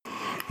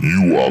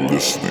You are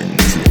listening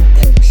to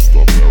the Post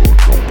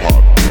America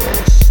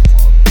Podcast,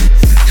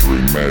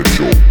 featuring Mad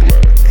Joe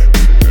Black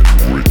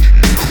and Richie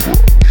Crush.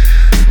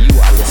 You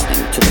are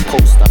listening to the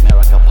Post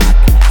America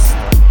Podcast.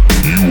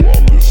 You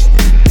are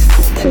listening to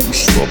the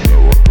Post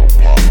America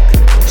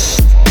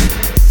Podcast,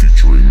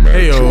 featuring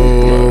Mad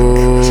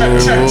Joe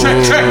Black.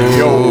 Check.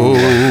 Yo.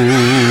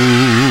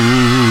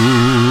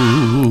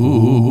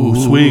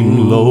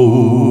 Swing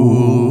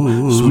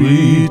low,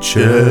 sweet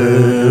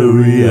chariot.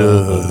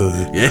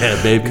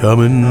 Yeah, baby.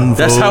 Coming.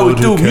 That's how we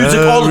do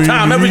music all the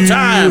time, every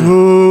time.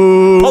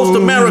 Post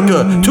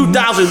America,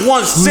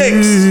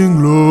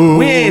 2001-6.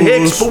 We ain't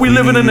Hicks, but we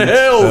living in the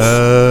hills.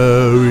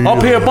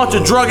 Up here, a bunch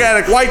of drug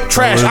addict, white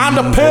trash, on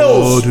the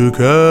pills.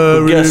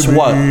 But guess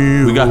what?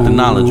 We got the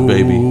knowledge,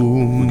 baby.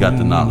 We got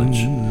the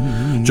knowledge.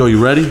 Joe,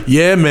 you ready?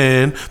 Yeah,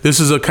 man. This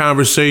is a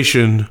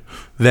conversation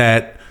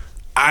that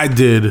I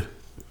did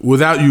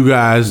without you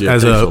guys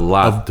as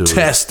a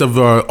test of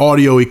our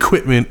audio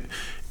equipment.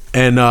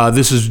 And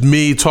this is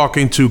me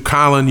talking to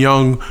Colin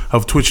Young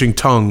of Twitching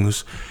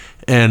Tongues.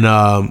 And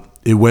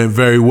it went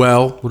very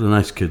well. What a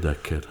nice kid,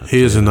 that kid.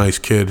 He is a nice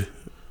kid.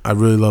 I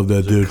really love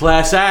that dude.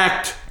 Class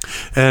act.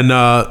 And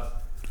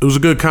it was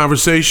a good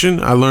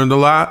conversation. I learned a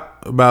lot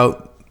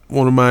about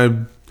one of my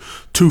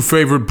two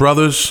favorite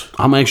brothers.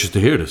 I'm anxious to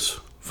hear this.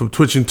 From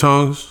Twitching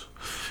Tongues.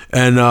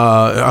 And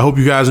I hope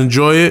you guys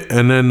enjoy it.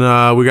 And then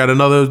we got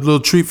another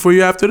little treat for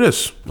you after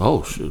this.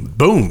 Oh, shit.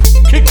 Boom.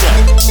 Kick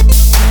that.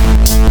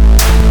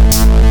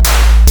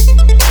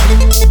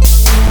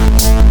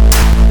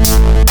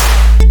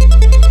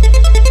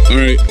 All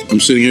right, I'm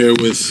sitting here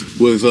with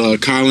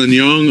Colin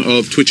Young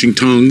of Twitching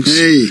Tongues.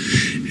 Hey.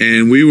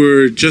 And we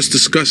were just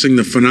discussing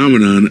the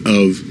phenomenon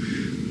of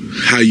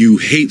how you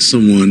hate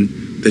someone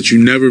that you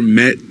never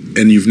met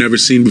and you've never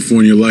seen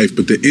before in your life,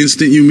 but the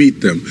instant you meet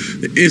them,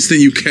 the instant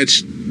you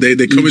catch, they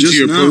come into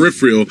your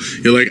peripheral,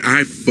 you're like,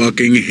 I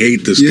fucking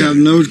hate this guy. You have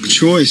no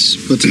choice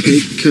but to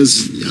hate,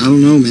 because, I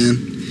don't know, man.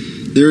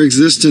 Their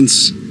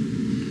existence,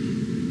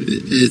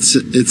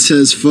 it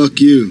says fuck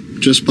you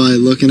just by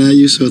looking at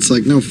you, so it's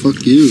like, no,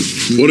 fuck you.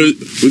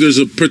 There's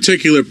a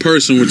particular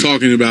person we're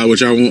talking about,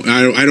 which I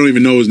don't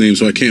even know his name,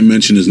 so I can't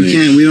mention his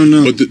name. We don't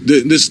know. But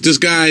this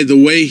guy, the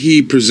way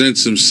he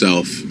presents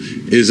himself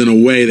is in a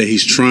way that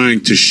he's trying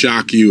to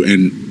shock you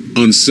and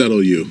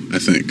unsettle you, I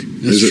think.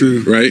 That's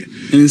true. Right?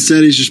 And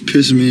instead he's just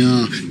pissing me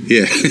off.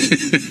 Yeah.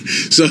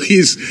 So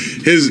he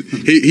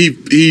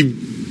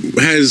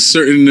has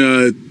certain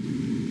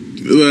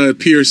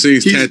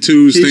piercings,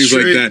 tattoos, things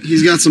like that.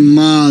 He's got some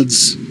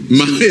mods.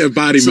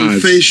 Body some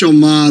mods. Facial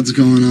mods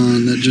going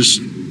on that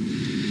just...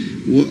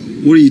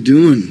 What are you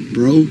doing,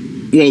 bro?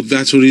 Well,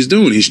 that's what he's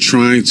doing. He's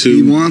trying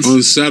to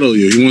unsettle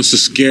you. He wants to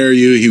scare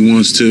you. He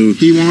wanted to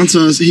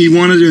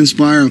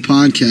inspire a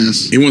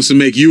podcast. He wants to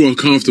make you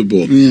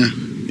uncomfortable. Yeah.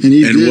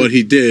 And what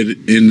he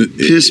did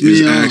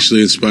is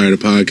actually inspired a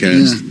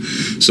podcast.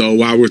 Yeah. So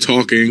while we're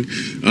talking,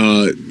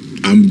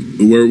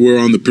 we're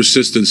on the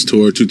Persistence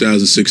Tour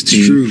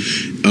 2016. True.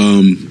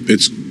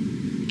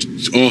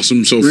 It's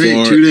awesome so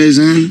far. 2 days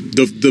in.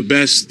 The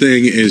best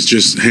thing is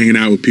just hanging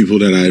out with people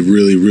that I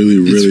really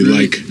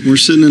like. We're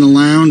sitting in a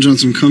lounge on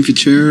some comfy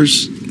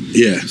chairs.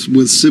 Yeah.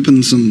 With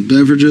sipping some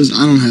beverages.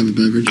 I don't have a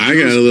beverage. I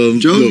got a little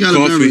got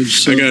coffee. A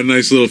beverage, so I got a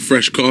nice little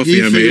fresh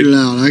coffee I made. Figured it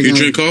out. You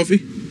drink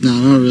coffee? No,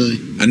 not really.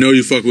 I know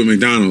you fuck with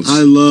McDonald's.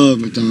 I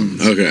love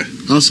McDonald's. Okay.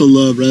 I also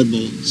love Red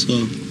Bull.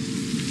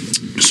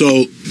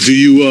 So do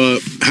you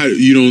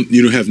you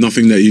don't have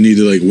nothing that you need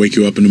to like wake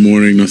you up in the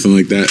morning, nothing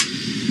like that?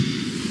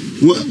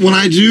 When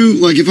I do,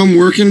 like if I'm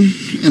working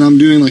and I'm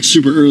doing like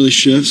super early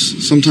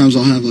shifts, sometimes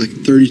I'll have like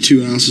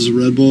 32 ounces of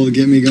Red Bull to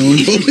get me going.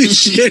 Holy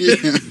shit.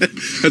 Yeah.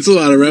 That's a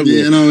lot of Red Bull.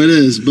 Yeah, no, it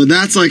is. But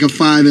that's like a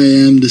 5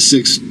 a.m. to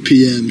 6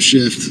 p.m.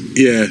 shift.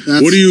 Yeah.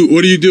 What do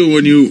you do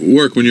when you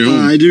work, when you're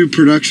home? I do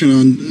production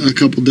on a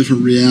couple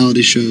different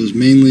reality shows,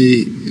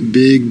 mainly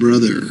Big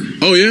Brother.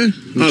 Oh, yeah?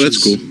 Oh, that's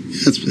cool.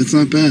 Yeah, it's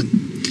not bad.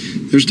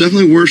 There's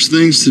definitely worse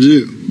things to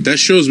do. That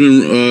show's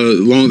been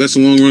long. That's a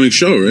long-running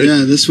show, right?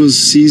 Yeah, this was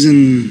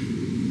season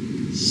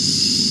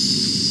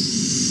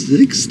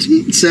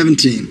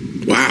 17.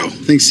 Wow. I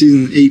think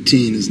season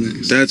 18 is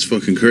next. That's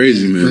fucking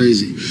crazy, man.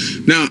 Crazy.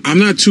 Now, I'm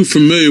not too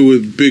familiar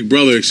with Big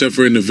Brother except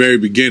for in the very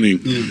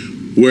beginning,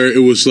 where it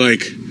was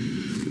like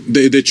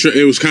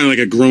it was kind of like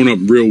a grown-up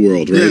Real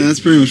World, right? Yeah, that's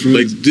pretty much what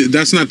like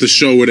that's not the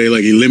show where they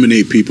like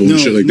eliminate people and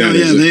shit like that.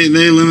 Yeah, they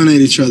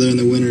eliminate each other and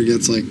the winner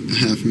gets like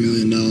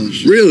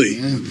 $500,000. Really?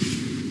 Yeah.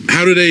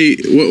 How do they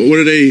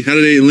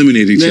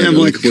eliminate each other? They have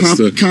like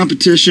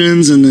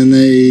competitions and then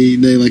they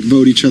like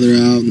vote each other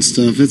out and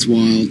stuff. It's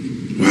wild.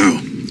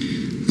 Wow.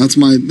 That's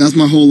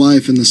my whole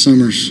life in the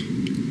summers.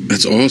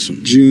 That's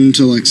awesome. June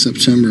to like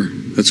September.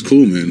 That's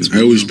cool, man.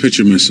 I always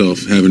picture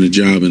myself having a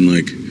job in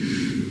like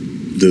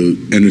the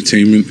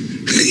entertainment.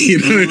 You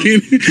know what I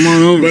mean? Come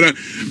on over. But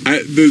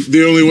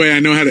the only way I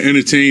know how to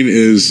entertain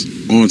is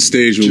on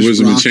stage with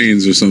Wisdom and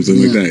Chains or something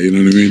like that. You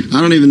know what I mean? I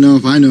don't even know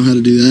if I know how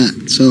to do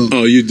that. So.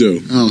 Oh, you do.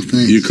 Oh,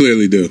 thanks. You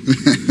clearly do.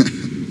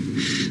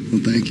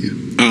 Well, thank you.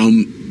 Now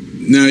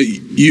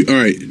all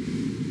right.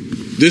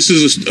 this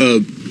is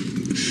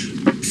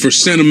for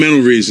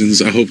sentimental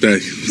reasons. I hope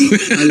that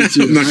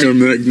I'm not going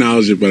to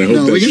acknowledge it, but I hope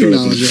no, that's we can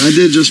acknowledge it. I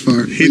did just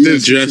fart. He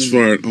did just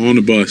fart on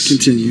the bus.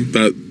 Continue.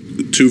 About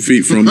 2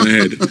 feet from my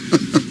head.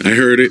 I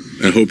heard it.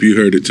 I hope you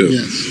heard it too.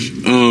 Yes.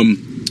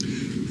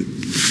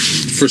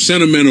 For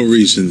sentimental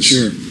reasons.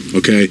 Sure.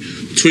 Okay.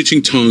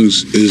 Twitching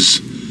Tongues is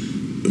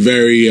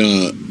very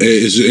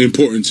is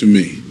important to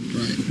me.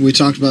 Right. We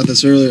talked about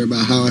this earlier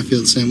about how I feel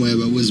the same way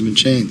about Wisdom in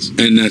Chains.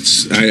 And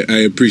that's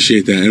I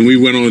appreciate that. And we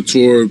went on a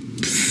tour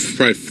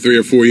probably 3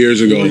 or 4 years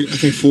ago. I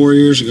think 4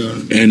 years ago.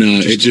 And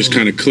it just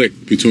kind of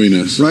clicked between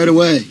us. Right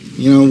away.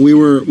 You know, we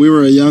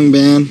were a young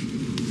band.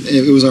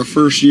 It was our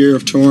first year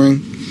of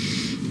touring.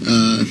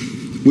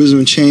 Wisdom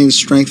in Chains,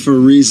 Strength for a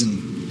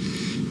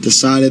Reason,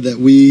 decided that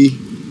we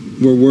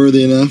were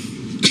worthy enough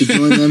to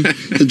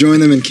join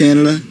them in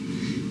Canada,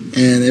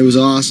 and it was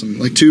awesome.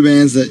 Like two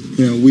bands that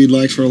we'd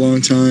liked for a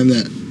long time,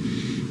 that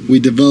we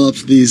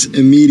developed these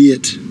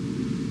immediate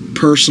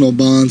personal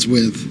bonds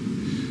with,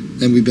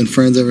 and we've been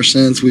friends ever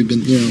since. We've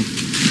been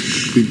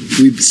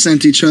we've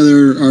sent each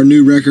other our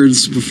new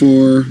records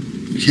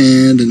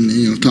beforehand,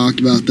 and talked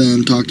about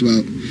them, talked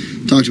about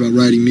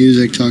writing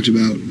music, talked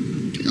about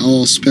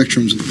all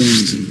spectrums of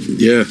things. And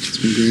yeah, it's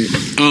been great.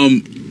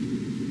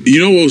 You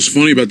know what was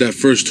funny about that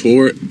first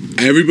tour?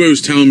 Everybody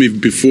was telling me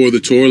before the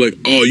tour, like,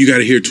 "Oh, you got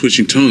to hear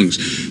Twitching Tongues.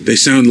 They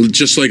sound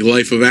just like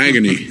Life of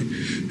Agony."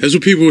 That's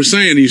what people were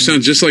saying. You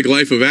sound just like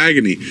Life of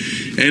Agony.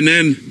 And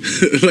then,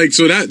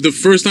 that the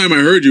first time I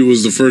heard you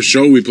was the first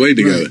show we played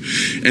together,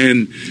 right.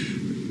 And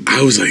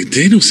I was like,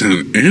 they don't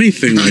sound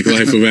anything like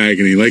Life of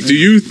Agony. Like, do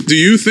you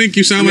think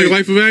you sound like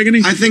Life of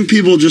Agony? I think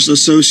people just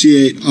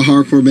associate a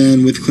hardcore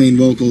band with clean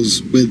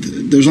vocals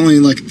with. There's only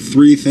like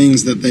 3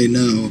 things that they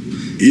know.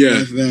 Yeah.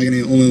 Life of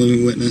Agony, Only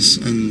Living Witness,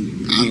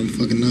 and I don't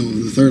fucking know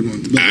the third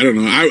one. But I don't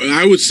know.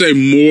 I would say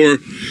more,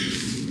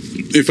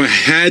 if I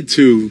had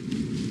to,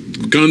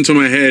 gun to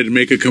my head,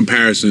 make a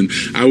comparison,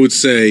 I would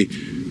say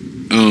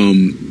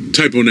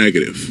Typo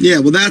Negative. Yeah,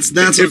 well that's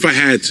if I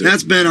had to.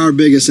 That's been our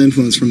biggest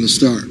influence from the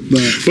start.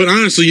 But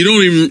honestly, you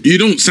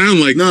don't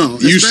sound like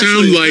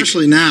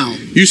especially now.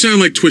 You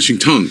sound like Twitching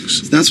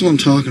Tongues. That's what I'm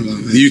talking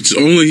about, man.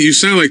 You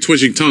sound like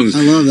Twitching Tongues.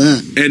 I love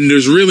that. And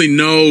there's really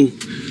no.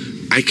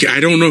 I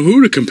don't know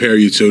who to compare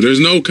you to.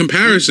 There's no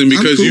comparison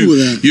because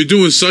you're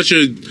doing such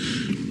a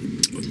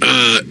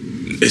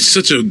it's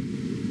such a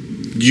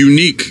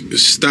unique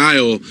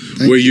style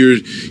where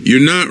you're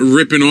not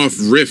ripping off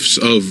riffs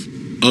of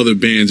other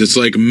bands. It's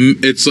like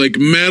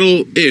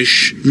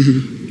metal-ish.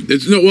 Mm-hmm.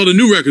 The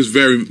new record's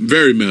very,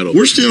 very metal.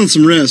 We're stealing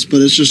some riffs,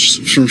 but it's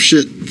just from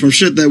shit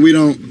that we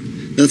don't.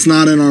 That's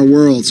not in our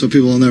world, so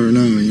people will never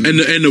know. And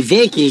the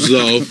vocals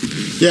though,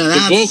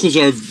 the vocals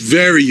are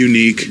very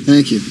unique.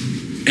 Thank you.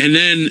 And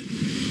then,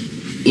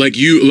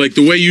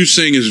 the way you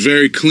sing is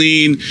very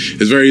clean.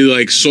 It's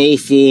very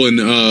soulful, and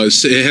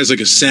it has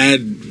a sad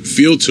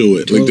feel to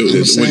it. I'm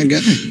a sad guy.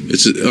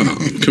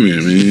 Come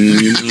here, man.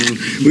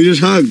 We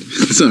just hugged.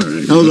 It's all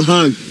right. That was a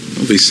hug.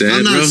 Don't be sad,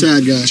 I'm not bro. a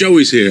sad guy.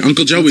 Joey's here.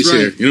 Uncle Joey's right.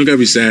 here. You don't gotta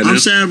be sad. I'm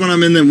sad when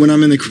I'm in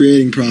the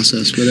creating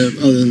process, but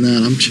other than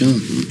that, I'm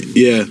chilling.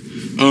 Yeah.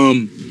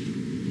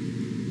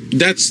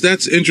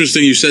 That's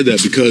interesting. You said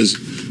that because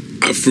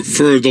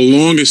for the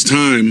longest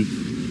time.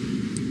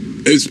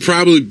 It's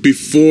probably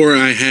before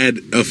I had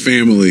a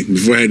family,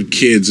 before I had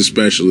kids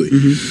especially.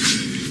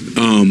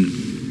 Mm-hmm.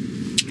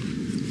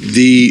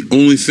 The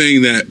only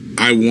thing that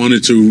I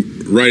wanted to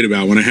write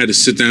about, when I had to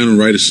sit down and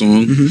write a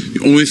song, mm-hmm.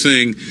 the only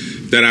thing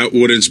that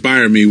would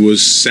inspire me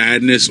was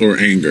sadness or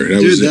anger.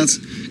 That's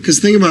because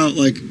think about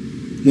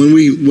when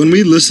we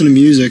listen to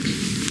music,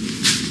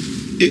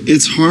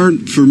 it's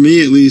hard for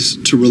me at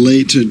least to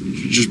relate to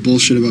just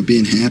bullshit about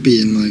being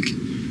happy and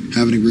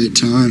having a great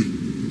time.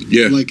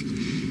 Yeah.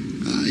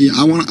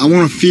 I want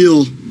to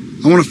feel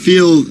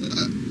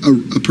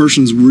a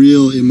person's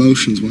real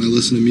emotions when I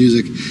listen to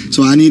music.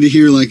 So I need to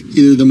hear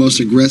either the most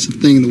aggressive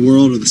thing in the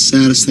world or the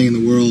saddest thing in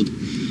the world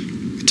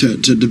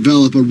to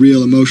develop a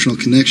real emotional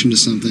connection to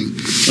something.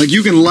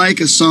 You can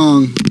like a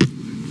song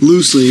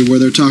loosely where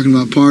they're talking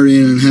about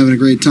partying and having a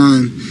great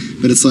time,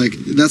 but it's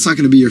that's not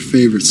going to be your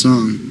favorite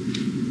song.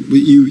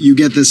 You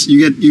get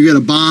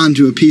a bond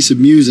to a piece of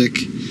music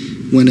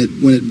when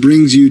it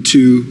brings you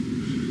to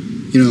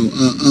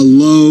a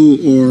low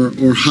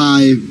or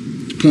high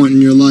point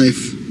in your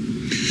life.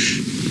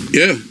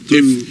 Yeah.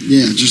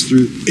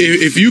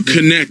 If you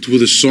connect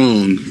with a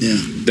song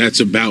that's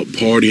about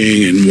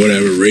partying and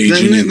whatever,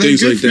 raging and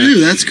things like that.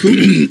 That's cool.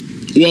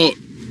 Well,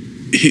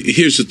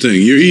 here's the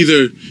thing. You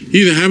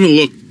either haven't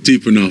looked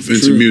deep enough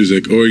into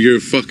music or you're a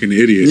fucking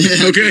idiot.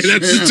 Yeah, okay?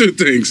 That's the 2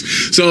 things.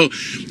 So,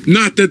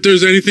 not that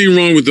there's anything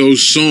wrong with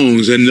those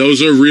songs, and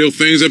those are real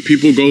things that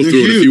people go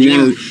through. Huge,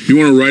 and if you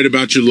want to write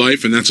about your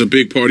life, and that's a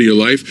big part of your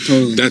life,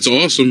 that's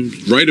awesome.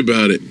 Write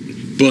about it.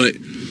 But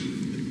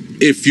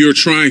if you're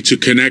trying to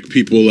connect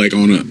people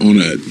on a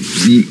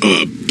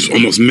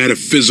almost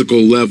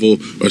metaphysical level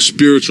or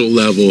spiritual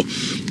level,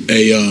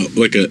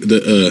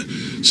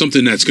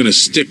 something that's gonna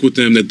stick with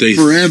them that they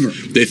forever.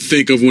 They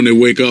think of when they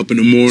wake up in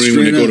the morning,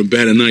 when they go to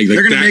bed at night. Like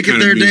they're gonna make it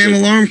their damn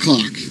alarm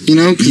clock. You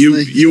know,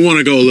 you want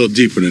to go a little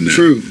deeper than that.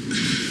 True.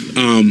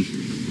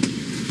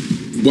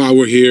 While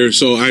we're here,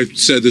 so I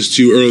said this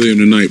to you earlier in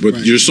the night,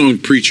 but your song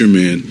 "Preacher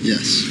Man,"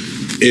 yes,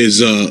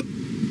 is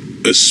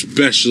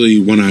especially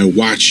when I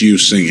watch you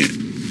sing it,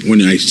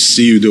 when I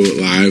see you do it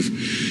live,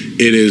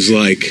 it is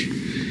like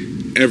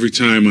every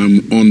time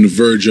I'm on the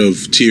verge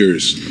of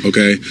tears.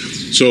 Okay,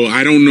 so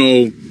I don't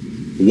know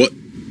what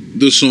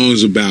the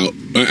song's about.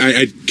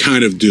 I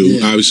kind of do,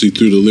 obviously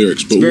through the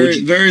lyrics, but it's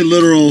very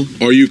literal.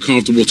 Are you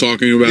comfortable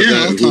talking about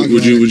that? I'll talk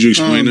would about you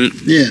explain that?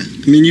 Yeah,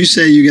 I mean, you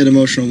say you get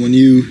emotional when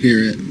you hear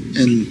it,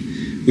 and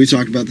we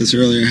talked about this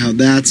earlier. How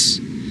that's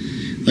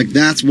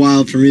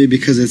wild for me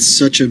because it's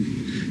such a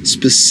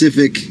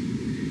specific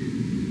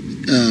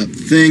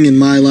thing in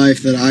my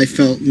life that I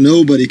felt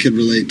nobody could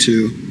relate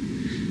to,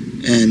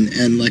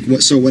 and like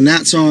so when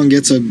that song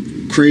gets a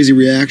crazy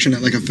reaction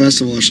at like a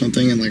festival or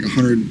something, and like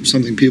 100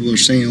 something people are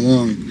singing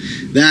along,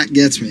 that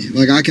gets me.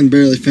 Like I can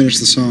barely finish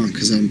the song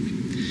because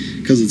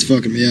it's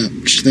fucking me up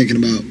just thinking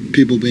about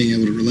people being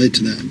able to relate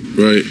to that.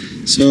 Right.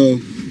 So,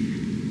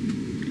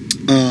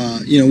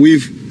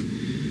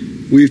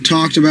 we've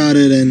talked about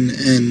it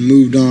and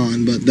moved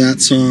on, but that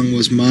song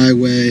was my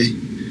way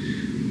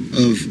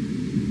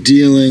of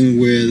dealing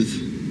with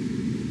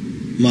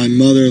my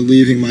mother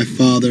leaving my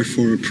father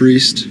for a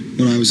priest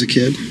when I was a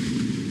kid.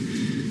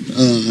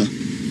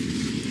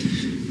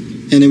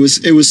 And it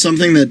was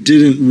something that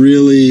didn't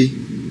really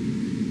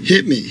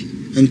hit me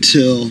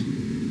until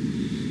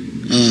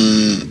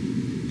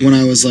when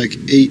I was like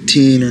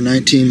 18 or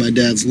 19, my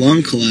dad's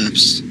lung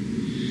collapsed,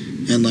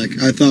 and like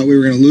I thought we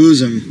were gonna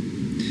lose him,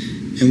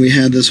 and we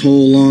had this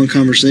whole long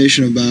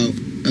conversation about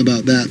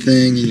that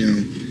thing,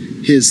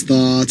 his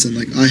thoughts, and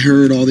like I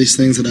heard all these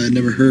things that I had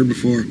never heard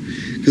before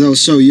because I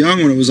was so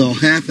young when it was all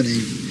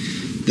happening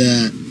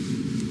that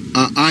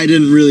I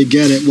didn't really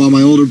get it, while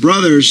my older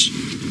brothers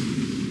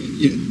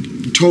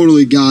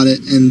totally got it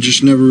and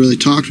just never really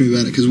talked to me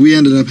about it, because we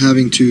ended up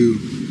having to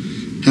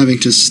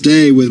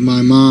stay with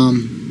my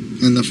mom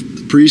and the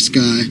priest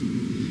guy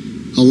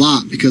a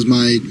lot because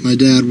my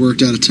dad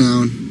worked out of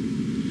town.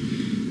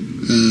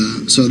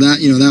 So that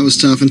that was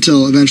tough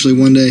until eventually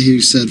one day he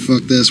said,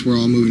 "Fuck this, we're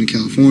all moving to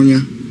California,"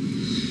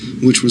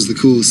 which was the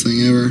coolest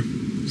thing ever.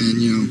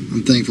 And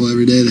I'm thankful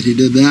every day that he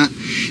did that,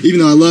 even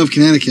though I love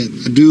Connecticut.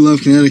 I do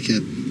love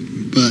Connecticut,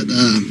 but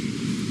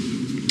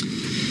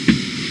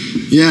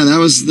yeah, that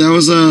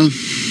was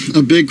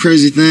a big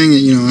crazy thing.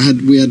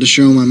 We had to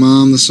show my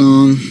mom the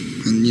song,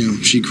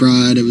 and she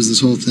cried. It was this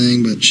whole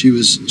thing, but she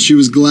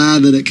was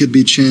glad that it could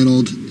be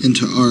channeled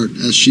into art,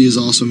 as she is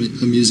also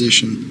a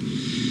musician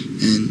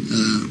and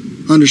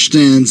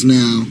understands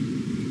now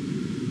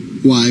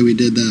why we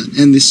did that.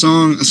 And the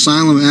song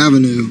 "Asylum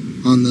Avenue"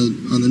 on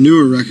the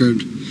newer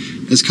record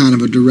is kind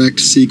of a direct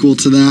sequel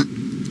to that.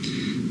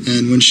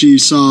 And when she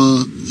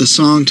saw the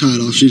song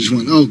title, she just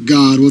went, "Oh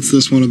God, what's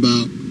this one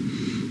about?"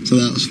 So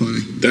that was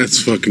funny. That's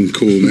fucking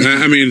cool,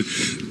 man. I mean,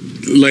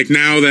 like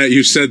now that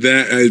you said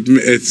that,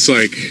 it's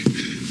like,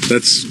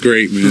 that's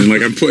great, man.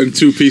 Like I'm putting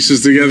two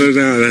pieces together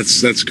now.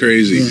 That's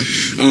crazy.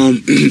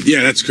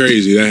 Yeah, that's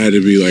crazy. That had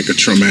to be like a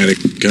traumatic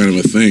kind of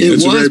a thing.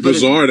 It's very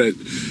bizarre that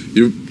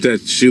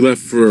she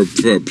left for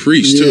a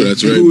priest too.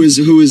 That's right.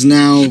 Who is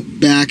now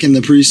back in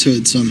the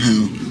priesthood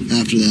somehow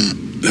after that.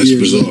 That's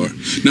bizarre.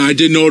 Now I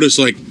did notice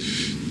like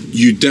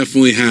you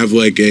definitely have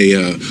like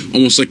a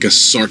almost like a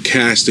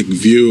sarcastic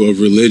view of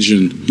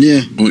religion.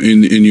 Yeah.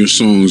 In your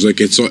songs, like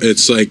it's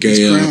like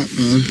crap,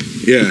 man.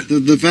 Yeah.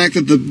 The fact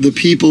that the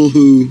people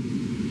who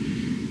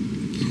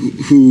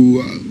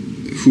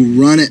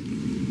run it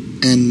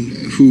and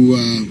who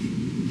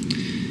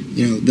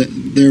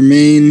the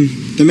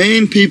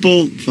main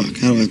people. Fuck.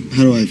 How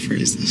do I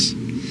phrase this?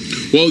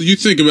 Well, you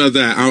think about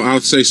that.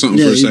 I'll say something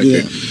for a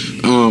second.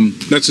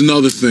 That's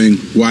another thing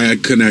why I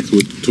connect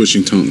with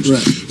Twitching Tongues.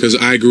 Right. Because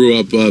I grew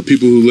up,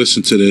 people who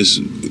listen to this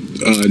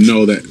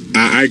know that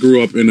I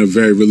grew up in a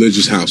very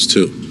religious house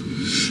too.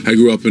 I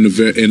grew up in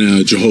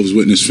a Jehovah's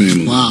Witness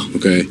family. Wow.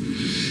 Okay.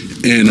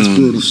 And that's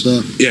brutal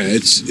stuff. Yeah,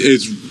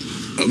 it's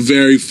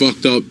very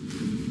fucked up.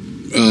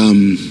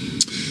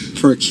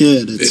 For a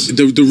kid, it's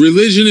the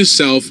religion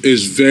itself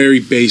is very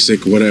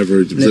basic.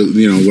 Whatever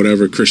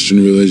whatever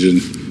Christian religion.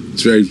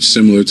 It's very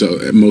similar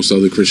to most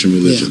other Christian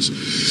religions,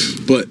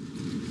 but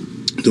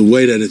the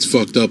way that it's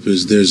fucked up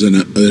is there's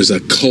a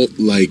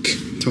cult-like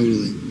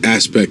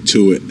aspect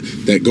to it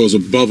that goes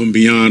above and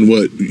beyond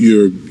what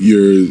your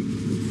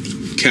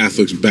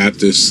Catholics,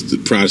 Baptists,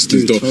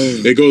 Protestants do.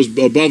 Totally. It goes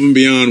above and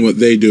beyond what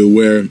they do,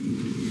 where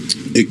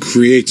it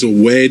creates a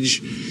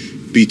wedge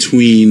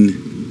between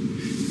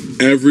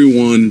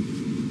everyone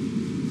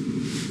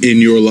in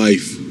your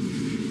life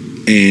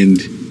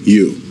and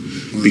you,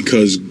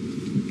 because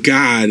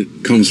God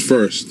comes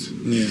first.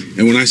 Yeah.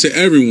 And when I say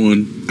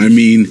everyone, I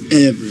mean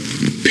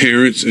Everyone.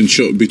 parents and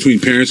between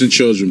parents and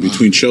children,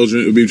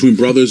 between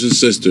brothers and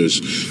sisters,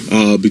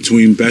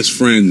 between best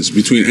friends,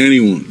 between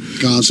anyone.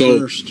 God's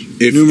first.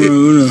 Numero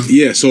uno.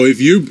 Yeah. So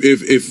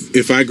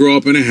if I grow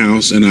up in a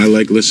house and I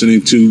like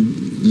listening to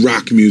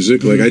rock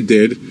music, like I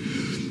did,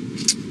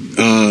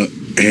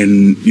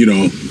 and you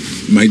know,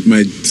 my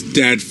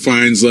dad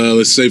finds,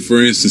 let's say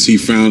for instance, he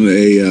found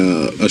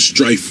a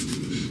Strife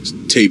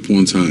tape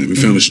one time. He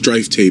found a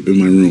Strife tape in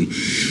my room.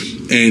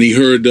 And he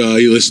heard,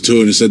 he listened to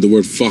it and it said the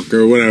word fuck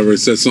or whatever. It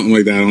said something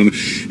like that on it.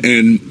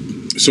 And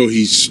so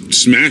he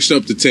smashed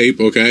up the tape,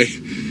 okay?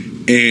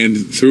 And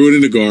threw it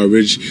in the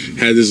garbage.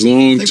 Had this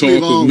long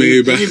talk with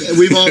me about...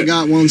 We've all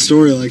got one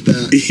story like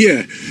that.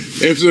 Yeah.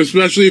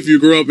 Especially if you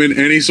grew up in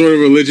any sort of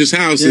religious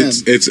house,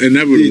 it's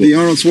inevitable. The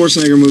Arnold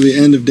Schwarzenegger movie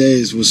End of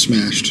Days was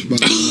smashed.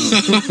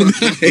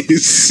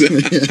 Nice.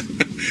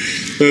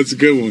 That's a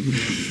good one.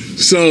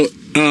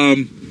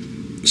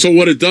 So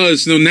what it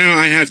does, now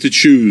I have to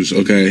choose,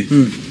 okay?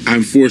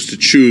 I'm forced to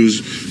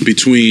choose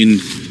between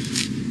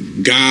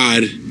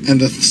God and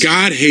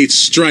God hates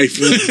strife.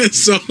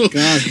 So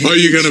are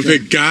you going to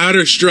pick God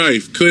or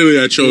strife? Clearly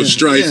I chose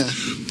strife. Yeah.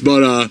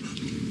 But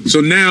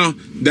so now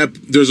that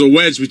there's a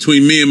wedge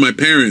between me and my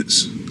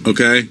parents,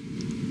 okay?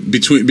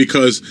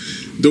 Because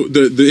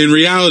the in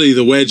reality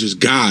the wedge is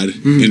God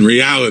in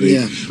reality,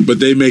 but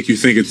they make you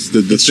think it's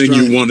the thing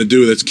you want to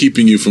do that's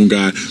keeping you from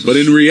God. But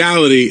in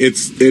reality,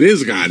 it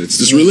is God. It's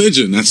this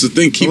religion. That's the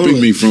thing keeping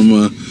me from.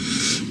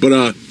 But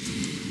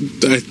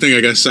I think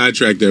I got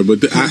sidetracked there.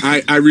 But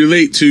I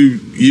relate to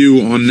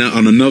you on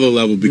another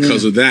level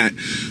because of that.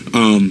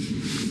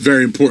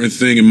 Very important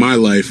thing in my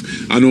life.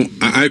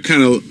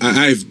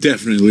 I've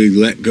definitely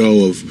let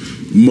go of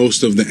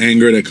most of the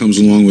anger that comes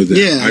along with that.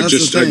 Yeah, I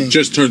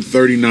just turned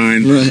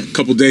 39 a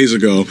couple days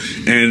ago,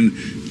 and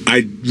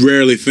I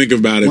rarely think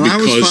about it when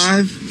because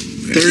I was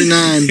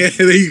 39. Yeah,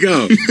 there you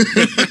go.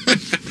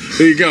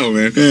 There you go,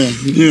 man.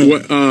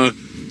 Yeah.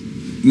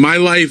 My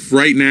life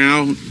right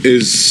now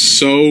is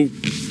so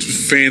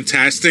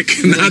fantastic.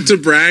 Not to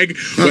brag,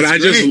 but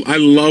I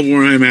love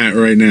where I'm at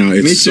right now.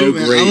 It's Me too, so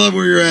man. great. I love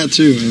where you're at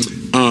too, man.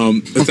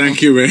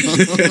 Thank you, man.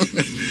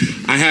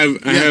 I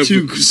have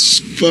two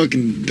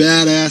fucking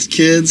badass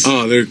kids.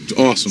 Oh, they're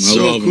awesome. I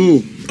love cool.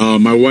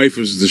 them. My wife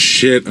is the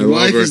shit. I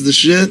love her. Is the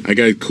shit. I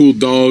got cool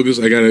dogs.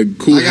 I got a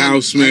cool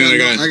house,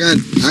 man.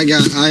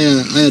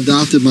 I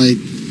adopted my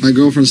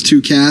girlfriend's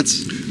 2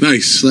 cats.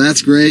 Nice. So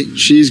that's great.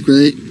 She's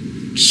great.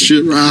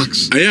 Shit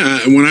rocks.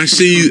 Yeah, when I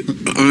see you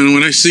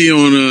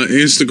on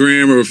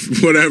Instagram or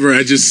whatever,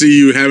 I just see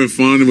you having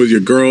fun with your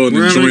girl and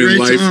enjoying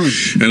life,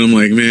 and I'm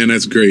like, man,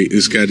 that's great.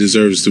 This guy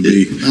deseres to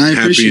be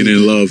happy and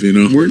in love. You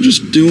know, we're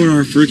just doing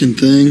our freaking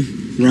thing,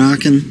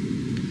 rocking.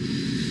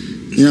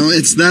 You know,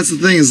 that's the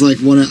thing. Is like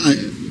when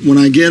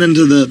I get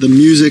into the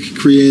music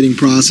creating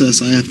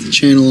process, I have to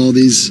channel all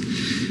these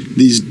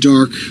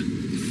dark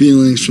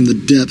feelings from the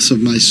depths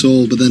of my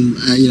soul. But then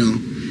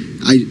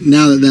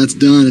now that that's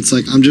done, it's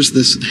like I'm just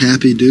this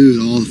happy dude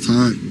all the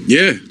time.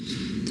 Yeah.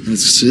 And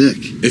it's sick.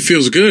 It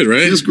feels good,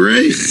 right? It feels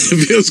great.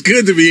 It feels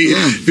good to be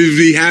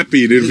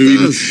happy.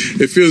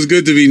 It feels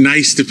good to be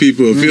nice to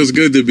people. It feels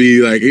good to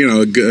be like,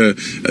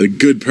 a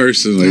good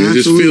person. Like it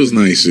just feels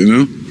nice, you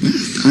know?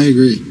 I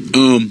agree.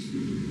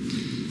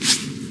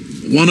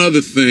 One other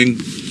thing,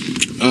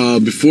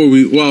 before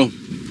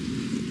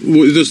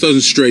this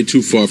doesn't stray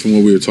too far from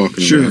what we were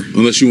talking about.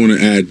 Unless you want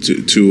to add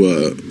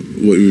to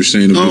what you were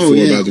saying before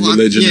about the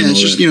religion and all it's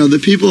just, that. The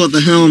people at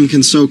the helm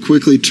can so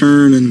quickly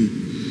turn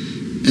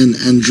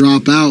and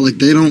drop out. Like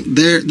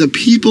the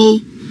people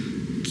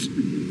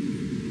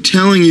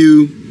telling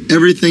you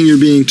everything you're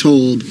being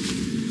told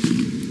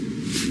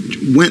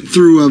went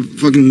through a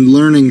fucking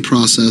learning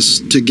process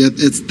to get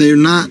they're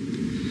not,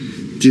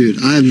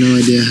 dude, I have no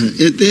idea how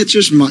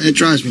it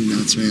drives me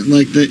nuts, man.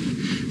 Like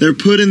they're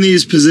put in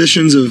these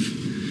positions of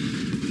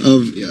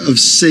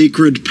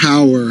sacred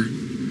power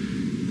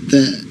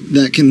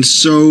that can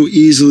so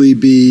easily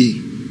be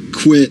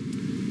quit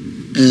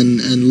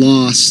and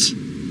lost,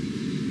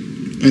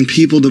 and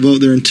people devote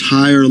their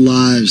entire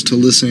lives to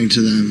listening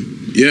to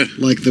them. Yeah,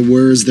 like the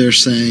words they're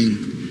saying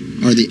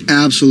are the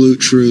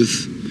absolute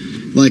truth.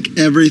 Like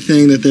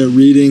everything that they're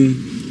reading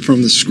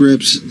from the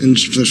scripts and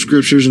the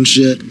scriptures and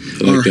shit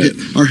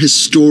are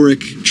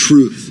historic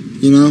truth,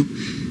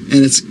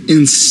 and it's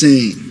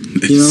insane.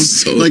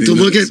 So like to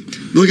look at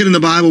in the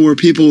Bible where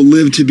people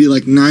live to be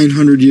like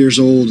 900 years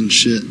old and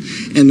shit,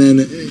 and then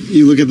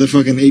you look at the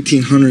fucking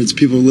 1800s,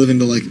 people living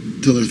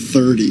till they're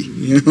 30.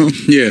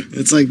 Yeah,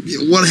 it's like,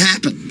 what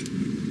happened?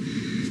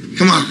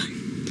 Come on,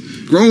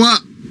 grow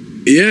up.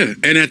 Yeah,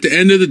 and at the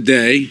end of the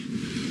day,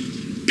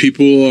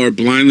 people are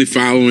blindly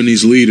following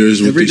these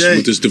leaders with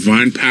this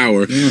divine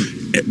power.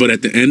 Yeah. But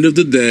at the end of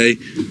the day,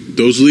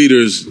 those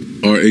leaders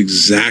are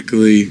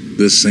exactly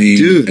the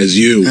same as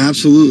you.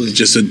 Absolutely.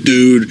 Just a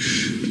dude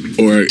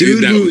or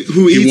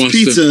who eats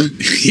pizza.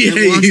 He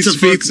eats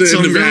pizza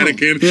in the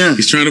Vatican. Yeah.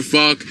 He's trying to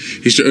fuck.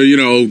 He's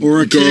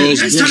or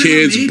girls,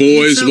 kids,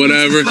 boys,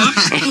 whatever.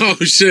 Oh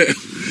shit.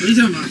 What are you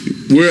talking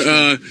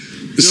about?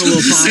 Do a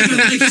little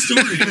podcast. Life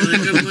story.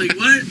 Like, I'm like,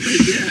 what?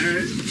 Like, yeah,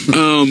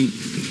 all right.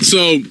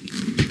 So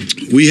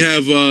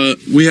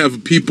we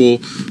have people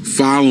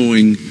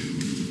following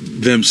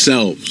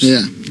themselves.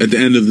 Yeah. At the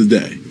end of the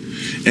day,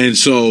 and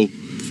so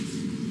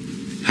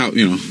how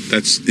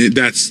that's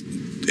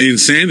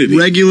insanity.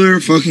 Regular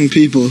fucking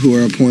people who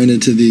are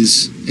appointed to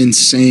these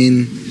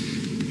insane,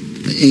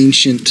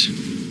 ancient,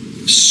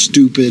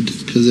 stupid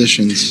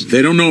positions.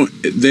 They don't know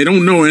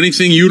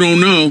anything you don't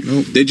know.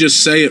 Nope. They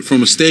just say it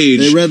from a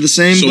stage. They read the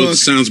same so book. it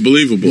sounds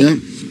believable. Yeah.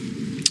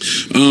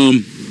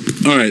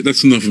 All right,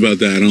 that's enough about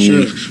that. I don't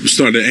want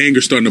to the anger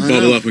starting to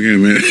bubble up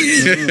again, man.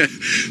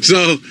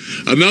 So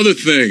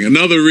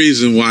another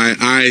reason why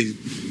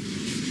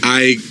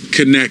I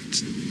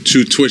connect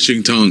to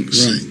Twitching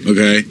Tongues, right,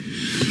 okay,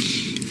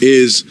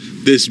 is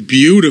this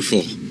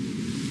beautiful,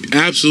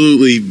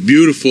 absolutely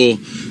beautiful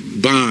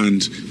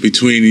bond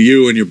between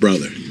you and your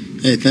brother.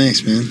 Hey,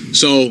 thanks, man.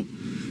 So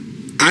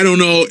I don't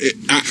know,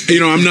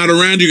 I'm not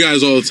around you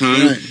guys all the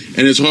time, right,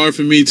 and it's hard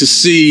for me to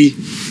see.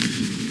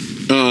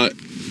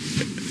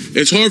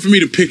 It's hard for me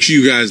to picture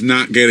you guys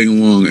not getting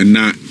along and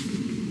not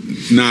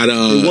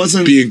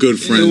being good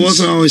friends. It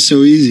wasn't always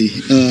so easy.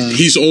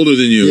 He's older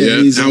than you, yeah?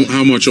 He's,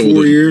 how much older?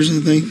 4 years,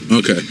 I think.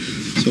 Okay.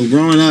 So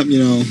growing up,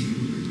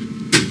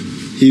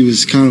 he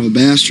was kind of a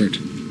bastard.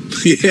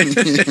 Yeah.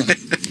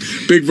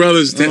 Big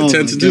brothers tend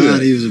to do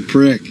that. He was a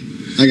prick.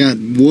 I got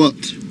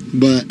whooped,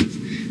 but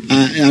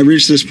I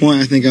reached this point.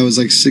 I think I was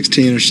like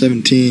 16 or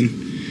 17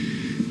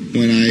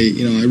 when I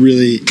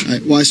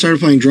started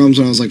playing drums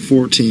when I was like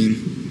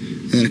 14.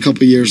 And then a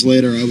couple of years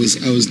later, I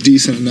was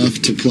decent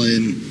enough to play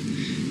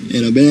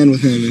in a band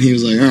with him, and he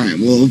was like, "All right,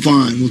 well,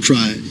 fine, we'll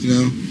try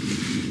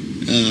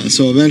it,"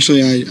 So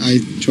eventually, I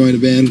joined a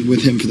band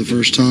with him for the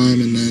first time,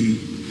 and then,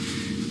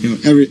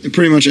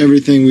 pretty much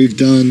everything we've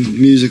done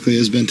musically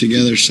has been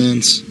together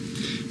since,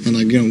 and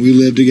we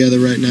live together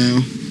right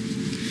now.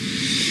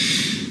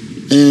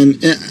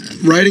 And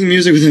writing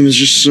music with him is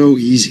just so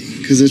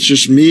easy because it's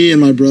just me and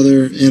my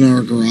brother in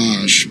our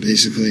garage,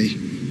 basically.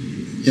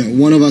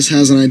 One of us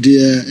has an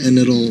idea, and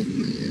it'll,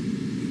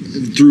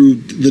 through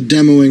the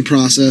demoing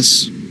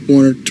process,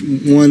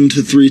 1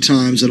 to 3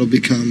 times, it'll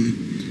become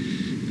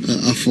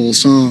a full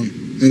song,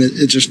 and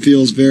it just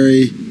feels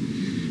very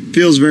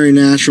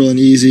natural and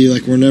easy.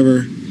 Like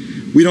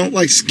we don't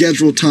like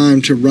schedule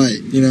time to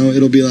write.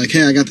 It'll be like,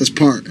 hey, I got this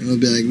part, and it'll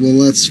be like, well,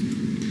 let's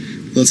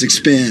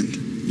expand.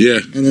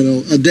 Yeah. And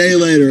then a day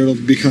later, it'll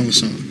become a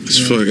song.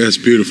 That's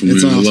beautiful, man.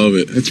 It's awesome. I love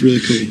it. It's really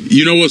cool.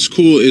 You know what's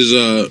cool is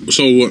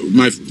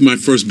my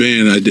first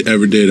band I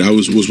ever did, I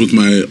was with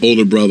my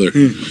older brother,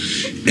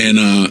 and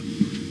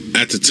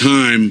at the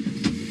time,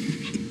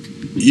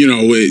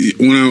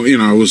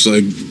 when I was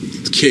like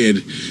a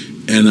kid,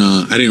 and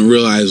I didn't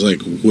realize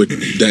like what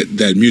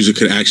that music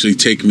could actually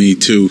take me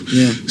to.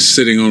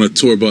 Sitting on a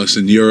tour bus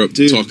in Europe,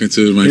 talking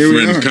to my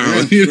friend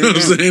Colin. You know what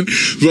I'm saying?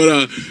 But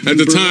at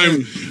the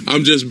time,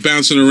 I'm just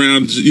bouncing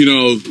around,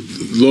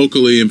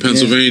 locally in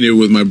Pennsylvania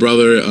with my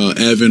brother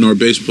Evan, our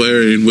bass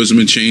player in Wisdom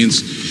in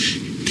Chains.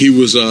 He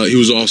was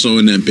also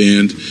in that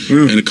band,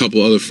 and a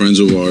couple other friends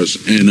of ours.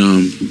 And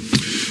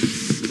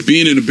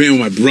being in a band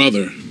with my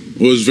brother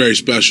was very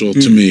special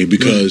to me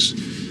because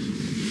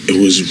it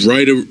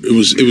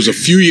was a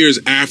few years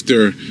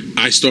after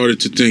I started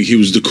to think he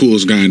was the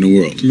coolest guy in the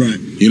world. Right.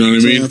 You know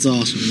what I mean? That's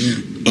awesome.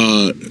 Yeah.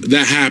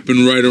 That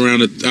happened right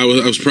around. I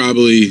was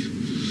probably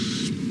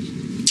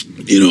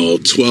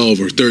 12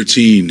 or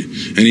 13,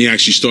 and he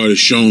actually started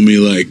showing me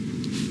like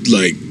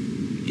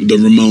the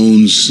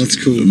Ramones. That's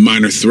cool.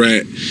 Minor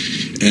Threat,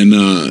 and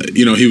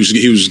he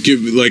was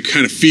giving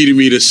kind of feeding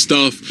me this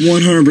stuff.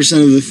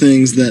 100% of the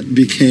things that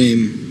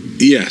became.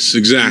 Yes,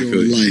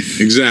 exactly. Your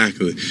life.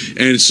 Exactly.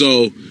 And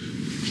so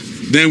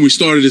then we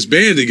started this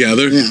band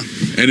together. Yeah.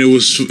 And it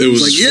was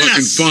like,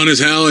 fucking fun as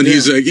hell. And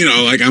he's like,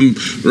 I'm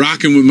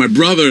rocking with my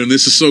brother, and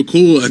this is so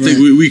cool. I think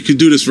we could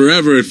do this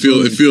forever. It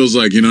feels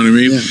like, you know what I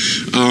mean?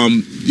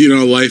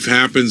 Yeah. Life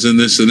happens and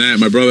this and that.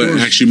 My brother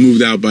actually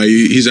moved out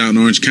he's out in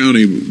Orange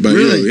County by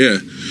really? Yeah.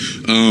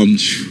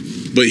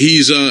 But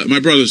he's my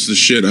brother's the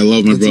shit. I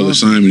love my brother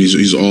awesome. Simon.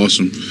 He's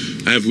awesome.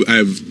 I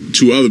have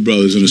 2 other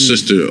brothers and a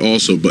sister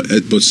also, but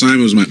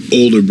Simon was my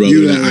older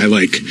brother that I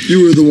like.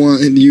 You were the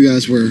one, and you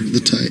guys were the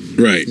type.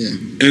 Right.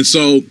 Yeah. And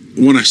so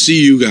when I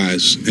see you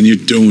guys and you're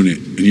doing it,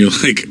 and you're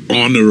like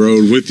on the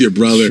road with your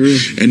brother,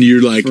 and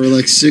you're like for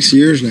like 6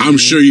 years now. I'm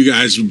sure you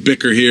guys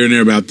bicker here and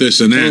there about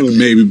this and that,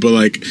 maybe, but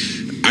like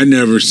I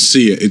never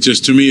see it. It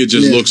just to me, it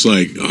just looks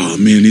like, oh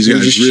man, these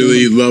guys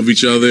really love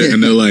each other,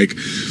 and they're like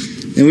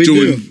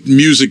doing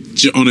music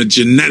on a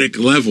genetic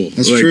level.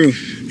 That's like, true.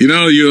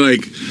 You're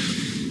like.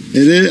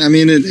 It is. I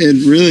mean,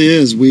 it really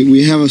is.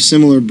 We have a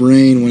similar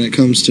brain when it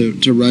comes to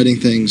writing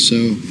things.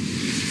 So,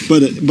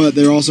 but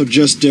they're also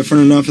just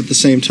different enough at the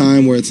same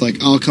time where it's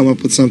like I'll come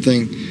up with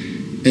something,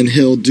 and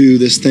he'll do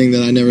this thing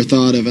that I never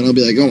thought of, and I'll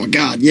be like, oh my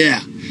god, yeah.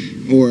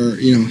 Or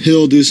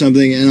he'll do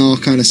something, and I'll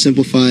kind of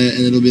simplify it,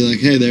 and it'll be like,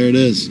 hey, there it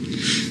is.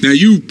 Now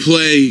you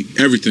play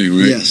everything,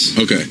 right? Yes.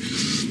 Okay.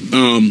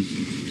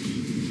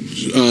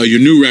 Your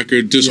new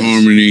record,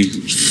 Disharmony,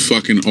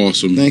 fucking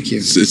awesome. Thank you.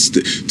 It's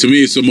to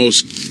me, it's the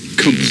most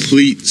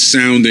complete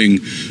sounding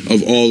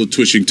of all the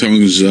Twitching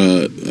Tongues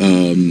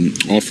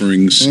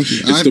offerings. Thank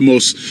you. It's the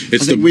most.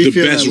 It's the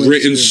best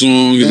written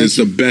song, and it's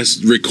the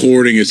best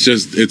recording. It's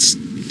just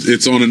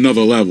it's on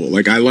another level.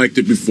 Like, I liked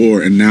it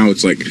before, and now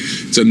it's like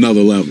it's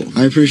another level.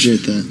 I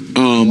appreciate that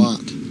a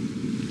lot.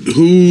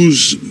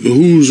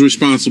 Who's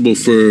responsible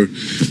for?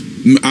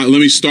 Let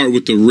me start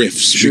with the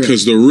riffs,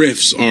 because the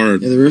riffs are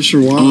the riffs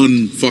are wild.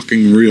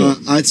 Unfucking real.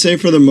 I'd say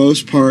for the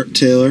most part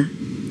Taylor,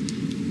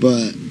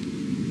 but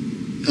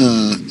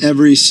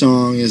every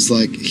song is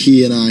like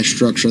he and I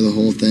structure the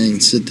whole thing,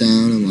 sit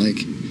down and like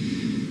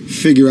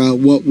figure out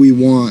what we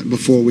want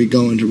before we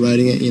go into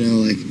writing it. You know,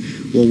 like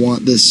we'll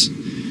want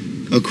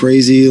a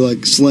crazy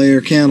like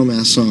Slayer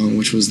Candlemass song,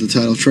 which was the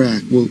title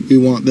track. We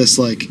want this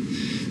like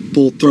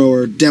Bolt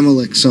Thrower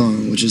Demolic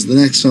song, which is the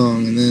next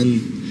song, and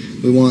then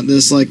we want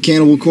this like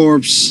Cannibal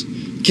Corpse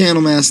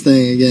Candlemass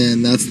thing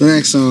again. That's the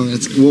next song.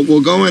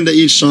 We'll go into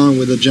each song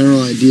with a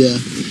general idea,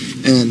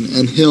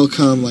 and he'll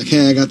come like,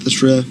 hey, I got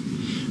this riff,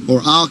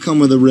 or I'll come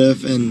with a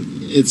riff, and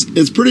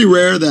it's pretty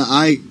rare that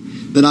I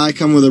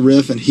come with a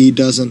riff and he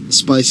doesn't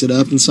spice it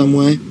up in some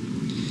way.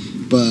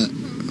 But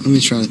let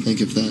me try to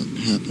think if that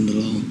happened at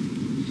all on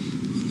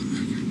the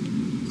record.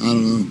 I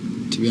don't know,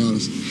 to be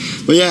honest.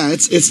 But yeah,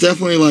 it's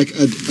definitely like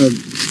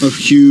a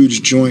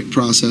huge joint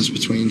process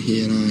between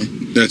he and I.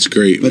 That's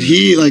great. But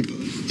he, like,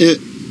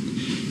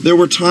 there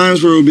were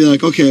times where it would be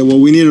like, okay, well,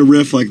 we need a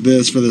riff like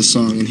this for this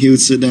song. And he would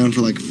sit down for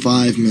like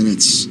 5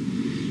 minutes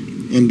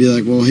and be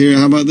like, well, here,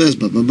 how about this?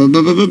 And I'd be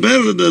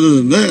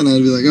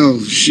like, oh,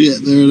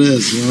 shit, there it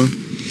is, you know?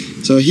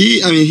 So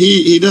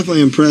he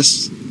definitely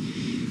impressed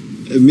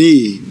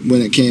me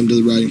when it came to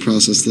the writing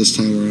process this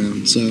time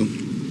around. So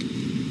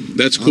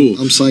that's cool.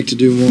 I'm psyched to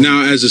do more.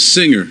 Now, as a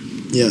singer,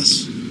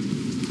 yes,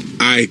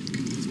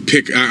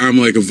 I'm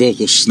like a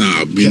vocal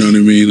snob, you know what I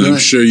mean? Right. I'm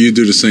sure you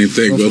do the same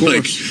thing. But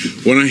like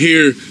when I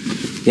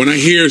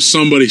hear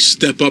somebody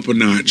step up a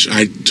notch,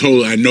 I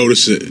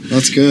notice it.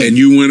 That's good. And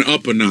you went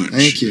up a notch.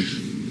 Thank you.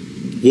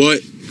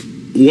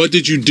 What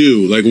did you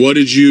do? Like, what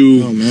did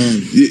you? Oh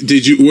man!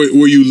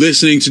 Were you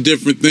listening to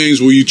different things?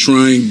 Were you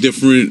trying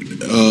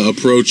different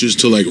approaches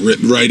to like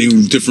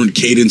writing different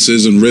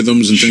cadences and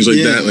rhythms and things like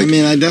that? Like, I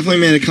mean, I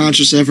definitely made a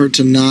conscious effort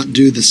to not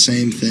do the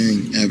same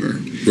thing ever.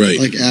 Right.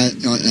 Like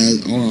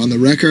on the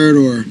record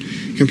or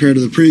compared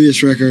to the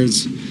previous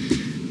records,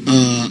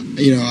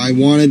 you know, I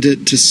wanted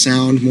it to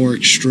sound more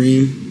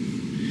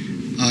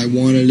extreme. I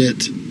wanted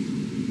it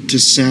to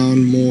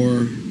sound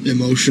more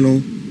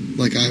emotional.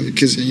 Like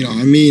because you know,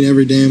 I mean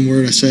every damn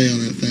word I say on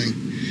that thing,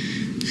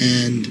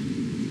 and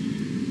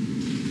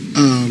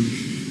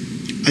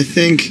I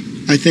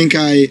think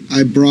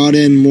I brought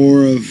in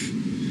more of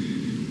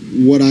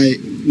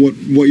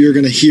what you're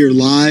gonna hear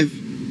live,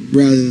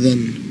 rather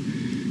than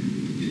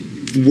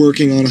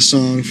working on a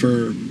song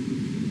for,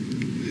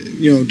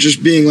 you know,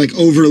 just being like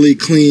overly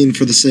clean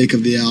for the sake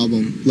of the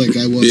album, like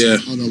I was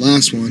on the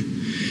last one.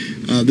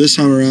 This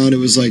time around, it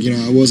was like, you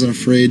know, I wasn't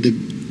afraid to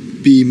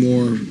be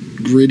more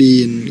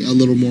gritty and a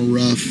little more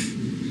rough.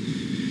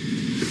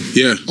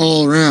 Yeah.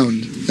 All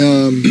around.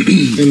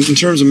 In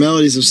terms of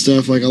melodies of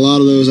stuff, like a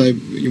lot of those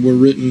were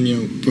written, you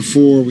know,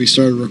 before we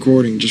started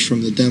recording, just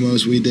from the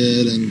demos we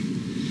did, and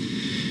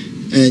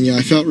you know,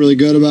 I felt really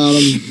good about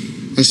them.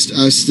 I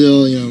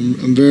still, you know,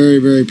 I'm very,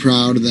 very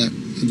proud of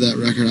that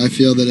record. I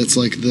feel that it's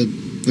like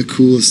the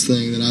coolest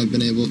thing that I've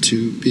been able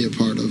to be a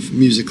part of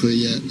musically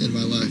yet in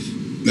my life.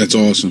 That's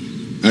awesome.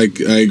 I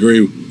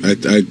agree. I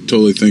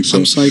totally think so.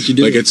 I'm psyched you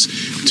did. Like, it's,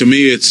 to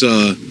me, it's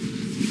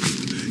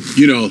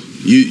you know,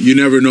 you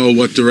never know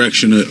what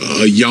direction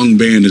a young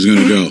band is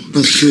gonna go.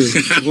 That's true.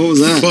 What was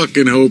that?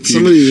 Fucking hope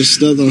somebody just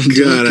stepped on.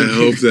 God, I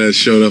hope that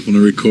showed up on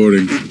the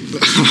recording.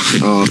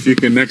 If you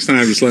can next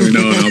time, just let me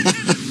know, and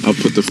I'll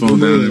put the phone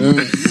down.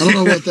 Right. I don't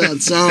know what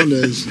that sound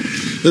is.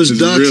 There's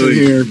ducks in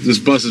here. This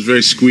bus is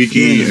very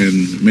squeaky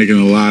and making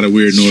a lot of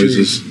weird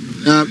noises.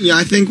 Yeah,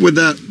 I think with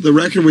the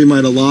record we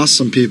might have lost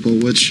some people,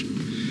 which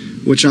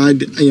I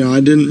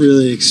didn't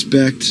really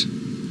expect.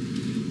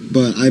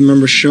 But I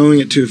remember showing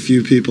it to a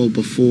few people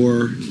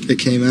before it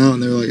came out,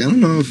 and they were like, I don't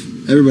know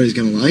if everybody's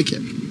going to like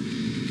it.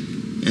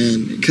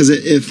 And because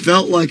it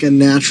felt like a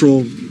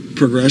natural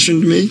progression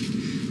to me,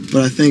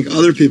 but I think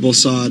other people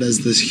saw it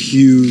as this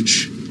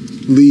huge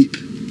leap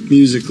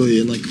musically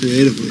and like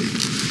creatively.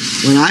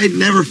 When I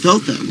never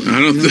felt that way.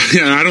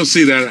 I don't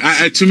see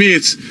that. To me,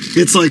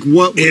 it's like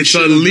what we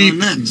should have done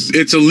next.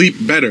 It's a leap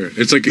better.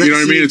 It's like, you know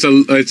what I mean?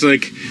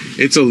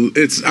 It's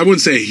I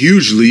wouldn't say a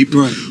huge leap,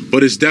 right?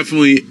 But it's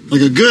definitely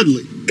like a good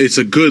leap. It's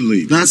a good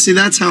leap. That's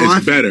how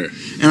it's better.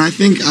 And I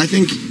think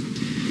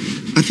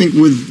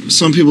with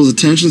some people's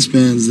attention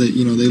spans, that,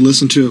 you know, they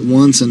listened to it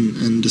once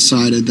and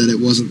decided that it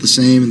wasn't the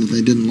same and that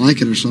they didn't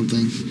like it or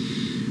something,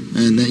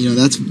 and that, you know,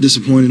 that's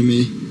disappointing to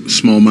me.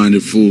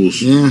 Small-minded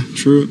fools. Yeah,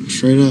 true,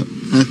 straight up.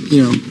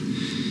 You know,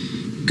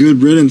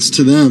 good riddance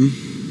to them,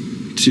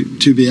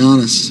 to be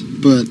honest.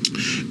 But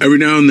every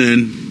now and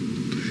then,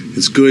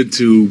 it's good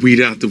to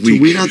weed out the weak.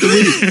 To weed out the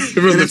weak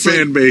from the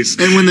fan base.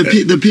 And when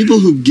the people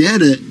who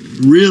get it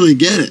really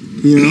get it,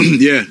 you know?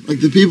 Yeah. Like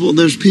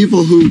there's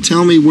people who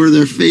tell me we're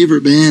their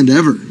favorite band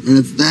ever,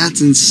 and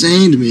that's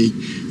insane to me,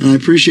 and I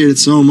appreciate it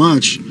so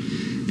much.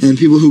 And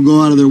people who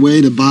go out of their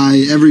way to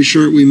buy every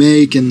shirt we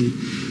make and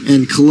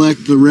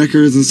collect the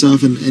records and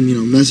stuff, and you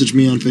know, message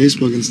me on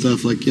Facebook and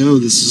stuff like, yo,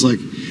 this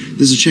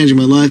is changing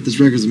my life. This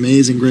record's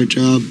amazing, great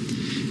job.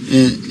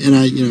 And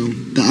I, you know,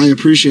 I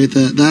appreciate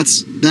that.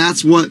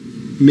 That's what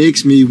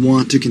makes me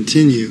want to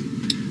continue.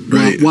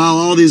 Right. While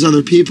all these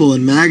other people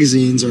in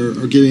magazines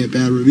are giving it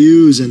bad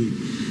reviews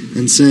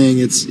and saying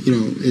it's, you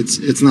know,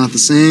 it's not the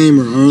same,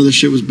 or our other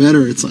shit was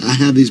better. It's like I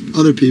have these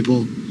other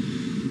people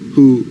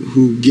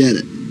who get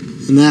it.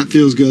 And that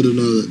feels good to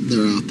know that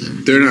they're out there.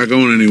 They're not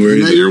going anywhere.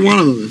 And that you're one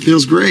of them. It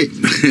feels great.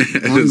 I'm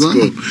That's glad.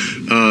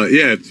 cool.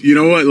 Yeah, you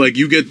know what? Like,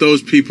 you get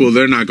those people,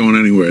 they're not going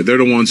anywhere. They're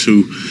the ones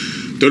who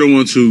the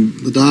diehards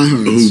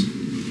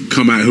who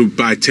come out, who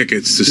buy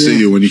tickets to see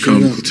you when you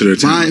come to their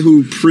town.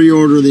 Who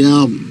pre-order the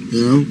album,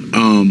 you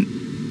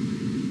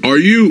know? Are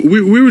you?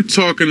 We were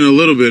talking a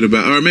little bit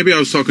about, or maybe I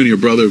was talking to your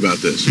brother about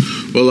this.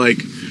 But like,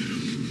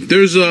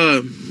 there's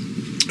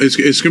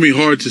it's gonna be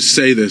hard to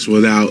say this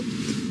without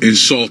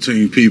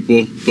insulting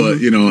people, but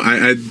you know,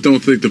 I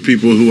don't think the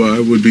people who I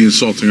would be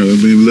insulting are going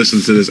to be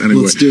listening to this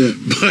anyway. Let's do it.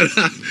 But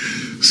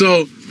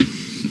so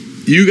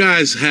you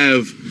guys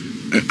have,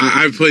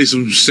 I've played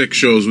some sick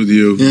shows with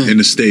you in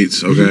the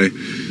States. Okay,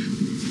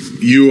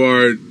 you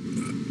are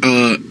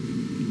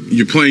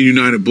you're playing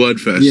United Blood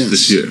Fest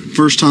this year.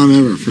 First time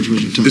ever for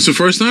Twitching Tongues. It's the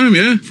first time,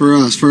 yeah. For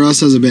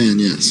us as a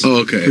band, yes. Oh,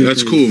 okay,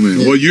 that's cool,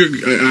 man. Yeah. Well,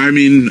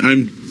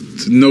 I'm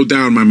no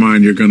doubt in my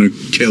mind you're gonna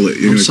kill it.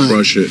 You're gonna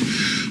crush it.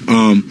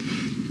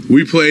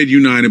 We played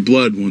United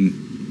Blood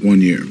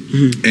one year,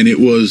 and it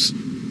was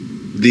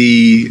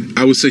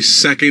I would say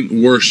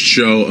second worst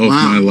show of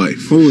my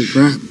life. Holy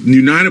crap.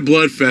 United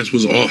Blood Fest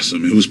was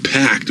awesome. It was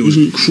packed. It was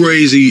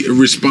crazy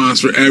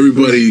response for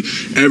everybody.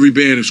 Right. Every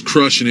band was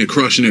crushing it.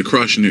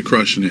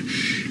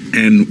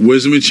 And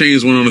Wisdom in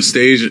Chains went on a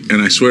stage,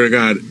 and I swear to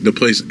God, the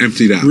place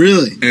emptied out.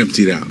 Really?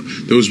 Emptied out.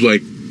 There was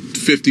like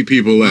 50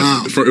 people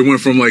left. Wow. It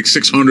went from like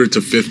 600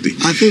 to 50.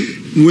 I think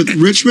with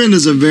Richmond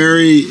is a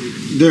very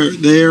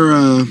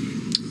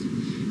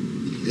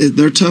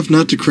they're tough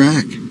nut to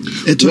crack.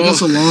 It took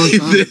us a long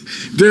time.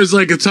 There's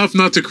like a tough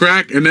nut to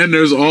crack, and then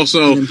there's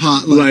also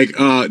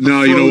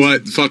no, you know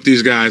what? Fuck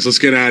these guys. Let's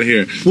get out of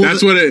here. Well,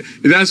 that's what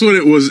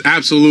it was.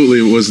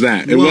 Absolutely, was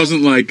that. It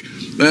wasn't like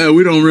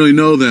we don't really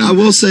know them. I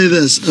will say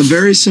this: a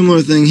very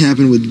similar thing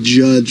happened with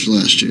Judge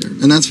last year,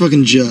 and that's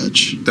fucking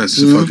Judge.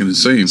 That's fucking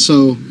insane.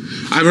 So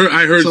I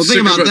heard. So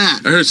think about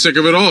that. I heard Sick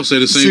of It All say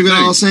the same thing. Sick of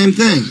It All, same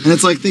thing. And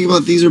it's like, think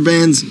about, these are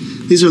bands,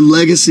 these are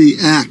legacy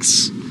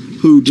acts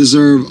who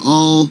deserve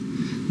all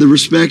the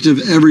respect of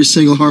every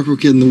single hardcore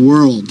kid in the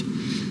world,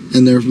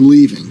 and they're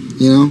leaving,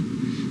 you know?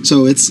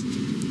 So it's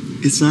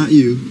not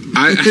you.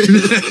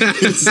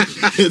 It's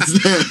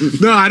them.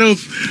 No, I don't.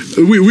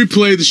 We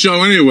played the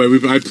show anyway.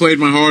 I played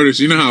my hardest.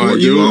 You know how I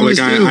do. Like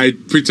I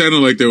pretended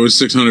like there was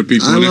 600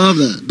 people. I love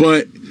that.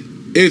 But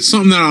it's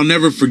something that I'll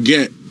never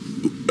forget.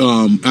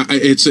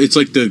 It's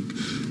like the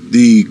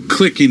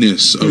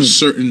clickiness of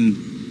certain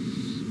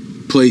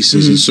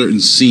places and certain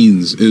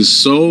scenes is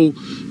so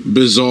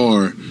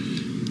bizarre.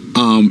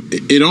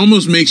 It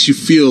almost makes you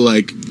feel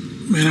like,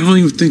 man, I don't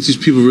even think these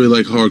people really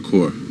like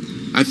hardcore.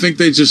 I think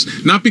they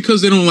just, not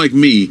because they don't like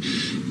me.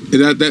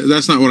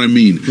 That's not what I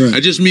mean. Right. I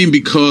just mean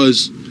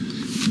because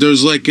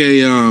there's like a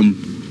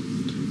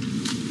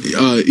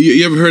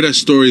you ever heard that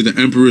story, The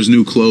Emperor's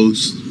New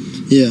Clothes?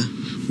 Yeah.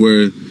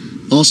 Where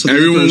also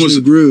everyone was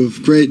New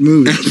Groove, great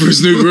movie.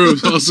 Emperor's New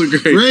Groove, also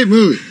great. Great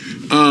movie.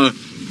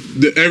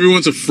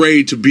 Everyone's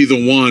afraid to be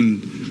the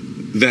one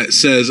that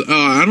says, "Oh,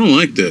 I don't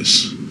like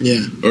this."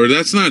 Yeah. Or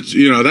that's not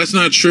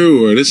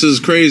true, or this is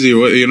crazy,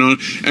 or you know,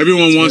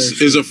 everyone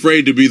is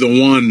afraid to be the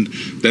one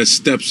that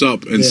steps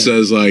up and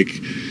says like,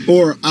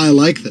 or I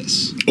like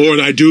this, or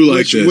I do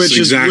like this,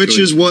 which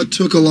is what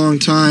took a long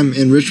time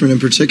in Richmond in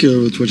particular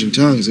with Twitching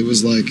Tongues. It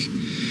was like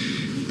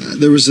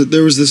there was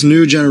this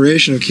new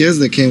generation of kids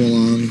that came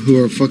along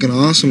who are fucking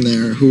awesome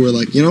there, who were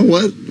like, you know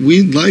what,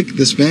 we like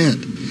this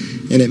band,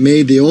 and it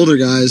made the older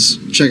guys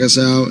check us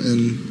out,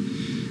 and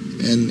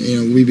you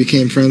know, we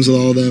became friends with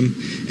all of them.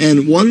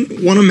 And one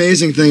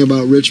amazing thing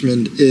about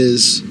Richmond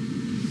is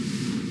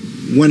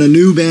when a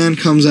new band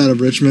comes out of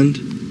Richmond,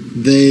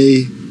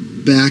 they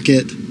back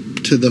it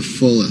to the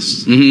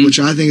fullest, which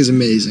I think is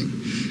amazing.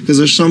 Because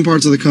there's some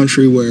parts of the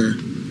country where,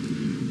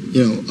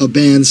 you know, a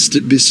band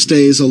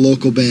stays a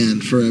local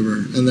band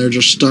forever, and they're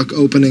just stuck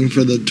opening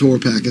for the tour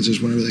packages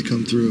whenever they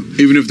come through.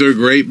 Even if they're a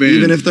great band.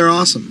 Even if they're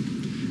awesome.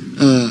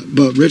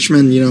 But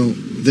Richmond, you know,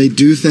 they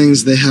do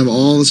things. They have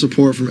all the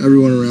support from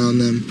everyone around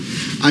them.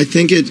 I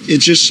think it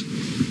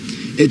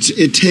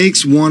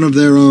takes one of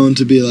their own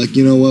to be like,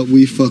 you know what,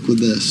 we fuck with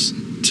this,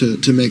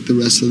 to make the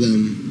rest of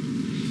them.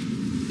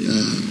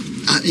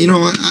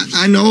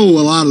 I know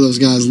a lot of those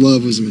guys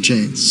love Wisdom in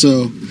Chains.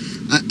 So,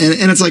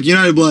 and it's like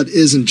United Blood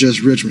isn't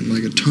just Richmond.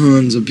 Like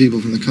tons of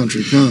people from the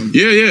country come.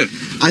 Yeah.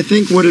 I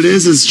think what it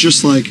is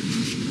just like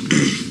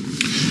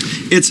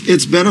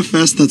it's been a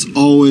fest that's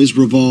always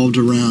revolved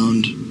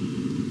around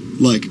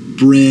like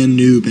brand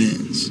new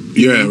bands.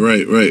 Yeah,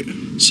 right.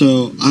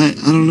 So I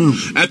don't know.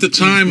 At the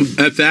time,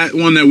 at that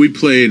one that we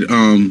played,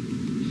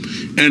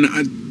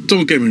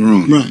 don't get me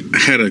wrong, right. I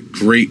had a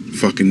great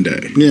fucking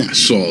day. Yeah. I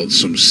saw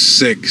some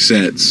sick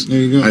sets. There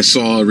you go. I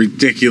saw a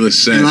ridiculous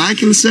set. And I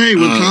can say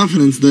with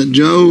confidence that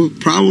Joe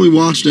probably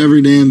watched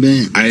every damn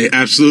band. I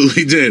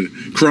absolutely did.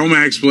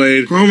 Chromax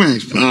played.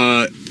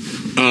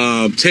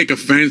 Take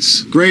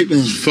Offense. Great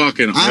band.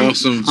 Fucking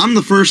awesome. I'm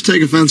the first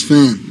Take Offense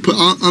fan.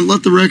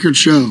 Let the record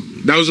show.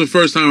 That was the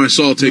first time I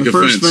saw Take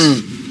Offense. First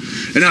fan.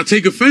 And now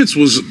Take Offense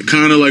was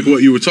kind of like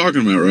what you were talking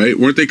about, right?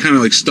 Weren't they kind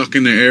of like stuck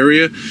in their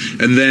area?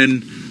 And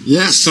then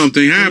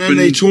something happened. And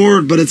then they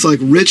toured, but it's like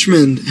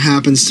Richmond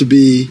happens to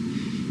be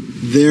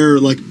their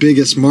like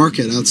biggest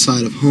market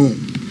outside of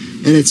home.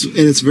 And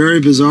it's very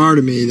bizarre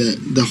to me that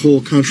the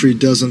whole country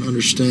doesn't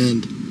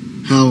understand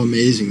how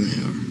amazing they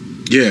are.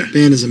 Yeah. The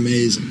band is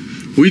amazing.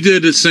 We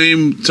did the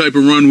same type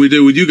of run we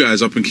did with you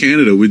guys up in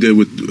Canada. We did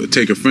with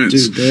Take Offense.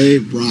 Dude, they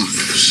rock.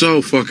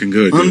 So fucking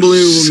good.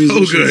 Unbelievable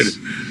musicians.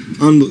 So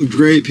good.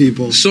 Great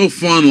people. So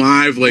fun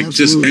live, like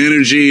Absolutely. just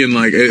energy and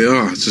like,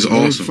 it's just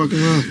awesome. Fucking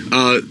rock.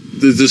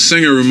 The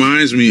singer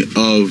reminds me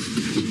of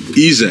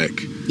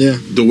Ezek. Yeah.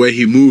 The way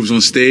he moves on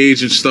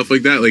stage and stuff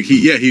like that. Like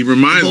he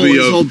reminds me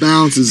of. His whole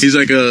balance is. He's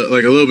like a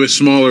little bit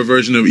smaller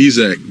version of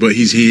Ezek, but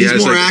he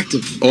has more like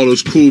active. all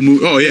those cool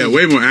moves. Oh yeah,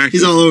 way more active.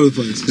 He's all over the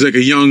place. He's like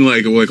a young,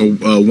 like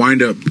a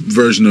wind up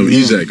version of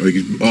Ezek. Like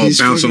he's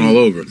bouncing all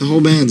over. The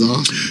whole band's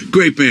awesome.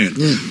 Great band.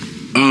 Yeah.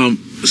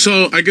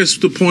 So I guess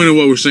the point of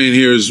what we're saying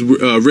here is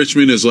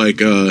Richmond is like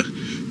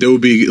there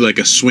would be like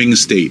a swing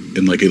state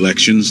in like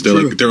elections. They're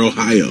like they're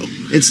Ohio.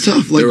 It's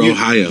tough. Like they're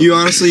Ohio. You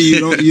honestly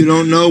you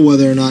don't know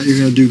whether or not you're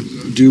going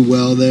to do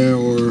well there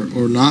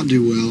or not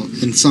do well,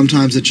 and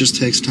sometimes it just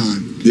takes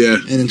time. Yeah.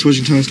 And in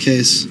Twitching Tongues'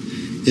 case,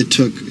 it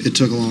took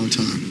a long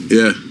time.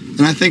 Yeah.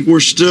 And I think we're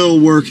still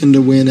working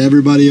to win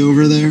everybody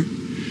over there,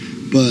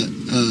 but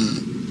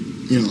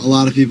a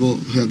lot of people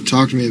who have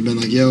talked to me have been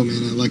like, "Yo,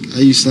 man, I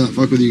used to not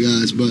fuck with you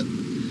guys, but."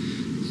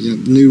 The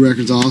new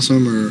record's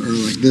awesome, or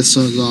like this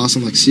song's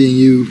awesome. Like seeing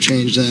you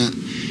change that,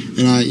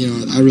 and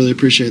I really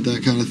appreciate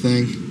that kind of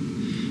thing.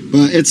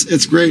 But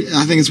it's great.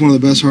 I think it's one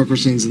of the best hardcore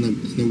scenes in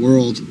the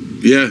world.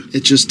 Yeah,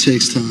 it just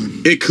takes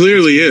time. It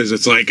clearly is.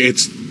 It's like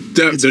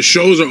the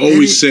shows are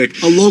always sick.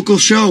 A local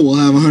show will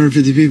have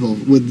 150 people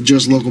with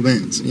just local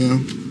bands.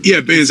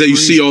 Yeah, bands that you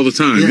see all the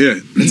time. Yeah,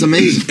 it's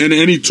amazing. And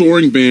any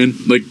touring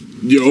band, like.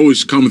 You're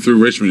always coming through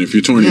Richmond. If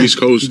you're touring the East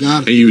Coast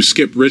and you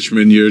skip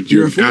Richmond,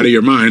 you're out of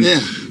your mind. Yeah.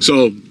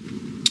 So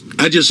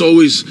I just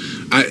always,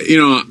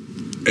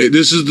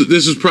 this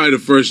is probably the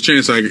first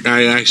chance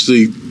I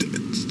actually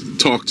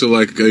talked to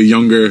like a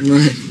younger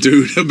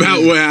dude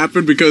about what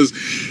happened, because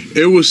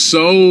it was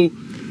so.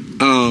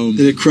 Did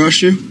it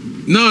crush you?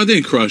 No, it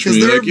didn't crush me.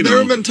 There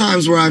have been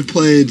times where I've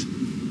played.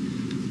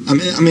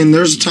 I mean,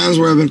 there's times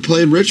where I've been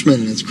played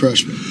Richmond and it's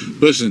crushed me.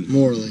 Listen,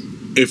 morally,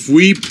 if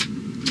we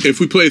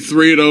played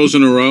 3 of those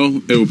in a row,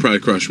 it would probably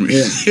crush me.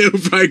 Yeah. It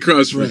would probably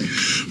crush me.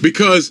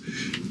 Because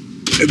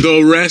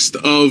the rest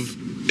of...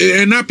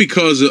 And not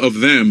because of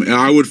them,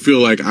 I would feel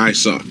like I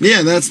suck.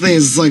 Yeah, that's the thing.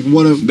 It's like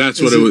what if...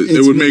 That's what it would...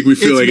 It would make me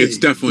feel like it's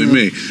definitely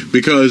me.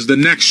 Because the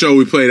next show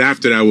we played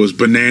after that was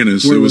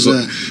Bananas. Where was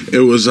that? It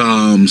was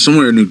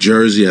somewhere in New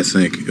Jersey, I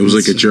think. It was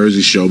like a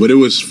Jersey show, but it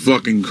was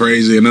fucking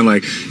crazy. And then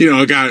like,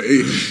 it got...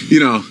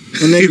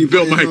 And then you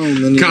built my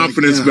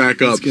confidence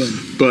back up.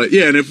 But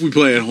yeah, and if we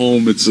play at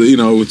home, it's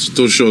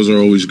those shows are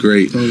always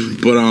great. Totally.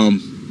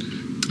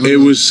 But it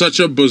was such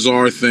a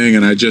bizarre thing,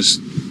 and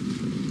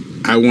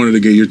I wanted to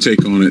get your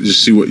take on it,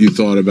 just see what you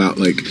thought about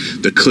like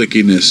the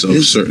clickiness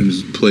of certain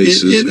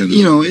places.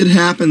 It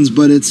happens,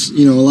 but it's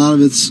a lot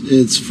of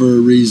it's for a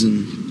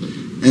reason,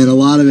 and a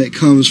lot of it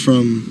comes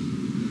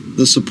from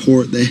the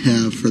support they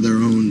have for their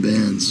own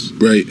bands,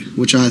 right?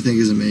 Which I think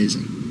is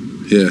amazing.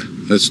 Yeah,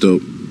 that's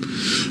dope.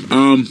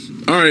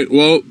 All right,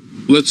 well,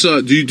 let's.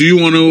 Do you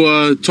want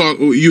to talk?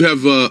 You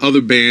have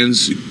other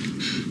bands.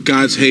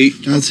 God's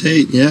Hate. God's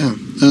Hate. Yeah,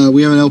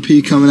 we have an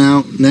LP coming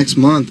out next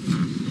month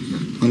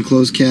on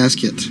Closed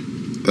Casket.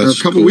 Or a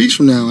couple weeks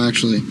from now,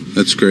 actually.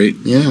 That's great.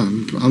 Yeah,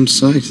 I'm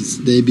psyched. It's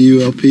the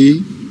debut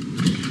LP.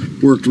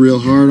 Worked real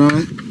hard on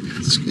it.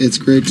 It's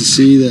great to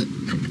see that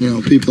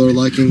people are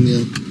liking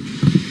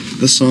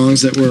the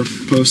songs that we're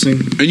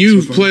posting. And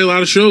you play a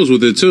lot of shows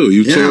with it too.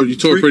 You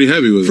tour pretty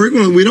heavy with it.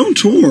 Frequently, we don't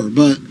tour,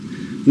 but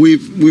we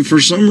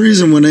for some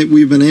reason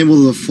we've been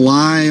able to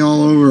fly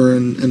all over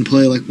and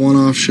play like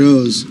one-off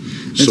shows.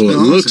 So it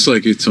looks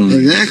like you're touring.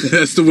 Exactly.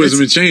 That's the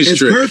Wisdom and Change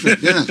trick. It's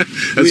perfect. Yeah,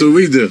 that's what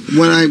we do.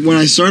 When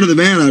I started the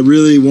band, I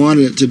really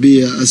wanted it to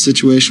be a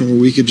situation where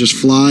we could just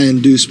fly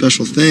and do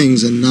special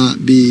things and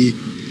not be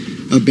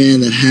a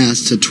band that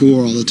has to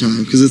tour all the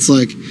time. Because it's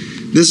like,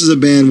 this is a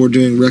band we're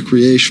doing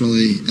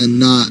recreationally and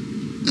not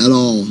at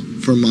all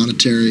for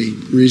monetary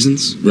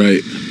reasons.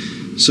 Right.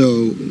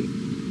 So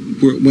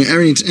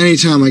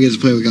anytime I get to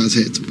play with God's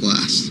Hate, it's a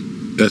blast.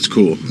 That's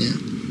cool. Yeah.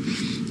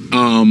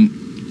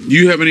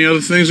 You have any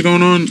other things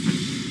going on?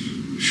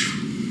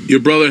 Your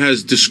brother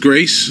has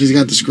Disgrace. He's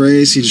got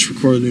Disgrace. He just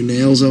recorded a new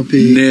Nails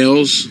LP.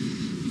 Nails.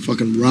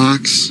 Fucking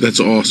rocks. That's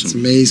awesome. It's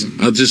amazing.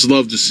 I just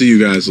love to see you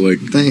guys like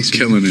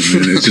killing it,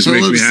 man. It just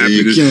makes me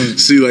happy to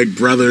see like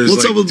brothers.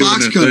 What's like, up with doing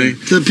Box their Cutter?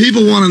 thing. The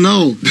people want to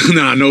know.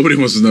 Nah, nobody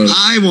wants to know.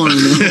 I want to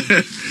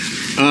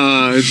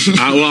know.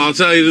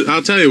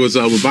 I'll tell you what's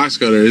up with Box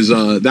Cutter is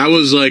that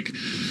was like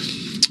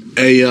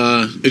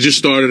it just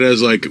started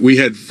as like we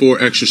had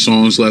 4 extra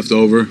songs left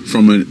over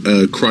from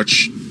a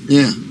Crutch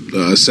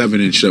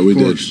 7-inch that we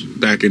did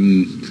back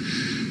in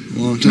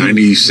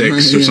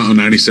 96 or something,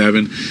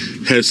 97.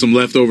 Had some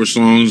leftover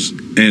songs,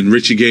 and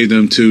Richie gave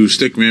them to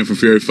Stickman from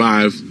Fury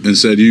 5 and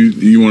said,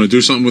 you want to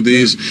do something with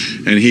these?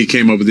 And he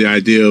came up with the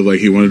idea of like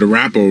he wanted to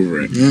rap over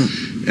it.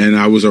 And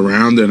I was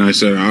around, and I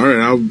said, all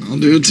right, I'll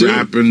do it too.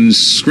 Rap and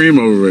scream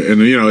over it.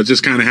 And it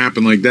just kind of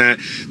happened like that.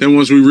 Then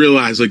once we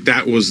realized like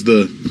that was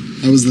the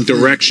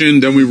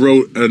direction, then we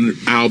wrote an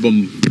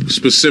album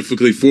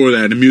specifically for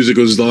that. And the music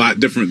was a lot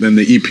different than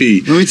the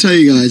EP. Let me tell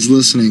you guys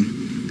listening,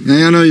 and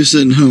I know you're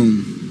sitting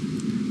home,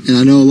 and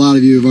I know a lot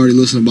of you have already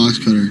listened to Box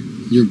Cutter.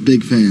 You're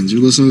big fans.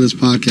 You're listening to this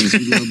podcast.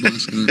 You love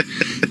Box Cutter.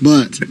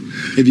 But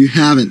if you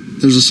haven't,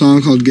 there's a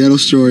song called Ghetto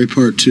Story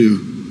Part 2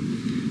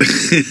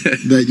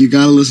 that you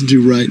got to listen to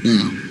right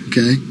now,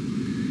 okay?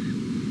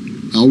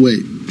 I'll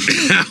wait.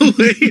 I'll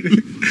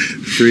wait.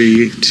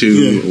 3,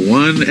 2,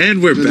 1,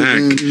 and we're back.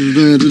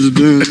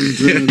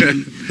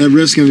 That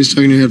riff's going to be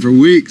stuck in your head for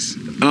weeks.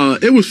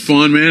 It was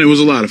fun, man. It was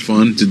a lot of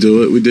fun to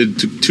do it. We did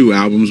 2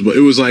 albums, but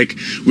it was like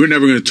we were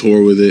never going to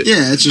tour with it.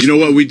 Yeah, it's just... You know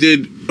what? We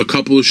did a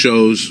couple of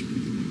shows,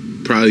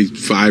 probably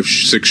 5,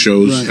 6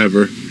 shows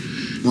ever.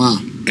 Wow.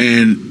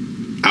 And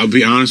I'll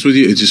be honest with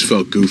you, it just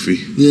felt goofy.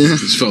 Yeah. It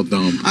just felt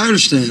dumb. I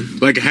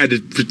understand. Like I had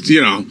to,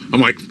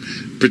 I'm like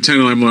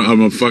pretending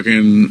I'm a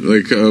fucking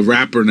like a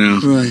rapper now,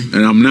 right?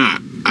 And I'm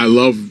not. I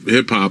love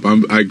hip hop.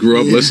 I grew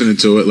up listening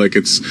to it like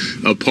it's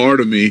a part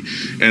of me,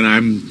 and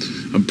I'm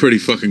pretty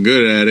fucking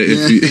good at it.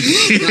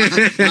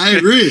 I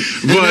agree.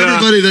 But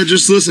everybody that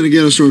just listened to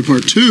Ghetto Story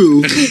Part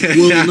 2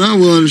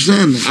 will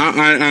understand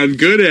that. I'm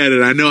good at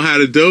it. I know how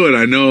to do it.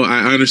 I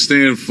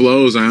understand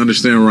flows. I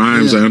understand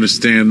rhymes. I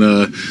understand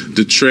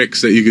the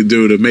tricks that you can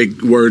do to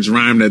make words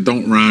rhyme that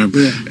don't rhyme.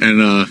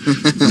 And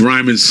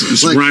rhyming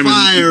like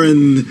fire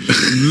and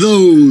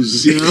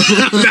those,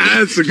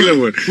 That's a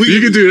good one.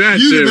 You can do that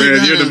shit,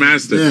 man. You're the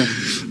master.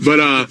 But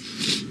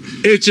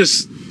it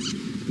just...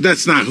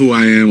 That's not who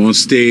I am on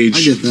stage.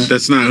 I get that.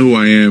 That's not who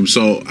I am.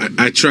 So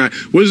I try.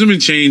 Wisdom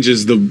and Change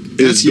is the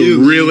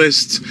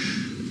realest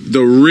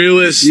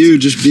you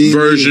just being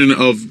version you.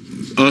 of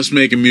us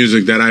making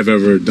music that I've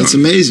ever done. It's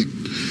amazing.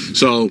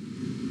 So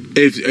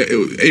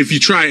if you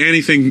try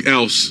anything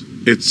else,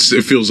 it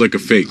feels like a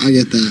fake. I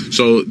get that.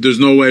 So there's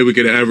no way we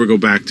could ever go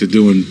back to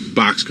doing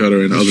Box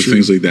Cutter and other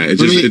things like that.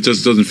 It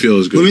just doesn't feel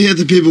as good. Let me hit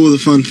the people with a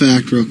fun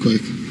fact real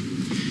quick.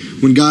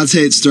 When God's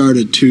Hate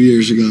started 2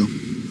 years ago,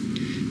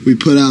 we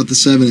put out the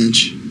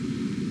 7-inch,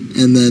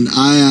 and then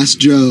I asked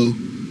Joe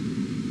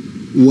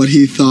what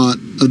he thought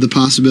of the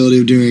possibility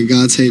of doing a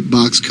God's Hate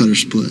Box Cutter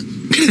split.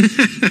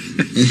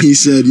 And he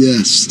said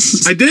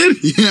yes. I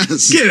did?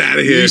 Yes. Get out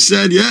of here. You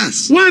said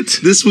yes. What?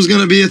 This was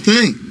going to be a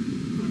thing.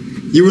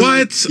 You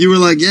were you were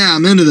like, yeah,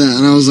 I'm into that.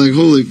 And I was like,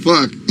 holy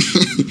fuck.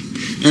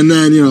 And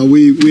then,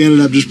 we ended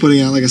up just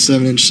putting out like a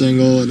 7-inch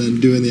single and then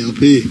doing the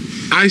LP.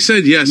 I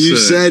said yes. You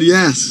said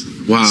yes.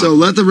 Wow. So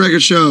let the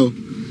record show.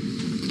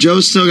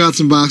 Joe's still got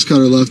some Box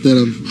Cutter left in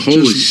him.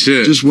 Holy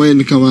shit. Just waiting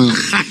to come out.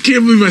 I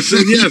can't believe I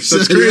said yes.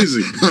 That's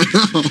crazy. Yes. I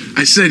know.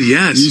 I said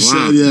yes. You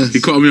said yes. He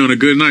called me on a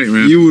good night,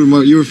 man.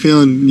 You were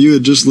feeling,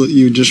 you just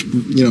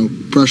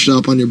brushed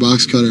up on your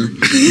Box Cutter.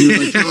 You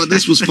were like, oh,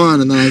 this was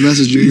fun. And then I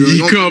messaged you. You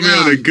were like, called me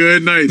on a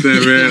good night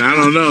then, man. I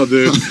don't know,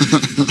 dude.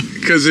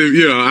 Because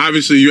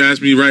obviously you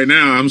asked me right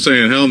now, I'm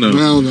saying hell no.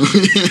 Hell no.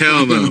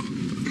 Hell no.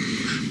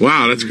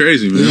 Wow, that's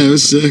crazy, man. Yeah, it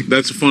was sick.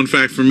 That's a fun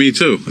fact for me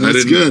too.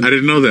 That's good. I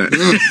didn't know that.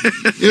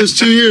 Yeah. It was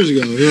 2 years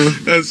ago. Yeah.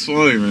 That's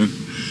funny, man.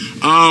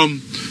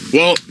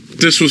 Well,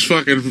 this was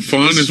fucking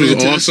fun. This was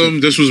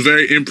awesome. This was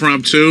very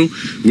impromptu.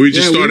 We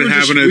just started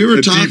having a. We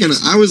were talking.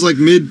 I was like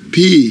mid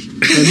pee,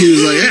 and he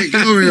was like, "Hey,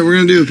 come over here. We're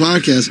gonna do a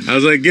podcast." I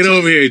was like, "Get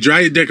over here. Dry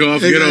your dick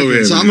off. Get over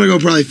here." So I'm gonna go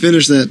probably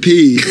finish that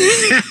pee.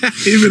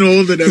 He's been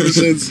holding it ever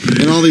since.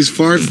 And all these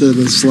farts that have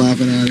been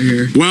slapping out of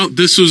here. Well,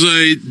 this was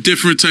a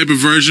different type of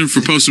version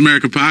for Post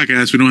America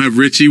Podcast. We don't have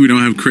Richie. We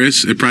don't have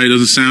Chris. It probably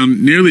doesn't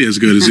sound nearly as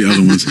good as the other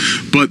ones,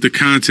 but the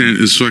content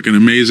is fucking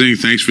amazing.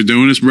 Thanks for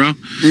doing this, bro.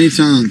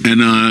 Anytime.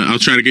 And I'll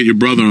try to get your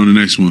brother on the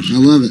next one. I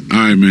love it. All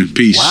right, man.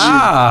 Peace.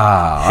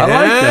 Wow. I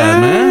like that,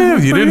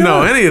 man. You didn't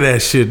know any of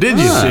that shit, did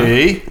you?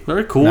 See?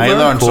 Very cool. Now you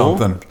learned cool.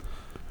 something.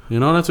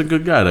 That's a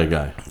good guy, that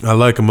guy. I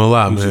like him a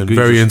lot, man.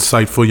 Very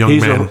insightful young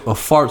man. He's a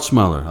fart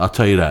smeller. I'll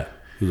tell you that.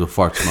 He's a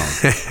fart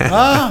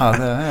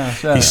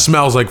smeller. He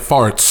smells like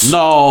farts.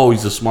 No,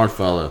 he's a smart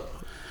fella.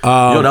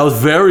 That was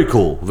very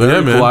cool.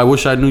 Very cool. Man. I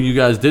wish I knew you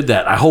guys did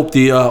that. I hope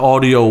the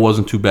audio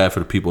wasn't too bad for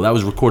the people. That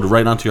was recorded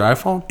right onto your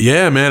iPhone?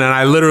 Yeah, man. And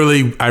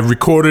I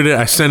recorded it.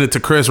 I sent it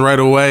to Chris right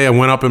away. I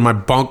went up in my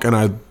bunk and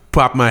I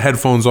popped my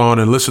headphones on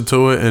and listened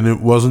to it, and it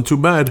wasn't too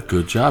bad.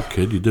 Good job,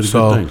 kid. You did a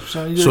good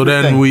thing. So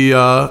then we,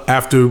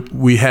 after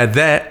we had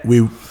that,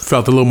 we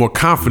felt a little more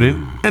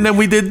confident, and then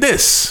we did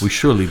this. We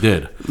surely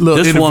did.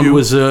 Little This one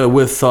was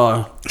with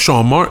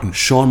Sean Martin.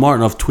 Sean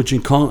Martin of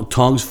Twitching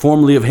Tongues,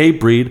 formerly of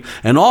Hatebreed,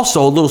 and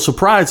also a little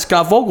surprise,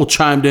 Scott Vogel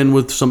chimed in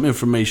with some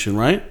information,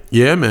 right?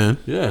 Yeah, man.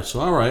 Yeah, so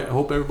all right. I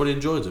hope everybody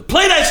enjoys it.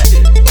 Play that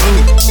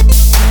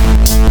shit!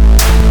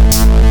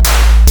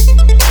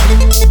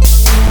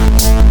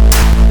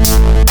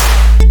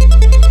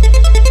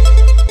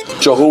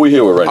 Joe, who are we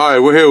here with right now? All right,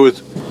 we're here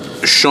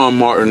with Sean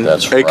Martin,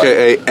 That's right.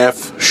 a.k.a.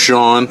 F.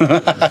 Sean. We'll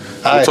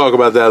talk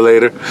about that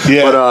later.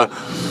 Yeah.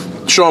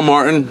 But Sean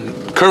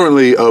Martin,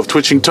 currently of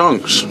Twitching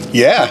Tongues.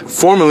 Yeah.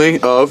 Formerly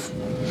of...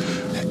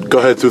 Go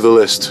ahead through the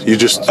list. You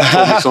just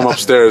told me some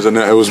upstairs, and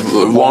it was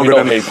longer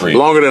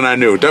than I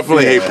knew.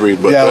 Definitely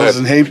Hatebreed. But yeah, I was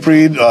in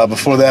Hatebreed.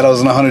 Before that, I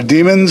was in 100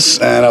 Demons,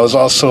 and I was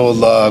also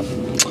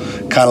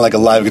kind of like a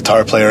live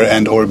guitar player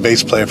and or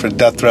bass player for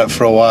Death Threat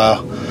for a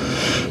while.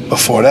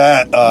 Before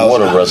that,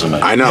 what a resume!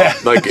 I know. Yeah.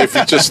 Like if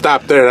you just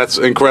stop there, that's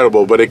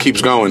incredible. But it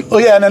keeps going. Well,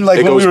 yeah, and then like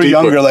It when we goes were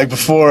deeper. younger, like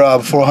before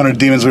 100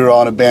 Demons, we were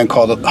on a band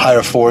called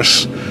Higher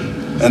Force,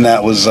 and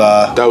that was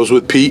That was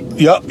with Pete.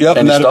 Yep. Any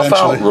and that stuff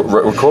eventually,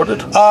 out recorded?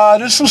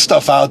 There's some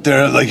stuff out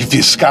there. Like if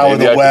you scour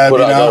Maybe the I web, could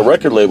put you out know. a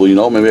record label. You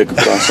know, maybe I could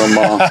put on some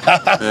little bit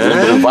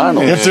of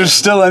vinyl. If there's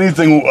still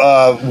anything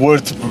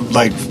worth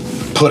like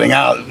putting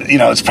out, you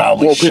know, it's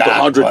probably We'll put the shot,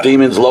 100 but-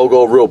 Demons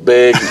logo real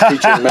big, featuring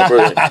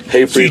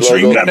Hatebreed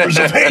Featuring logo. members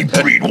of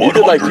Hatebreed.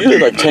 You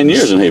did like 10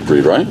 years in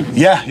Hatebreed, right?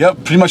 Yeah, yep,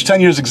 pretty much 10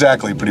 years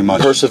exactly, pretty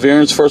much.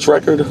 Perseverance, first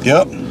record.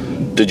 Yep.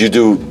 Did you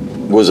do?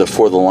 Was it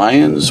For the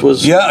Lions?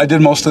 Yeah, I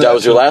did most of that. That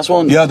was your last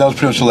one? Yeah, that was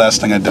pretty much the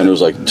last thing I did. And it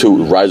was like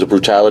two Rise of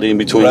Brutality in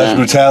between. Rise that? of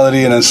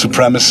Brutality and then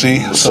Supremacy.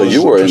 So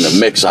you were in the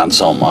mix on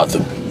some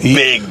the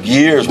big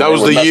years. That when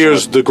was they were the messing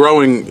years, with- the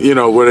growing, you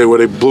know, where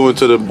they blew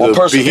into the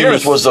Perseverance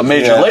behemoth. was the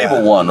major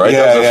label one, right?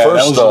 Yeah, that was the yeah,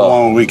 first. that was the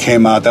one where we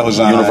came out. That was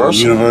on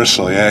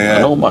Universal. Yeah. I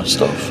know my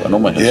stuff. I know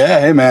my history. Yeah,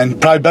 hey man,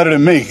 probably better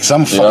than me because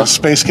I'm a fucking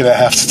space kid at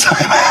half the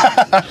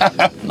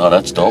time. No,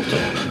 that's dope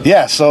though.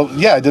 Yeah, so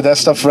yeah, I did that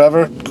stuff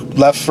forever.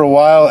 Left for a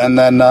while, and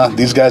then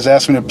these guys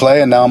asked me to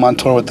play, and now I'm on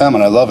tour with them,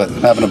 and I love it.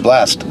 I'm having a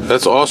blast.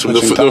 That's awesome. The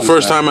Twitching Tongues,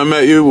 first man. time I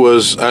met you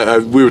was,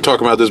 we were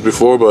talking about this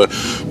before, but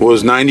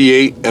was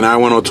 98, and I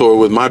went on tour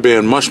with my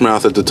band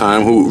Mushmouth at the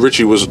time, who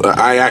Richie was,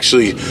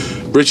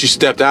 Richie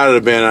stepped out of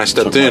the band, and I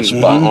stepped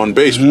in on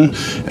bass,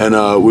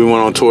 and we went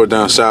on tour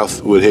down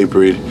south with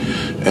Hatebreed,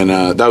 and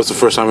that was the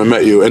first time I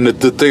met you. And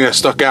the thing that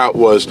stuck out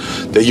was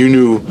that you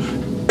knew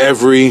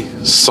every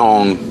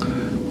song.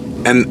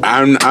 And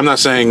I'm not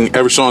saying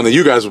every song that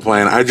you guys were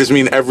playing. I just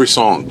mean every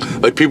song.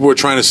 Like people were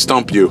trying to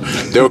stump you.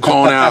 They were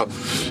calling out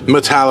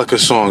Metallica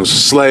songs,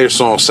 Slayer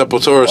songs,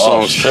 Sepultura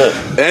songs,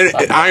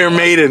 and Iron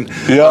Maiden,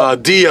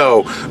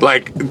 Dio.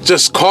 Like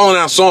just calling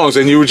out songs,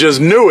 and you just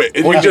knew it.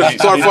 And you just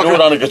start you fucking knew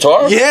it on a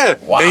guitar. Yeah,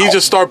 Wow. and you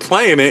just start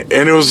playing it,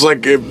 and it was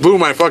like it blew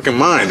my fucking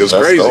mind. It was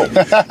That's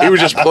crazy. He would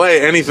just play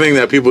anything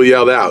that people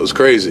yelled out. It was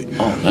crazy.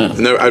 Oh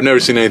man. I've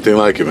never seen anything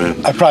like it,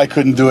 man. I probably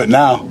couldn't do it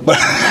now, but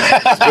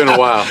It's been a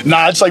while.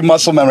 nah, it's like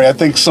muscle memory. I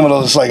think some of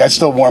those, like, I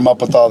still warm up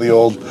with all the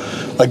old.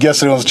 Like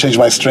yesterday, when I was changing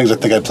my strings, I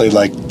think I played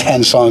like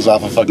 10 songs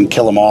off of fucking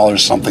Kill 'Em All or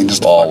something.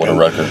 Just to What a fucking-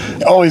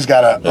 record. Always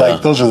gotta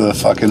like those are the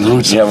fucking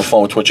roots. You having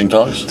fun with Twitching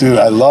Tongues? Dude,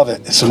 I love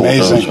it. It's Cool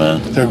amazing. dudes,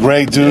 man. They're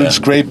great dudes,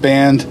 great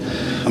band.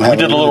 We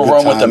did a little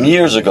run with them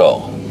years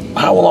ago.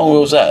 How long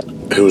was that?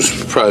 It was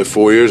probably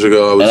 4 years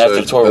ago. I would And say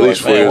after the tour, at we're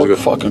least like, 4 man, years we're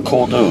ago. fucking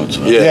cool dudes.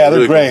 Man. Yeah, Yeah, they're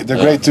really great. cool.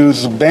 They're great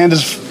dudes. The band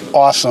is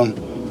awesome,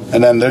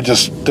 and then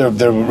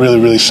they're really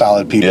really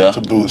solid people Yeah.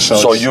 to boot. So,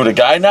 So are it's- you the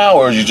guy now,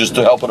 or are you just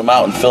helping them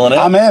out and filling in?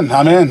 I'm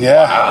in.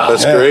 Yeah,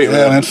 That's Yeah, great, Yeah,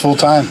 man. I'm in full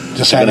time.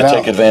 Just They're hanging gonna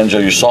out. take advantage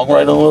of your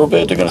songwriting a little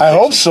bit. They're gonna. I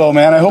hope so,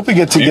 man. I hope we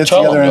get to You get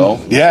tell together them, and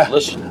though. yeah.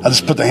 Listen. I'll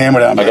just put the hammer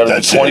down. I got to do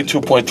That's it.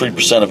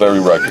 22.3% of every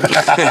record.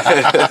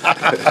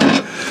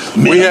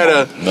 We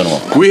had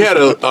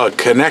Minimum. a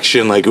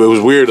connection. Like it was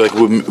weird. Like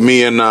with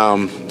me and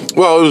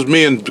well, it was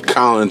me and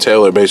Colin and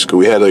Taylor. Basically,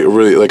 we had like a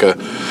really like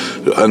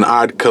an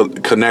odd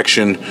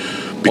connection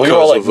because Well, you're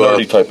all like of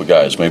nerdy type of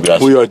guys. Maybe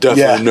that's. we are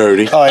definitely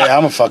nerdy. Oh yeah,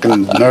 I'm a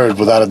fucking nerd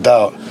without a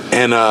doubt.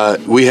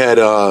 And we had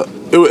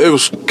it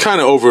was kind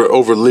of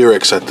over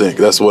lyrics. I think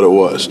that's what it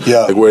was.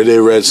 Yeah. Like where they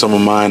read some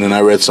of mine and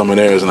I read some of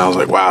theirs, and I was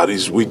like, wow,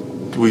 we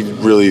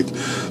really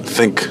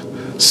think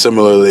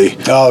similarly.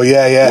 Oh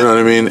yeah. You know what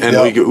I mean? And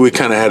Yeah. we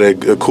kind of had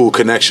a cool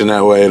connection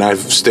that way, and I've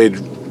stayed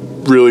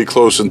really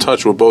close in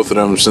touch with both of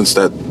them since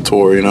that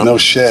tour, you know? No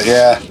shit,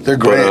 yeah. They're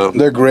great. But,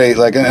 They're great.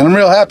 Like, and I'm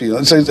real happy. I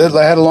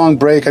had a long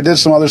break. I did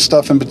some other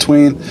stuff in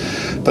between,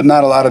 but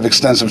not a lot of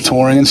extensive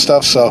touring and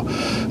stuff. So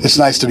it's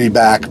nice to be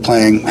back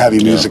playing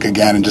heavy music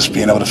again and just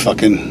being able to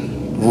fucking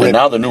And rip.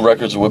 now the new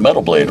records are with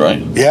Metal Blade, right?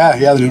 Yeah,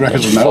 the new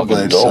records with That's Metal fucking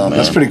Blade. dope, So man.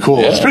 that's pretty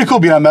cool. Yeah. It's pretty cool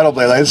being on Metal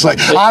Blade. Like, it's like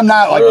I'm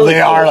not like really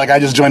they are. cool. Like I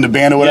just joined a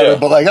band or whatever. Yeah.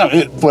 But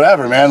like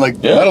whatever, man. Like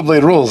Yeah. Metal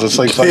Blade rules. It's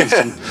like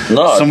fucking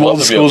No, I'd some love old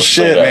to be school able to say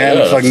shit, that. man.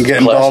 Yeah, Fucking that's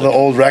getting all the classic.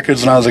 old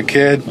records when I was a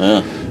kid.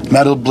 Yeah.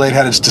 Metal Blade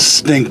had its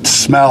distinct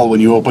smell when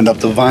you opened up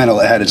the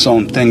vinyl. It had its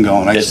own thing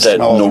going. I It's could that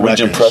smell the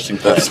Norwegian records. pressing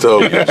plant. That's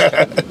dope.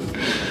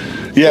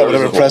 Yeah,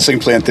 whatever pressing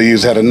plant they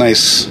used had a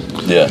nice.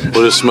 Yeah. What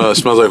does it smell? It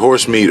smells like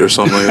horse meat or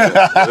something like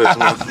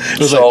that.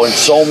 So in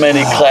so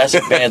many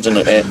classic bands in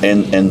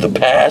the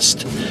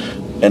past,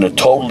 and a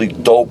totally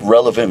dope,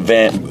 relevant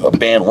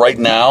band right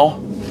now,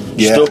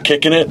 still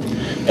kicking it.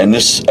 And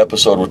this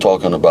episode we're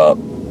talking about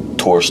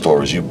tour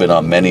stories. You've been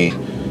on many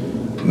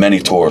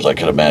tours, I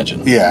can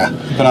imagine. Yeah,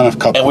 been on a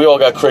couple. And we all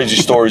got crazy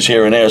stories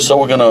here and there, so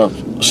we're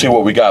gonna see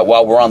what we got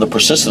while we're on the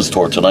Persistence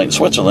tour tonight in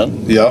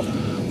Switzerland. Yep.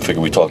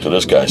 Figure we talk to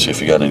this guy, see if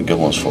he got any good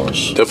ones for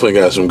us. Definitely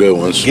got some good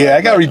ones. Yeah,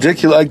 I got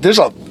ridiculous. Like, there's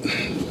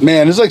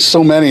like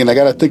so many, and I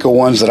got to think of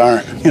ones that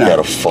aren't. You know,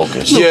 gotta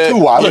focus. Yeah, too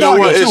wild. you know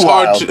what? Too It's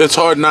wild. hard. It's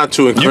hard not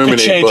to You can incriminate.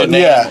 change your But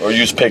name or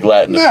use Pig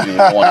Latin if you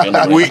want to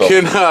get in the we ring.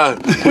 can.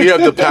 We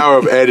have the power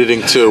of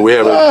editing too. We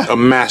have a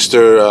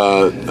master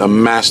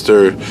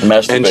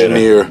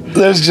engineer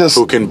There's just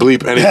who can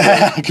bleep anything.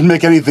 I can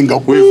make anything go.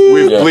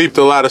 We've bleeped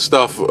a lot of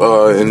stuff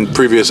in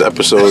previous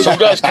episodes. Some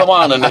guys come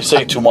on and they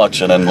say too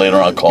much, and then later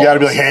on call. You got to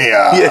be like, hey,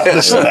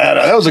 listen to that.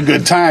 That was a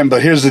good time,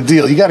 but here's the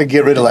deal: you got to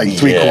get rid of like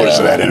 3/4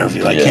 of that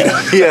interview. Like,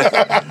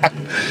 Yeah,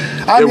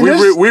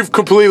 we've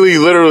completely,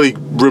 literally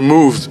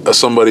removed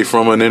somebody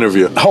from an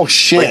interview. Oh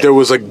shit! Like there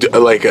was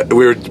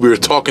we were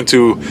talking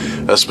to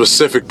a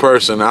specific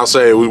person. I'll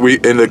say we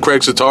in the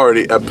Craig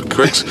Satari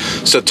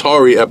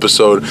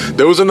episode,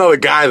 there was another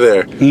guy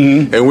there,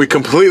 and we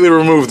completely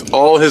removed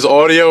all his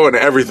audio and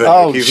everything.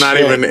 Oh, Like, he's not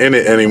shit. even in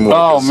it anymore.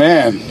 Oh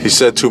man, he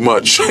said too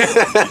much.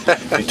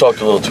 He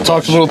talked a little too much.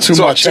 Talked a little too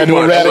much. Too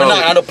much. We're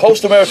not on the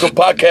Post America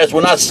podcast.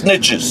 We're not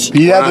snitches.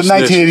 You had We're the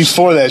not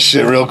 1984 that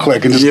shit real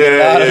quick and just get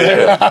it out of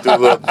there. yeah. Do a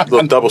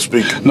little double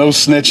speak. No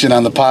snitching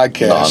on the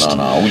podcast.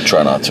 No. We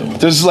try not to.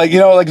 There's like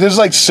there's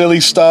like silly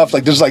stuff.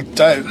 Like there's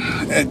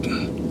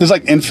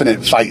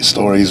infinite fight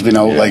stories.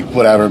 Like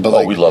whatever. But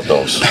like We love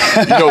those.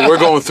 We're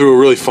going through a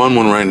really fun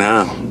one right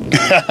now, which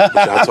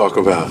I'll talk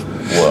about.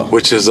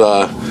 Which is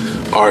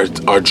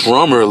our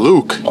drummer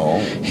Luke.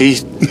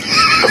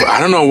 I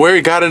don't know where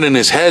he got it in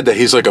his head that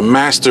he's like a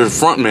master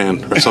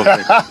frontman or something.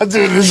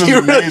 Dude, this is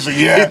amazing.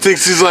 Yeah, he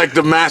thinks he's like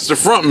the master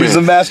frontman. He's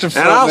a master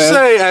frontman. And I'll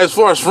say, as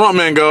far as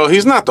frontman go,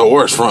 he's not the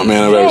worst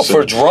frontman I've ever seen.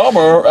 For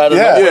drummer, out of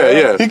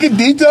Yeah.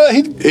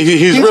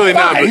 He's really fine.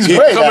 not. But He's he's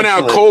great, coming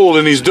out actually. cold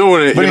and he's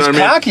doing it. But you know he's what I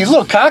mean? cocky. He's a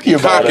little cocky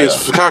about it.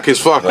 Cocky as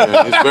fuck,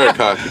 man. He's very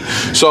cocky.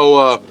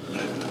 So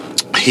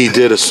he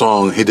did a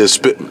song. He did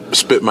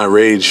 "Spit My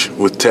Rage"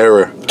 with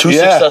Terror. Two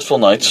successful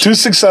nights. Two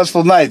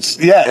successful nights.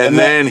 Yeah. And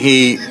then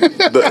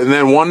and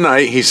then one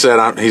night he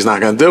said he's not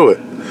going to do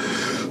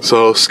it.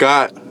 So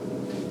Scott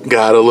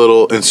got a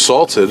little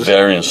insulted.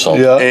 Very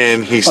insulted. Yeah.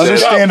 And he said,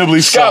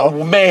 understandably Scott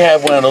so. may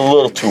have went a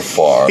little too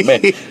far.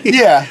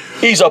 Yeah.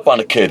 He's up on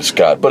the kid,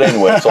 Scott. But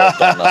anyway, it's all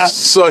done now.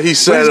 So he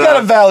said, But he's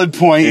got a valid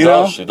point, He you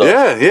know? does, he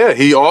does. Yeah.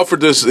 He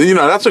offered this.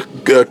 That's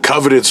a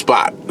coveted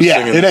spot. Yeah,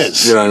 singing it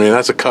this. is. You know what I mean?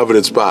 That's a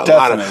coveted spot.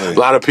 Definitely. A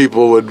lot of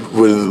people would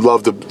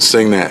love to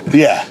sing that.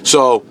 Yeah.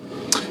 So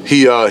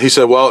he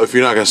said, well, if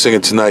you're not going to sing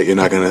it tonight, you're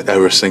not going to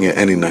ever sing it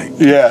any night.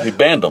 Yeah. He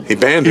banned him. He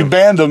banned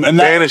him. And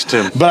banished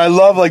him. But I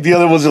love the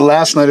other was it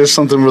last night or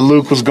something where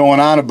Luke was going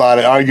on about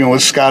it, arguing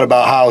with Scott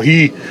about how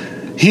he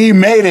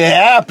made it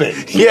happen.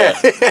 Yeah.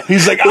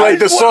 He's like,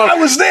 the song. I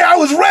was there, I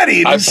was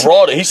ready. I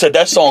brought it. He said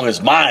that song is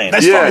mine.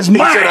 That song is he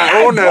mine. said,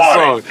 I own that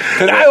brought it.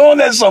 song. And I own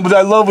that song, but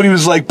I love when he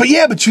was like, but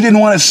you didn't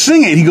want to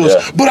sing it. He goes,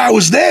 but I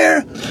was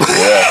there.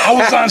 I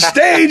was on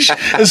stage.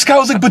 And Scott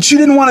was like, but you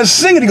didn't want to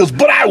sing it. He goes,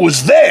 but I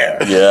was there.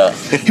 Yeah.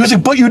 He was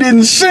like, but you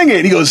didn't sing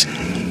it. He goes,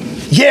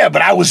 yeah,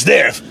 but I was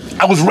there.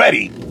 I was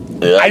ready.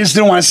 Yeah. I just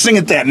didn't want to sing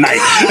it that night.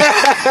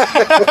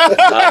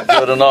 Not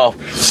good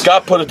enough.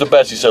 Scott put it to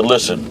best. He said,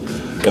 listen,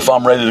 if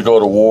I'm ready to go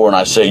to war and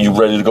I say you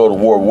ready to go to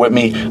war with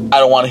me, I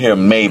don't want to hear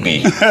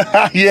maybe.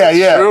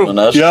 Yeah. True. And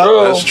that's Yeah.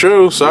 true. That's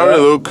true. Sorry,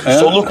 Luke.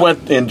 So Luke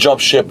went and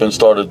jumped ship and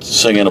started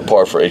singing a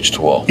part for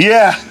H2O.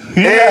 Yeah.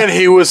 And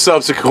he was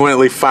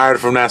subsequently fired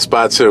from that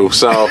spot too.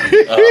 So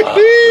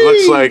it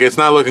looks like it's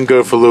not looking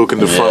good for Luke in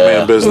the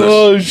frontman business.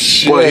 Oh,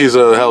 shit. But he's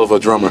a hell of a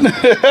drummer.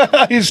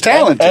 He's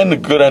talented. And the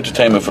good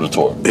entertainment for the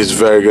tour. He's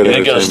very good He at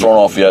didn't get us thrown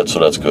off yet, so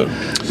that's good.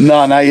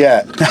 No, not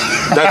yet.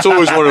 That's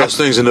always one of those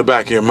things in the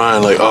back of your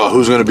mind, like, oh,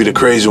 who's going to be the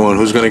crazy one?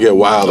 Who's going to get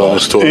wild on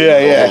this tour?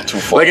 Yeah. Too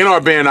far. Like in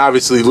our band,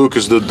 obviously, Luke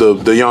is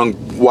the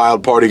young,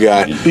 wild party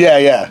guy.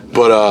 Yeah.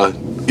 But,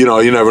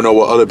 you never know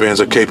what other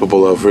bands are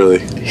capable of, really.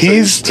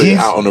 He's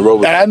out on the road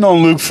with and I've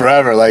known Luke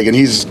forever, and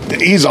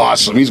he's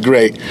awesome. He's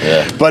great.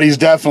 Yeah. But he's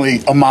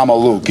definitely a Mama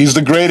Luke. He's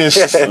the greatest.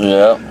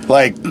 Yeah.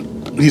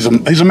 He's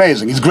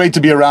amazing. He's great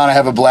to be around. I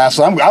have a blast.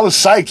 So I was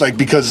psyched,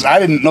 because I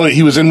didn't know that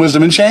he was in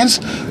Wisdom in Chains.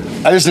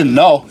 I just didn't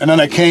know. And then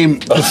I came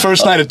the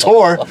first night of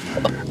tour.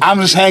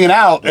 I'm just hanging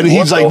out, and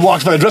he's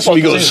walks by the dressing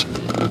room. He goes,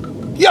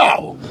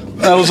 "Yo."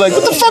 And I was like,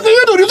 "What the fuck are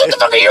you doing?" He was like, "What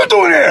the fuck are you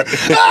doing here?"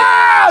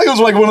 It was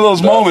like one of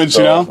those moments,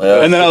 Yeah.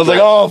 And then I was like,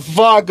 "Oh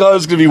fuck,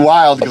 it's gonna be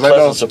wild." Because I know.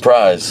 Pleasant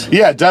surprise.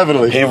 Yeah,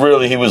 definitely.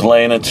 He was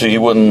laying it to. He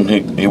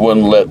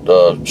wouldn't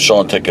let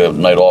Sean take a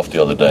night off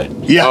the other day.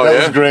 Yeah, Oh, that yeah?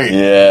 was great.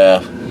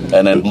 Yeah.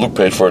 And then Luke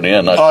paid for it in the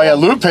end. Oh, yeah,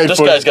 Luke paid this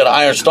for it. This guy's got an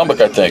iron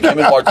stomach, I think. Him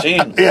and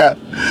Martine. Yeah.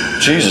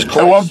 Jesus Christ.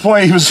 At one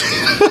point, he was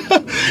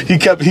he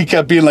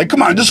kept being like,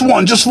 "Come on, just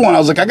one." I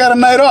was like, "I got a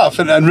night off,"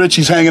 and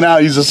Richie's hanging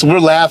out. We're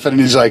laughing,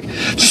 and he's like,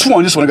 "Just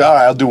one." I go, "All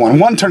right, I'll do one."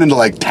 One turned into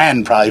like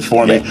 10 probably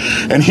for me,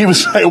 and he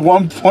was like, at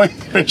one point,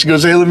 Richie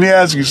goes, "Hey, let me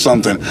ask you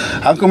something.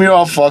 How come you're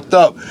all fucked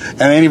up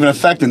and it ain't even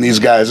affecting these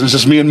guys? It's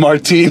just me and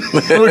Martine.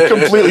 We're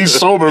completely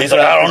sober." He's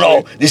like, "I don't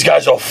know. These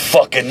guys are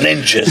fucking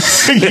ninjas."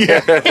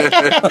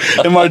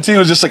 Yeah. And Martine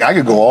was just like, "I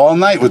could go all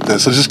night with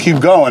this. Let's just keep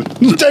going."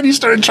 Then he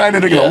started trying to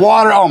drink the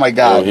water. Oh my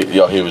God.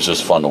 He was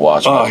just fun to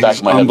watch. Oh, Back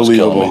of my head was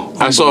killing me.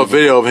 I saw a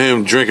video of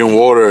him drinking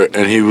water,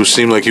 and he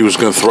seemed like he was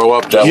going to throw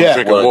up. That was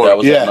drinking water. That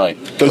was that night.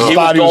 He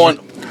was going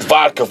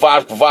vodka.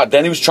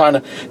 Then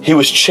he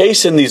was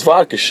chasing these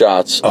vodka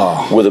shots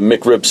with a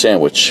McRib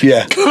sandwich.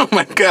 Yeah. Oh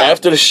my God.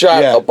 After the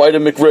shot, a bite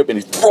of McRib, and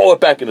he'd throw it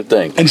back in the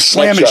thing. And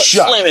slam it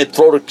shut. Slam it,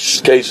 throw the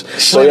case.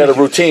 So he had a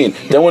routine.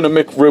 Then when the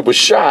McRib was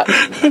shot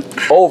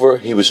over,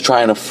 he was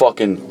trying to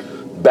fucking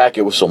back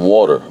it with some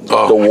water.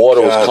 The water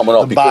was coming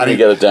up. He couldn't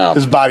get it down.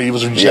 His body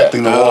was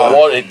rejecting the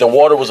water. The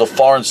water was a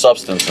foreign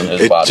substance in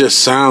his body. It just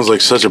sounds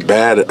like such a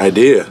bad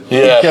idea.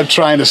 Yeah. He kept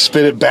trying to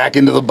spit it back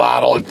into the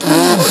bottle.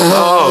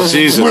 Oh,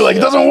 Jesus. We're like, it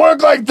doesn't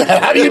work like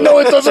that. How do you know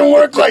it doesn't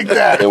work like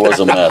that? It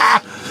was a mess.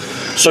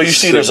 So you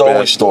see, there's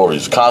always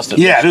stories,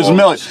 constant. Yeah, there's a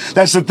million.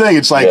 That's the thing.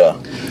 It's like,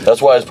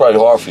 that's why it's probably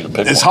hard for you to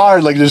pick. It's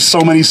hard. Like, there's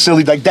so many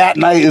silly. Like that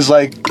night is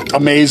like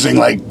amazing.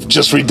 Like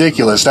just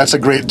ridiculous. That's a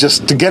great.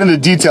 Just to get into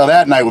detail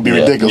that night would be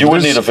ridiculous. You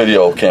wouldn't need a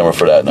video camera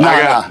for that.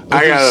 I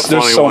got a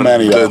funny one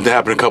that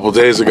happened a couple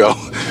days ago,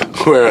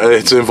 where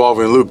it's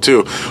involving Luke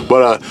too.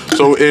 But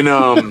so in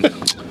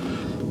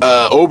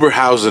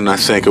Oberhausen, I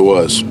think it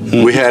was.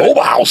 We had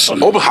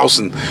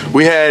Oberhausen.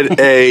 We had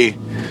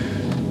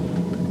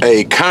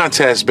a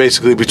contest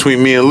basically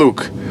between me and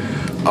Luke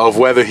of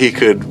whether I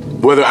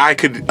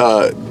could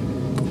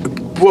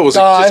what was it?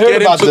 Just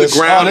get him to the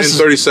ground in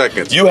 30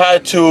 seconds. You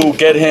had to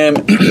get him.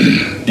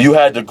 You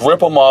had to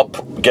grip him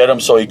up, get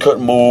him so he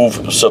couldn't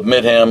move,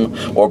 submit him,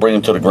 or bring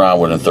him to the ground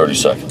within 30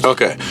 seconds.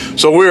 Okay,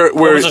 so it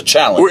was a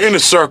challenge. We're in a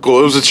circle.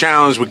 It was a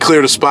challenge. We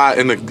cleared a spot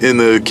in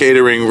the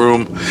catering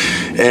room,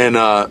 and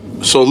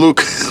so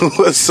Luke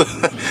was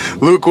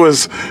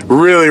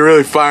really,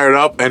 really fired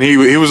up, and he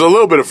was a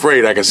little bit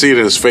afraid. I could see it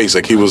in his face,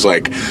 like he was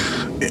like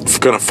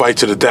gonna fight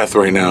to the death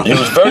right now. He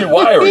was very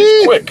wiry,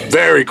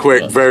 very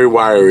quick, very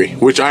wiry,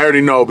 which I already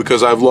know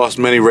because I've lost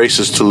many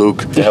races to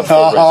Luke. They have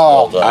foot races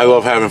all the time. I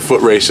love having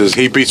foot races.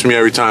 He beats me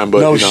every time,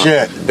 but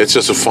it's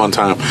just a fun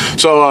time.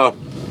 So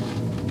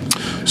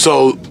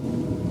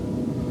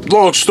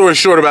long story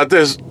short about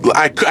this,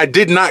 I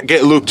did not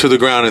get Luke to the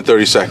ground in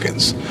 30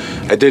 seconds.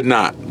 I did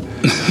not.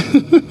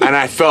 And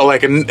I felt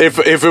like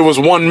if it was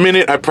 1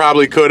 minute, I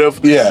probably could have.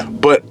 Yeah.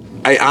 But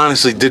I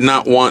honestly did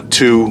not want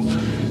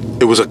to.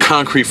 It was a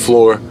concrete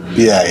floor.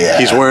 Yeah.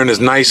 He's wearing his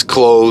nice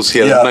clothes. He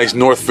had a nice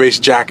North Face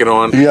jacket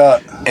on.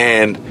 Yeah.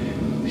 And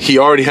he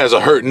already has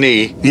a hurt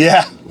knee.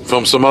 Yeah.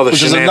 From some other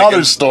Which shenanigans. is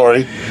another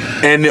story.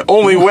 And the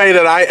only way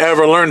that I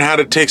ever learned how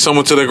to take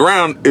someone to the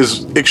ground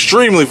is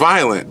extremely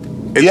violent.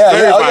 It's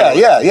very violent.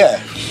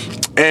 Yeah.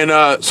 And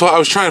so I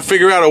was trying to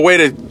figure out a way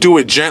to do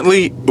it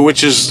gently,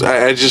 which is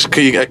I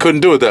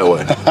couldn't do it that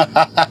way.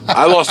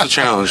 I lost the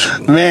challenge.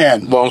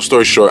 Man. Long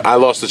story short, I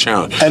lost the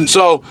challenge. And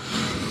so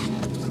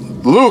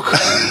Luke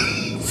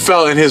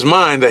felt in his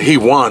mind that he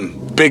won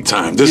big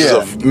time. This is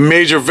a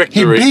major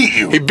victory. He beat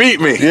you. He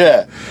beat me.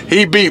 Yeah.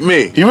 He beat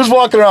me. He was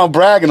walking around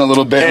bragging a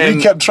little bit, and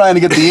we kept trying to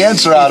get the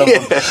answer out of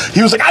him.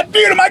 He was like, "I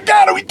beat him, I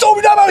got him." He told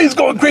me that. He's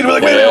going crazy. We're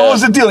like, wait a minute, what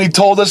was the deal? And he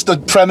told us the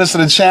premise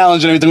of the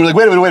challenge and everything. We're like,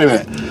 wait a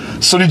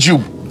minute. So did you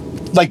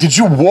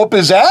whoop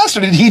his ass, or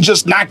did he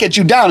just not get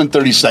you down in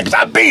 30 seconds?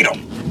 I beat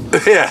him.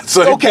 Yeah.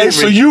 So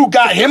so you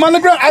got him on the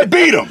ground? I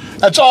beat him.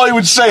 That's all he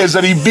would say is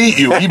that he beat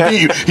you. He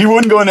beat you. He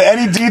wouldn't go into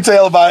any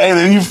detail about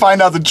anything. And you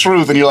find out the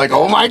truth, and you're like,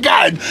 "Oh my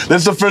God!"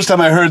 That's the first time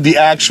I heard the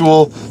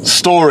actual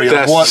story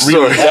of what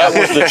really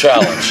happened. That was the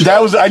challenge.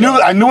 That was I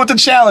knew what the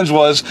challenge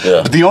was.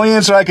 Yeah. But the only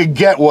answer I could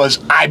get was,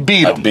 "I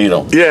beat him."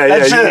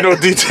 Yeah. You know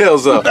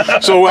details though.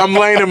 So I'm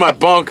laying in my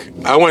bunk.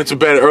 I went to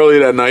bed early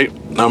that night.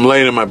 I'm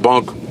laying in my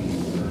bunk.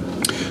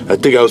 I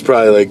think I was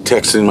probably like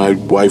texting my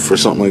wife or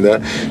something like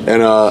that.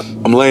 And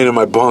I'm laying in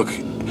my bunk,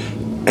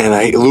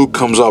 and Luke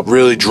comes up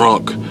really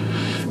drunk,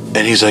 and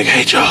he's like,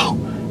 "Hey Joe."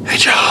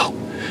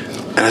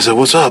 And I said,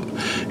 "What's up?"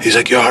 He's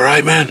like, "You all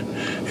right, man?"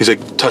 He's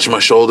like touching my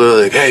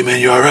shoulder, like, "Hey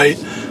man, you all right?"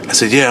 I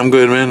said, "Yeah, I'm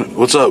good, man.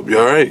 What's up? You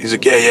all right?" He's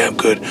like, Yeah, I'm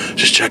good.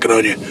 Just checking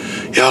on you.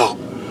 Yo,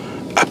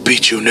 I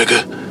beat you,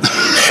 nigga.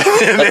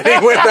 And then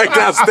he went back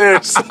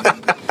downstairs. And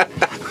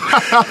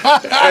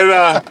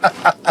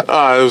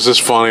it was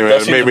just funny, man.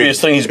 That's the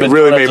biggest thing he's been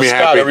really doing made me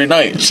Scott happy every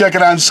night.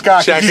 Checking on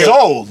Scott because he's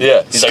old.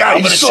 Yeah, he's like, I'm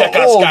going to check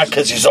on Scott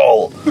because he's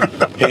old.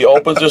 He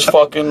opens his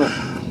fucking,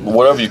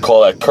 whatever you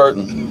call that,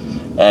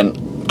 curtain,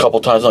 and a couple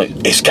times, like,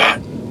 "Hey,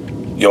 Scott,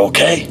 you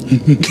okay?"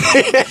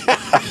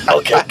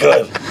 "Okay,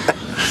 good."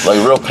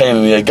 Like real pain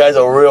in the ass. Guys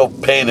are real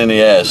pain in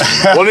the ass.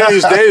 One of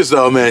these days,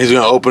 though, man, he's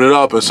gonna open it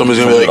up and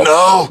somebody's gonna be like,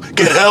 "No,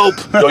 get help."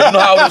 Yo, you know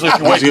how it is if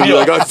you wake He's gonna me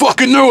be up. like, "I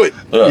fucking knew it."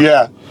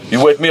 Yeah.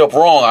 You wake me up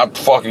wrong, I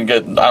fucking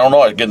get, I don't know,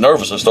 I get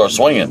nervous and start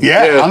swinging.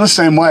 Yeah, I'm the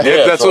same way.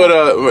 Yeah. That's so-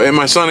 what. And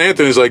my son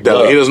Anthony's like that.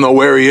 Like, he doesn't know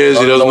where he is.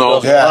 He doesn't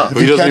know. Yeah, If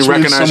he doesn't even catch me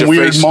in recognize some your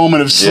weird face.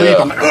 moment of sleep,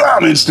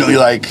 I'm instantly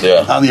like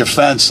on the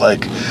offense,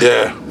 like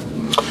Yeah.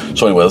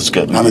 So anyway, let's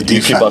get On the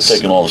you keep on defense.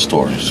 taking all the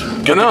stories.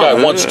 Give the No, guy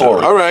one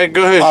story. All right,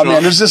 go ahead. oh Sean.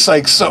 man, there's just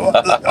like so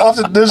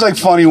often there's like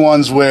funny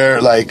ones where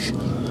like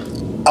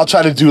I'll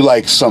try to do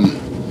like some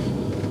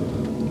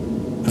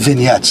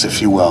vignettes,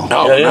 if you will.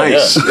 Oh, Yeah,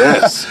 nice.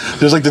 Yes.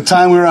 There's like the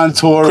time we were on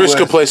tour. Chris with,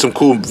 could play some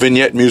cool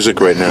vignette music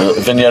right now.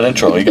 Vignette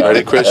intro. You got Ready,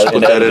 it. Chris?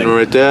 Put that in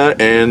right there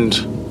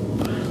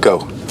and go.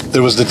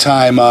 There was the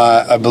time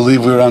I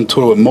believe we were on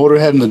tour with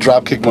Motorhead and the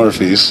Dropkick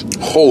Murphys,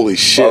 Holy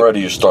shit.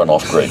 Already you're starting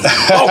off great.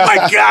 Oh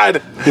my God.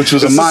 which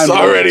was This a is mind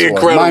already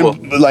incredible.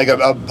 like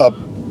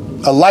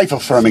a life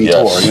affirming Yes,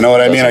 tour. You know what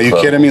I that's mean? Are you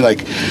incredible. kidding me?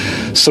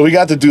 Like, so we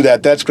got to do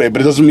that. That's great,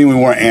 but it doesn't mean we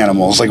weren't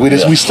animals. Like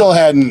we still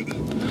hadn't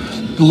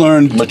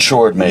learned.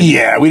 Matured, maybe.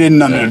 Yeah, we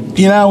didn't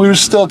you know, we were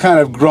still kind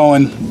of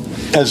growing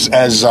as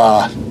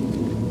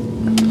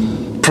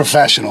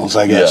professionals,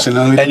 I guess. Yeah.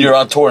 You know, And you're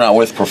on tour now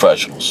with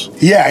professionals.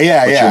 yeah.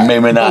 you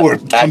may not We're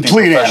acting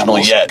complete professional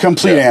animals. yet.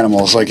 Complete Yeah.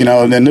 animals, like, you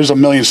know. And then there's a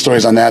million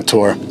stories on that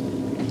tour.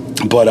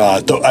 But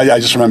I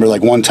just remember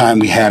like one time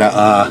we had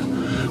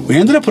we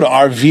ended up with an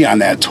RV on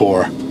that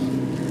tour,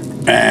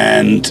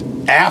 and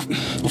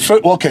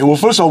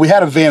first of all, we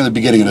had a van at the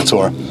beginning of the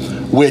tour,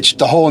 which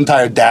the whole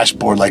entire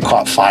dashboard like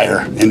caught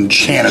fire in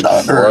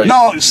Canada or Right.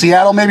 no,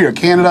 Seattle maybe, or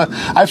Canada,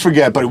 I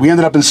forget, but we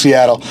ended up in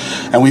Seattle,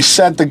 and we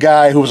sent the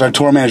guy who was our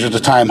tour manager at the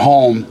time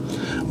home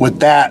with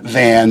that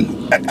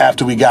van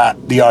after we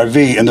got the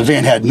RV, and the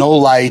van had no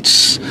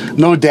lights,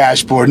 no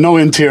dashboard, no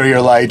interior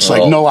lights,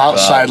 like no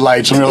outside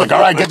lights, and we were like, all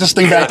right, get this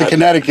thing back to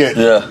Connecticut.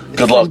 Yeah,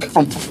 good luck.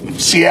 From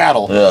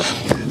Seattle. Yeah.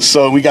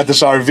 So we got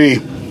this RV,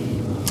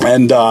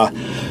 and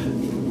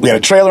we had a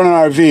trailer and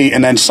an RV,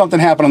 and then something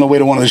happened on the way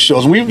to one of the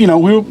shows. And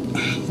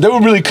they were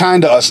really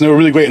kind to us, and they were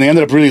really great, and they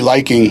ended up really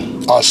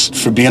liking us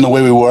for being the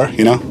way we were,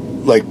 you know?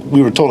 Like,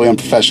 we were totally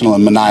unprofessional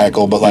and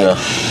maniacal, but like,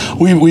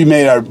 we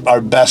made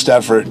our best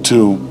effort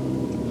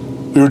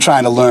we were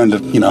trying to learn to,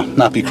 you know,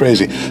 not be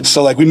crazy.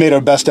 So like, we made our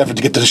best effort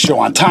to get to the show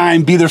on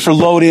time, be there for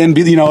load in,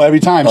 you know,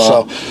 every time.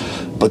 So,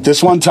 but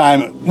this one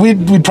time, we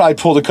probably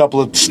pulled a couple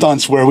of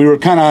stunts where we were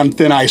kind of on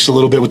thin ice a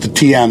little bit with the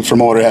TM for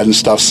Motorhead and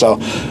stuff. So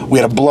we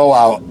had a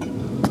blowout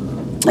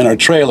in our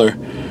trailer,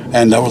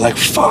 and we're like,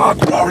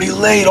 fuck, we're already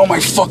late. Oh my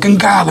fucking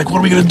God, like, what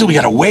are we gonna do? We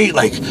gotta wait.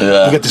 Like, we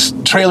got this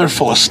trailer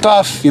full of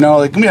stuff, you know,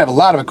 like, we have a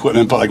lot of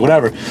equipment, but like,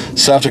 whatever.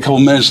 So after a couple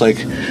minutes, like,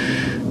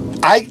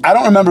 I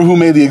don't remember who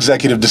made the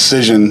executive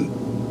decision,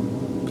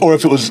 or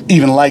if it was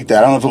even like that.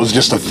 I don't know if it was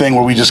just a thing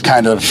where we just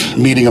kind of,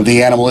 meeting of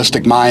the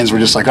animalistic minds, we're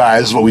just like, all right,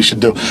 this is what we should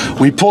do.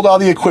 We pulled all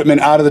the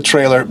equipment out of the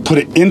trailer, put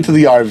it into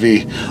the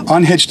RV,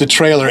 unhitched the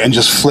trailer, and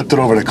just flipped it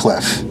over the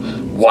cliff.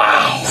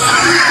 Wow.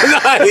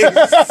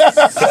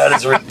 That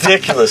is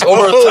ridiculous.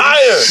 Over a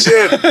tire.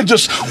 Shit.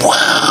 Just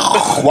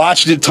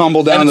watched it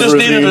tumble down And the just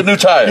ravine. needed a new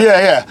tire.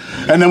 Yeah.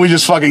 And then we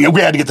just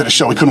we had to get to the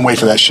show. We couldn't wait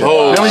for that shit.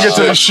 Then we get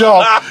to the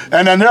show,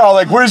 and then they're all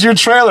like, where's your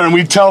trailer? And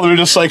we tell them, we're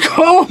just like,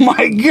 oh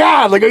my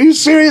God, like, are you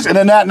serious? And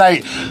then that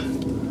night,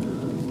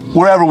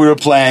 wherever we were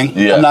playing,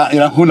 I'm not, you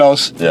know, who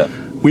knows? Yeah.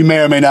 We may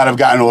or may not have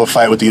gotten into a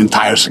fight with the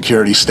entire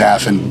security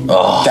staff, and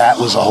that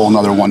was a whole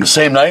nother wonderful.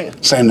 Same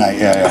night? Same night,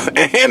 yeah.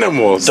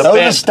 Animals. The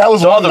That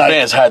was the one other night.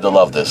 bands had to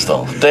love this,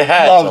 though. They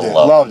had Loved to it,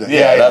 love loved it.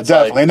 Yeah, that's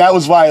definitely. like- And that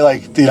was why,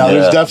 like, you know, Yeah.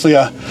 there's definitely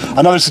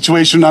another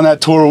situation on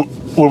that tour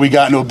where we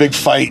got into a big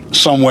fight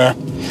somewhere,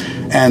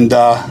 and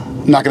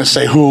I'm not going to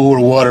say who or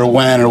what or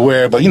when or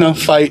where, but, you know,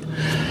 fight.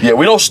 Yeah,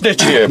 we don't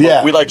snitch here, but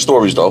Yeah. we like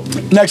stories, though.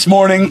 Next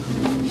morning,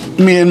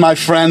 me and my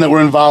friend that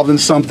were involved in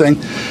something,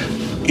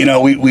 you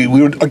know, we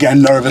were,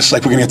 again, nervous,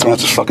 like, we're going to get thrown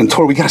off this fucking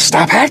tour. We got to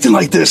stop acting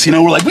like this, you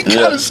know? We're like, we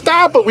got to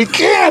stop, but we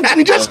can't.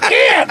 We just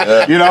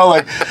can't. You know,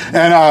 like,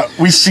 and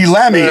we see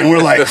Lemmy, and we're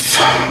like,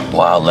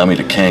 wow, Lemmy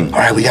the King. all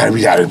right, we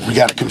got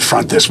to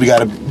confront this. We got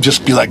to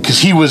just be like, because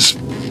he was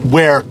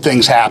where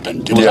things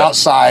happened. It was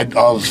outside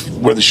of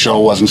where the show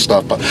was and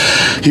stuff, but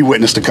he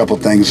witnessed a couple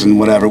things and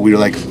whatever. We were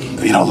like,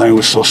 you know, Lemmy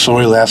was so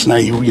sorry last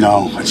night. You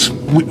know,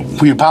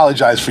 we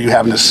apologize for you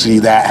having to see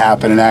that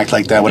happen and act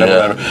like that,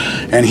 whatever.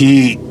 And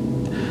he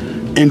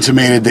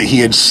intimated that he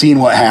had seen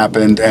what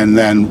happened, and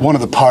then one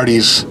of the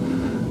parties,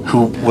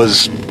 who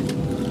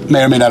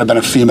may or may not have been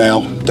a female,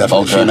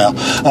 definitely female,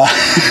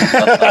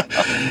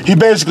 he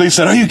basically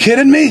said, are you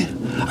kidding me?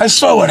 I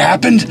saw what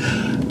happened.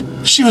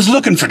 She was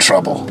looking for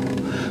trouble.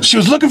 She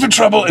was looking for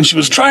trouble, and she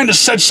was trying to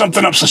set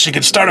something up so she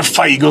could start a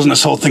fight. He goes in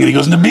this whole thing, and he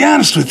goes, and to be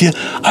honest with you,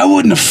 I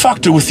wouldn't have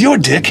fucked her with your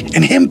dick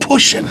and him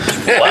pushing.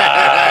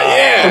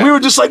 Yeah. And we were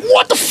just like,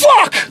 what the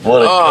fuck?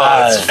 What a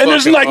guy. And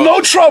there's like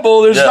no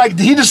trouble. There's like,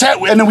 he just had,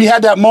 and then we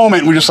had that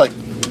moment, and we're just like,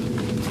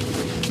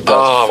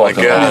 Oh my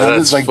God,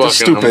 that's like fucking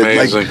stupid.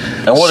 amazing.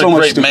 Like, And what so a much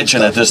great stupid mention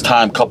stuff. at this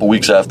time, a couple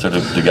weeks after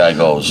the guy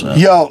goes.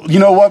 Yo, you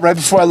know what? Right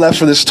before I left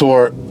for this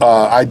tour,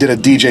 I did a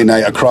DJ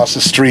night across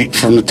the street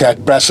from the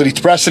Brass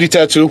City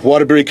Tattoo,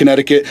 Waterbury,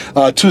 Connecticut.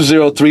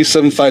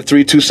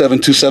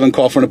 203-753-2727.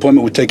 Call for an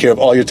appointment. We take care of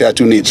all your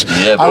tattoo needs.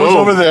 Yeah, I was boom.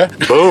 over there.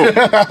 Boom.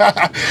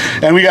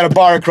 And we got a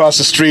bar across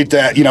the street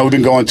that, you know, we've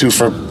been going to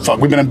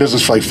we've been in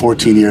business for like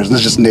 14 years. This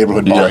is just a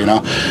neighborhood bar, you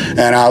know?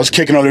 And I was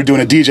kicking over there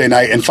doing a DJ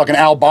night, and fucking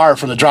Al Barr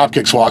from the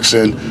Dropkicks walks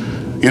in.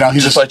 You know,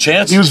 he's Just by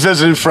chance? He was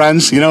visiting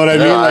friends, you know what I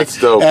mean? Yeah,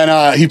 that's dope.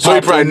 And he So he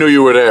popped probably in. knew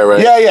you were there,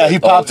 right? Yeah, he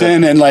popped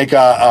in and like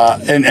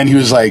and he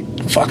was like,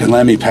 fucking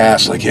let me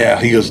pass. Like, yeah.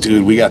 He goes,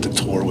 dude, we got to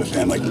tour with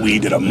him. Like, we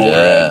did a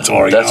Motorhead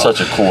tour. You that's know?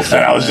 such a cool thing.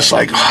 And I was just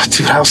like, oh,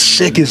 dude, how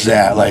sick is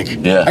that? Like,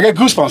 Yeah. I got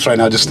goosebumps right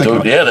now just thinking.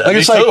 Dude, about it. yeah, like, me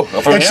it's too.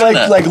 like From it's hearing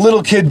like that. like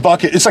little kid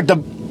bucket. It's like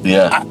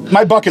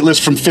my bucket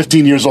list from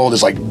 15 years old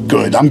is like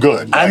good. I'm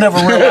good. I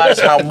never realized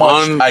how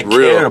much I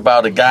Unreal. cared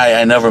about a guy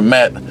I never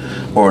met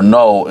or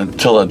know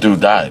until a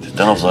dude died.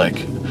 Then I was like,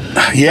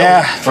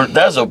 yeah.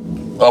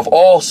 of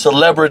all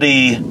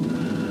celebrity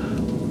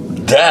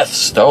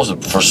deaths, that was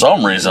for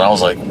some reason I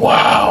was like,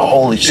 wow,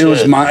 holy shit. It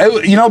was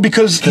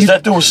because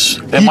that dude was,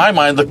 in my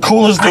mind, the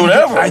coolest dude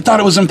ever. I thought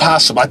it was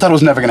impossible. I thought it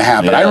was never going to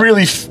happen. Yeah. I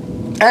really,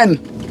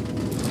 and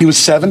he was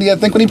 70, I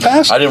think, when he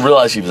passed. I didn't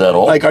realize he was that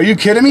old. Like, are you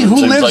kidding me? Who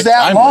Seems lives like that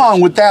timeless.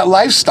 long with that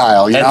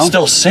lifestyle? You and know,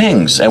 still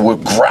sings and we're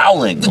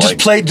growling. just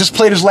played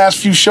his last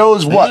few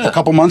shows. What, Yeah. a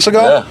couple months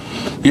ago? Yeah.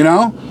 You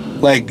know,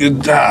 like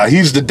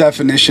he's the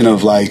definition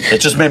of like.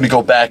 It just made me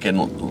go back,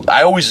 and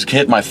I always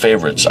hit my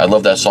favorites. I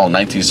love that song,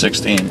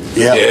 1916.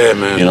 Yeah,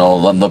 man. You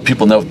know, the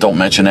people don't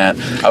mention that.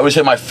 I always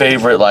hit my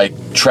favorite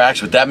like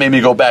tracks, but that made me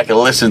go back and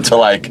listen to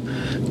like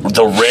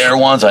the rare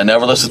ones I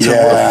never listened to.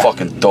 Yeah. What a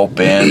fucking dope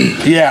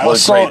band. Yeah, What a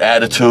so- great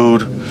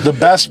attitude. The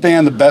best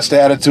band, the best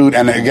attitude,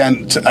 and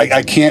again,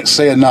 I can't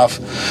say enough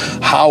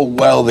how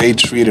well they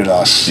treated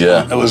us.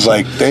 Yeah. It was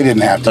like they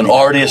didn't have to. An be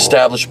already cool.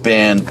 established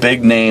band,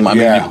 big name. I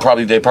mean, Yeah.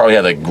 they probably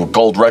had like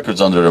gold records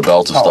under their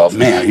belts and Oh, stuff.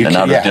 man, you and now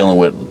can't- they're yeah. dealing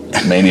with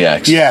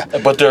maniacs. Yeah.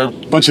 But they're.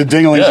 Bunch of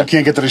dinglings Yeah. who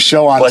can't get to the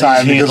show on But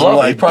time he because we're loved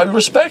it. He like. probably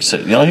respects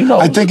it. You know, he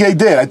knows. I think they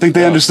did. I think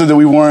they understood that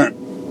we weren't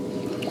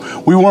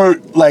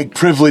like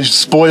privileged,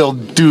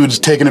 spoiled dudes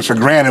taking it for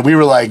granted. We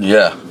were like,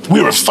 Yeah.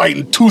 we were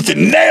fighting tooth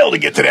and nail to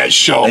get to that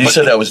show. And you But-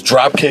 said that was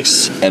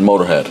Dropkicks and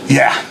Motorhead.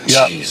 yeah,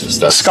 yeah. Jesus,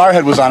 that's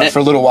Scarhead was on it for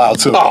a little while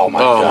too. Oh my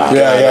God.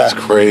 Yeah, yeah. That's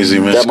crazy,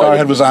 man.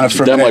 Scarhead was on it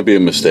for a That minute. might be a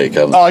mistake.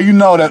 Oh, you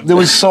know that it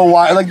was so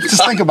wild. Like,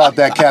 just think about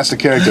that cast of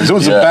characters. It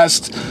was the Yeah.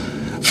 best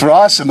for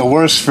us and the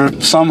worst for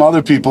some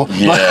other people.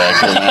 Yeah, I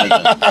can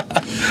imagine.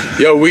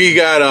 Yo, we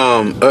got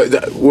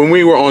when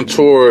we were on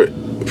tour,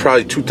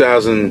 probably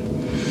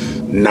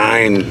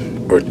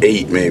 2009 or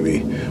 8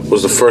 maybe,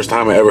 was the first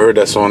time I ever heard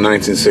that song,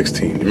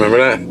 1916. You remember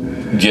that?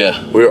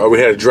 Yeah. We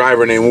had a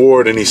driver named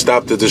Ward, and he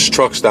stopped at this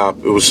truck stop.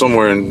 It was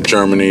somewhere in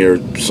Germany or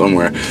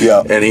somewhere.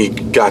 Yeah. And he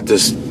got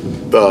this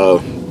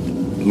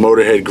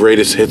Motorhead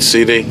Greatest Hits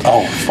CD.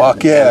 Oh,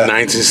 fuck yeah.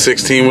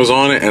 1916 was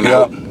on it, and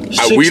Yeah.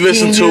 we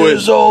listened to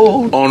it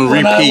on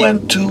when I repeat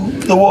went to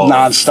the wall.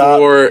 Non-stop.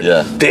 for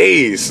Yeah.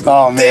 days.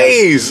 Oh, man.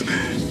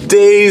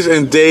 Days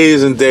and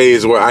days and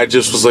days where I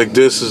just was like,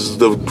 this is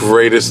the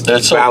greatest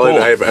That's so ballad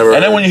cool. I've ever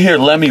And then heard. when you hear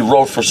Lemmy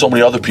wrote for so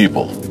many other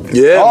people.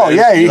 Yeah. Oh man.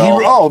 yeah, You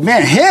know? oh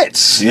man,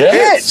 hits, Yeah.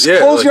 hits. Yeah,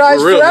 Close like, your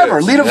eyes for real forever.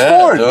 hits. Lead it Yeah,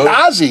 forward. dude.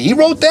 Ozzy, he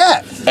wrote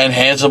that. And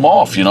hands him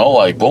off, you know,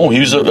 like boom, he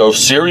was a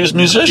serious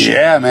musician.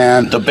 Yeah,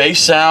 man. The bass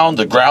sound,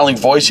 the growling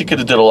voice, he could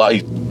have did a lot.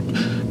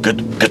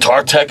 Good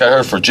guitar tech I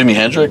heard for Jimi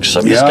Hendrix.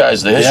 I mean, this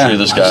guy's the history of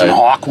this He was in guy.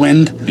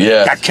 Hawkwind.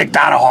 Yeah. Got kicked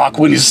out of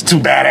Hawkwind. He's too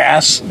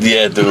badass.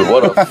 Yeah, dude,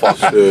 what a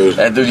fuck. Dude.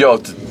 And dude, yo,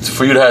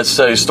 for you to have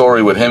say a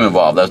story with him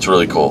involved, that's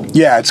really cool.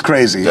 Yeah, it's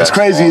crazy. That's it's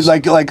crazy. awesome.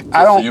 Like I Good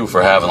don't. for you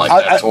for having like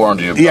that tour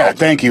under your belt. Yeah,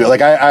 thank you.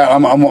 Like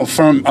I'm a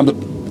firm.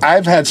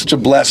 I've had such a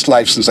blessed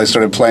life since I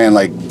started playing.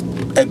 Like,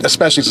 and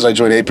especially since I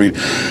joined Hatebreed,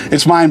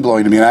 it's mind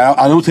blowing to me. And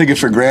I don't take it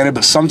for granted.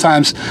 But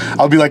sometimes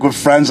I'll be like with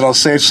friends and I'll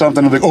say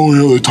something. I'm like, oh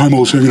yeah, the time I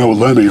was hanging out with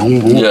Lemmy.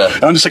 Yeah.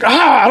 And I'm just like,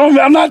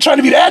 I'm not trying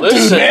to be that dude,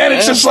 Listen, man.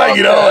 It's man, just like, fuck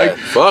you know, that. like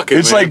Fuck it,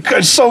 it's man. like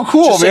it's so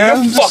cool, Just say,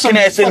 man. your fucking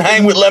ass didn't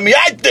hang with Lemmy.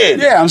 I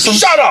did. Yeah, I'm some.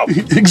 Shut up.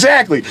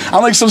 Exactly.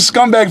 I'm like some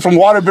scumbag from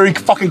Waterbury,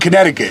 fucking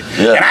Connecticut,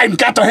 Yeah. and I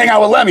got to hang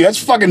out with Lemmy.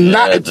 That's fucking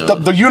not.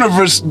 dude. The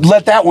universe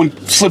let that one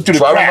slip through the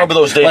So I crack. remember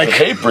those days Like, with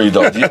Hatebreed,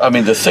 though. I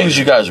mean, the things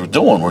you guys were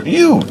doing were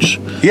huge.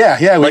 Yeah,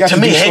 we Like got to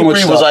to me, do so much Hatebreed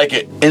was stuff. like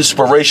an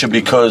inspiration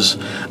because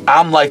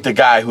I'm like the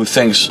guy who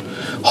thinks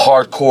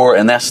hardcore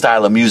and that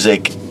style of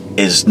music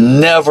is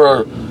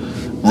never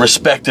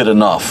respected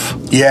enough.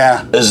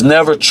 Yeah. Is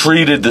never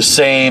treated the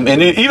same,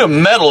 and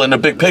even metal in the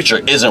big picture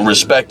isn't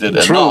respected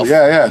True. enough.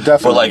 Yeah,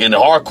 definitely. But like in the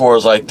hardcore,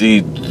 is like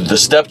the the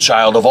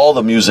stepchild of all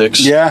the musics.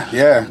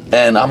 Yeah.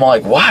 And I'm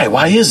like, why?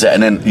 Why is that?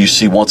 And then you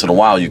see once in a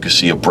while, you can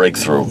see a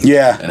breakthrough.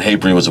 Yeah. And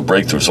Hatebreed was a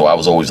breakthrough, so I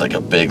was always like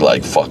a big,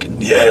 like, fucking,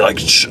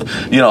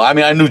 I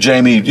mean, I knew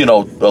Jamie, a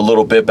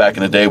little bit back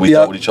in the day. We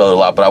dealt with each other a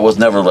lot, but I was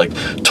never, like,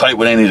 tight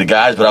with any of the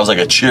guys, but I was like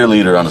a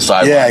cheerleader on the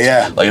sidelines.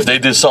 Yeah. Like, if they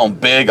did something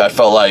big, I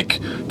felt like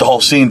the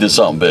whole scene did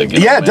something big.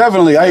 Yeah,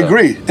 definitely. I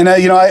agree. And,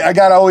 I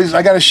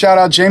got to shout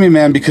out Jamie,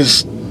 man,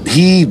 because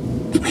he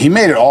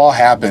made it all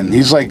happen.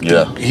 He's like,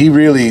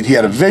 he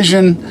had a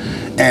vision,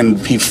 and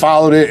he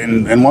followed it.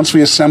 And once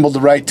we assembled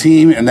the right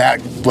team and that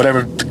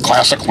whatever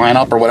classic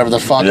lineup or whatever the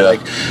fuck,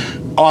 like,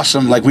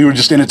 awesome. Like, we were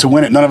just in it to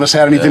win it. None of us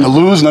had anything to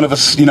lose. None of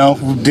us,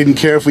 didn't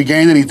care if we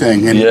gained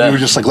anything. And we were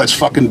just like, let's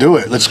fucking do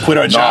it. Let's quit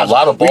our jobs. A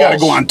lot of balls. We got to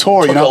go on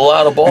tour. Took a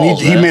lot of balls. And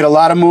he made a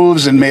lot of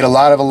moves and made a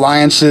lot of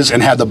alliances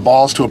and had the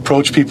balls to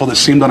approach people that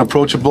seemed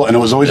unapproachable. And it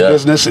was always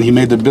business. And he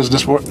made the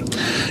business work.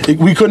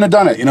 We couldn't have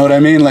done it. You know what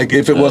I mean? Like,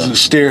 if it wasn't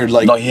steered,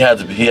 like, no, he has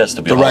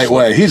to be the right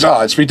way.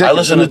 It's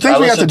ridiculous. I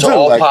listen to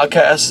all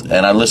podcasts,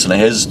 and I listen to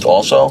his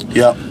also.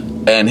 Yeah.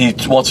 And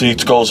once he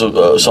goes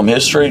some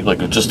history,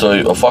 like just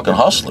a fucking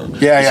hustler.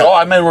 Yeah. So,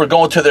 I remember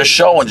going to their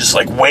show and just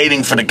like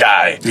waiting for the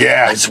guy.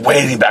 Yeah. Just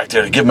waiting back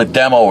there to give him a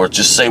demo or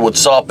just say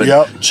what's up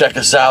and check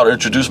us out or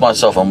introduce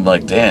myself. I'm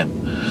like,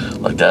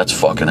 damn, like that's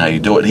fucking how you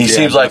do it. He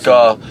seems like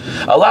a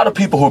lot of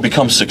people who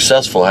become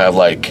successful have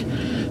like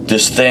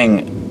this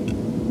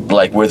thing,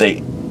 like where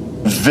they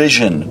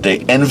envision,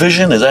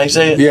 is that how you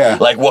say it? Yeah.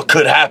 Like what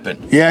could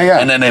happen. Yeah.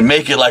 And then they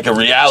make it like a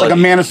reality. It's like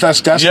a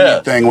manifest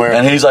destiny thing where.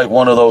 And he's like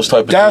one of those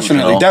type of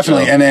definitely. dudes, So.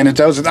 And it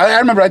was. I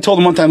remember I told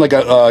him one time, like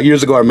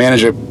years ago, our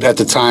manager at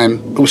the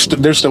time,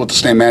 they're still with the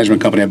same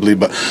management company, I believe,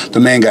 but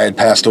the main guy had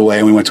passed away,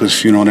 and we went to his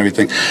funeral and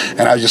everything.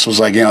 And I just was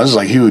like, this is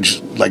like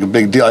huge, like a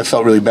big deal. I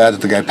felt really bad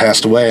that the guy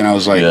passed away, and I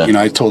was like,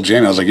 I told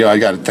Jamie, I was like, I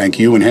got to thank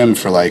you and him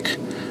for like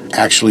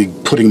actually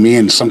putting me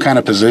in some kind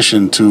of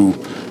position to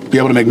be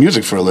able to make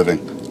music for a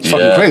living. It's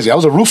fucking crazy. I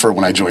was a roofer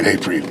when I joined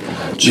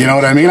Hatebreed. You know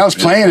what I mean? I was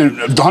playing in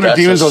 100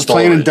 Demons. I was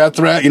playing in Death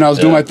Threat. I was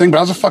doing my thing, but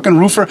I was a fucking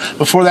roofer.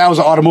 Before that, I was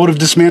an automotive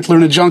dismantler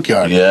in a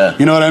junkyard. Yeah.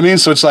 You know what I mean?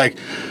 So it's like,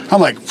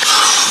 I'm like,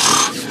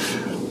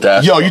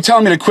 you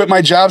telling me to quit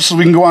my job so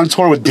we can go on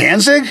tour with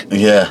Danzig?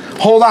 Yeah.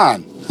 Hold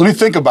on. Let me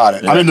think about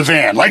it. I'm in the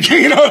van. Like,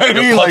 you know what I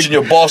mean? You're punching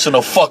your boss in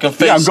the fucking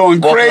face. Yeah, I'm going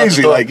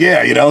crazy. Like,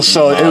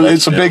 so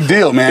it's a big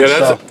deal, man.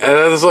 Yeah,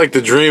 that's like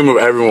the dream of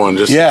everyone,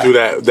 just to do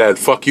that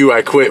fuck you,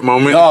 I quit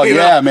moment. Oh,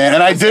 man.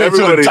 And I did it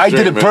too. I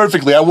did it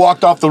perfectly. I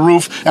walked off the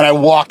roof and I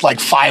walked like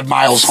 5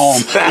 miles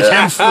home with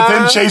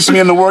him chasing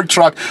me in the work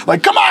truck.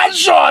 Like, come on,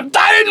 Sean.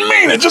 I didn't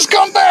mean it. Just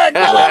come back.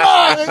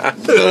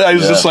 I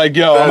was just like,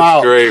 I'm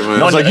out. Great,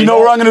 man. I was like, you know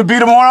where I'm going to be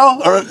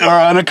tomorrow? Or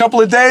in a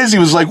couple of days? He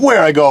was like,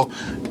 where? I go,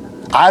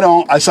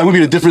 I said, I'm going to be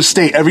in a different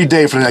state every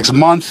day for the next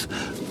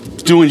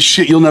month, doing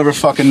shit you'll never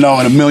fucking know.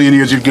 In a million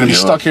years, you're going to be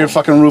stuck here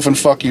fucking roofing,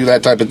 fuck you,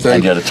 that type of thing.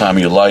 And you had the time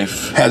of your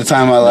life. Had the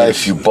time of my life.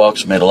 Made a few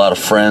bucks, made a lot of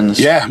friends.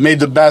 Yeah,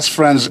 made the best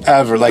friends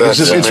ever. Like,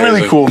 it's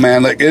really cool,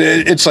 man. Like,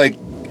 it's like,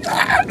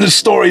 the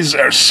stories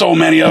are so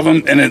many of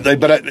them, and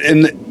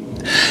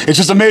it's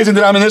just amazing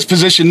that I'm in this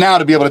position now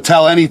to be able to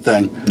tell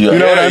anything. You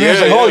know what I mean?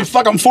 It's like, holy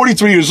fuck, I'm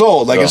 43 years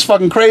old. Like, it's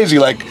fucking crazy.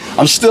 Like,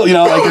 I'm still,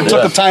 like, I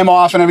took the time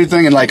off and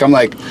everything, and like, I'm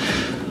like,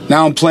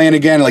 now I'm playing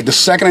again. Like, the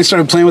second I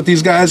started playing with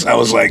these guys, I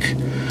was like,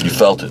 you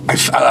felt it.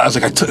 I was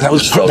like, that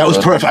was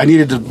perfect. I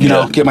needed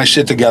to, get my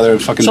shit together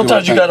and fucking.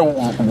 Sometimes you gotta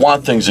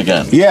want things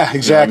again. Yeah,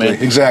 exactly,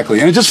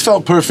 exactly. And it just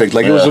felt perfect.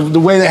 Like, it was the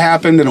way that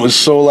happened, and it was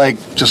so like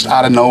just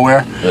out of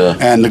nowhere. Yeah.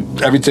 And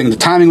everything, the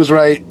timing was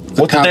right.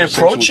 Did they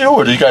approach you,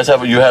 or did you guys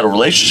had a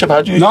relationship?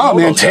 How do you? No,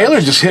 man.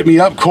 Taylor just hit me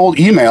up cold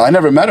email. I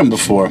never met him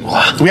before.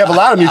 Wow. We have a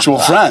lot of mutual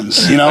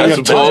friends. That's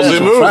a ballsy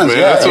move, man.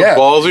 That's a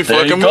ballsy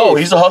fucking move.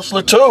 He's a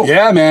hustler too.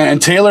 Yeah, man.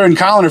 And Taylor and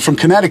Colin are from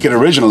Connecticut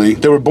originally.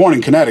 They were born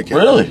in Connecticut.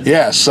 Really?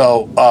 Yeah.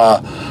 So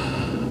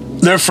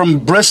they're from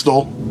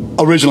Bristol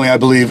originally, I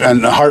believe,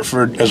 and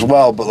Hartford as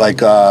well. But like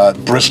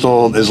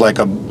Bristol is like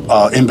a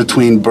in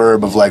between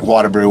burb of like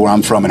Waterbury, where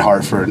I'm from, in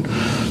Hartford.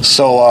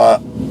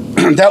 So.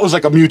 That was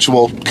like a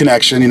mutual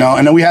connection,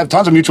 and then we have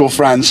tons of mutual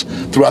friends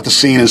throughout the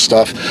scene and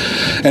stuff.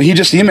 And he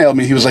just emailed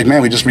me. He was like,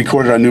 man, we just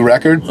recorded our new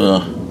record.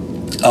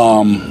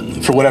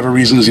 For whatever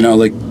reasons,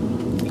 like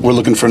we're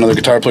looking for another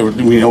guitar player.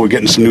 We're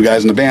getting some new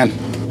guys in the band.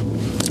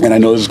 And I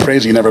know this is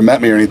crazy. You never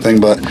met me or anything,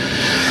 but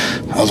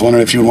I was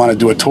wondering if you would want to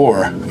do a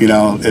tour,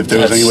 if there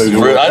was any way we could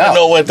work it out. I didn't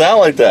know it went down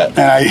like that. And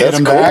I hit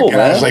him back, and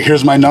I was like,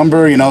 here's my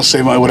number,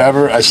 say my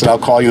whatever. I said, I'll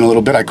call you in a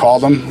little bit. I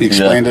called him. He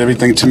explained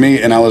everything to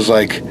me, and I was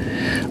like,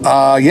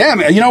 yeah,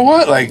 man, you know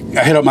what? Like,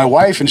 I hit up my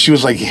wife, and she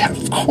was like, yeah,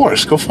 of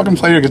course, go fucking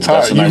play your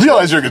guitar. You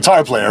realize you're a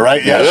guitar player,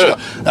 right?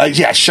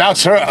 Yeah,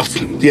 shouts her up.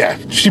 Yeah,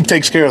 she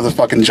takes care of the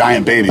fucking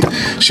giant baby.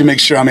 She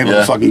makes sure I'm able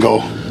to fucking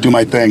go do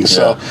my thing.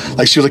 So,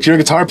 like, she was like, you're a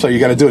guitar player, you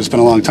got to do it. It's been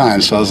a long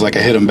time. So I was like,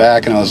 I hit him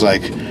back, and I was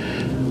like,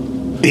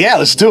 yeah,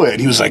 let's do it.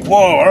 And he was like, whoa,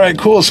 all right,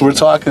 cool. So we're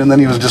talking, and then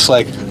he was just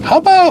like, how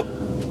about,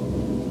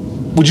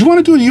 would you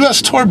want to do a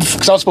U.S. tour?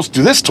 Because I was supposed to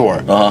do this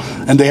tour.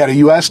 And they had a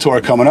U.S. tour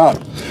coming up.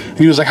 And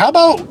he was like, how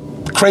about,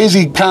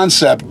 crazy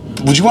concept,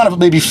 would you want to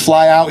maybe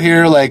fly out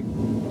here, like,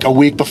 like a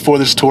week before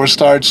this tour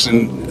starts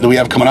and that we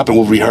have coming up, and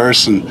we'll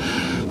rehearse and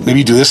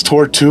maybe do this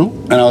tour too.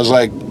 And I was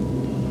like,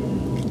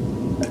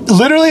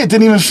 literally, it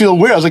didn't even feel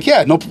weird. I was like,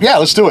 yeah,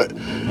 let's do it.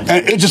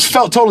 And it just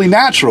felt totally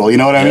natural, you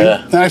know what I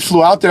mean? Then I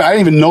flew out there. I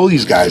didn't even know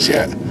these guys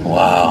yet.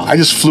 Wow. I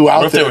just flew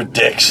out there. What if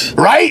they were dicks?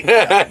 Right?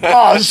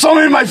 Oh, so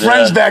many of my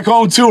friends back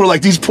home, too, were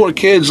like, these poor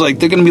kids, like,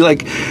 they're going to be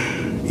like,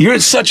 you're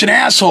such an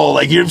asshole.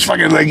 Like, you're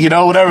fucking, like, you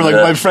know, whatever. Like,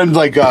 my friend,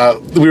 like,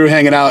 we were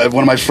hanging out at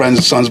one of my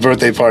friend's son's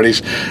birthday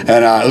parties,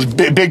 and it was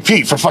Big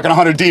Pete for fucking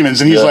 100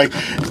 Demons, and he's, like,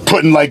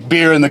 putting, like,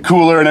 beer in the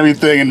cooler and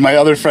everything, and my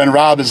other friend,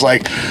 Rob, is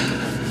like,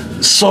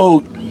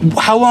 so...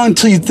 how long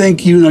until you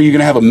think, you know, you're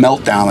gonna have a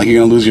meltdown, like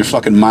you're gonna lose your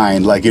fucking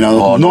mind, like, you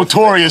know,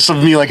 notorious of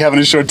me, like having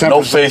a short temper.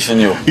 No faith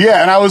in you.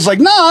 Yeah, and I was like,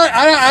 no,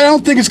 I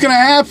don't think it's gonna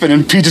happen.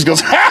 And Pete just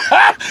goes,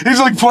 he's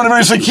like pointing at me,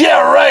 he's like, yeah,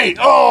 right.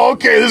 Oh,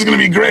 okay, this is gonna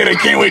be great. I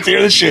can't wait to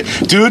hear this shit,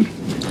 dude.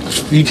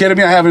 You kidding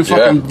me? I haven't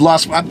fucking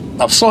lost.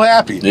 I'm so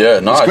happy. Yeah,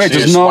 no, I see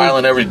you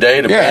smiling every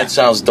day. The band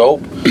sounds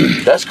dope.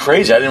 That's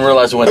crazy. I didn't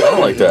realize it went down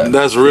like that.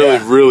 That's really,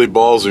 really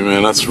ballsy,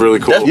 man. That's really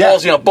cool. That's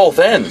ballsy on both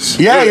ends.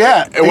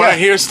 Yeah. And when I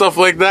hear stuff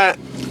like that,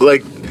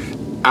 like,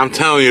 I'm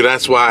telling you,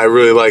 that's why I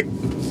really like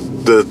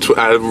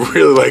I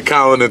really like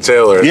Colin and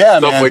Taylor. Yeah,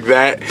 stuff man. like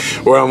that,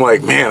 where I'm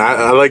like, man,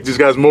 I like these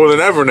guys more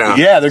than ever now.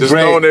 Yeah, they're just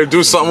great. knowing they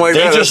do something like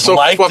They that. just that's so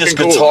like fucking this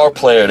cool. guitar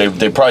player.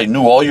 They probably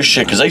knew all your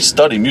shit because they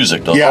study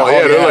music, though. Yeah,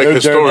 they're like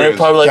historians. They're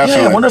probably like,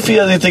 Definitely. yeah, I wonder if he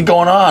has anything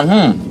going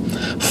on.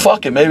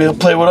 Fuck it, maybe he'll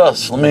play with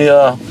us. Let me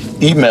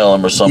email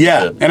him or something.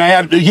 Yeah,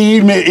 and he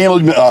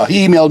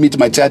emailed me to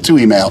my tattoo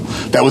email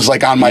that was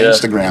like on my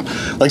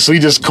Instagram. Like, so he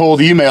just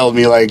cold emailed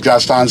me, like,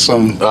 just on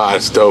some. Ah,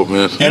 it's dope,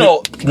 man. You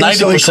know,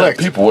 90% of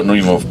people wouldn't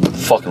even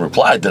fucking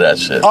reply to that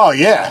shit. Oh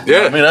yeah,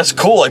 I mean, that's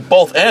cool. Like,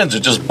 both ends are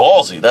just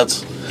ballsy.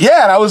 That's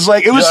and I was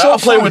like, it was so I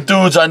play fun. with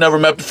dudes I never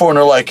met before, and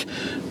they're like,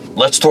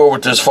 let's tour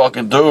with this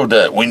fucking dude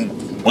that we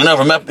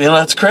never met. You know,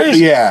 that's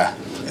crazy. Yeah.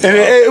 And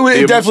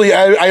it definitely,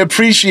 I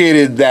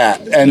appreciated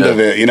that end of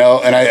it, you know,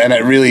 and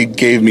it really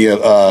gave me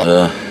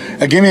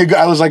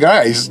I was like, all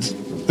right,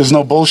 there's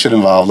no bullshit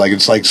involved. Like,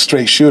 it's like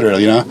straight shooter,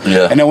 you know?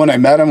 Yeah. And then when I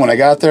met him, when I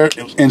got there,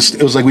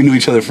 it was like we knew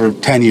each other for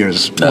 10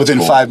 years within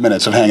cool. 5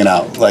 minutes of hanging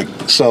out. Like,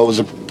 so it was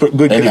a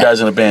good Any connect. guys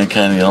in the band,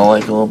 Kenny, you don't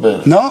like a little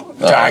bit? No?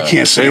 I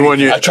can't say.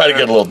 I try to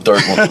get a little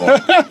dirt once in a while.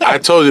 I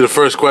told you the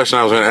first question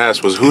I was going to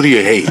ask was, who do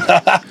you hate?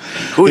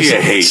 Who do you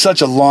hate?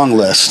 Such a long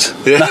list.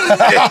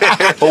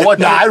 But what?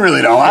 No, I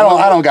really don't.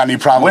 I don't got any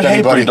problem with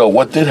anybody. Hatebreed, though,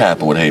 what did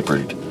happen with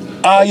Hatebreed?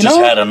 You just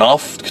know, had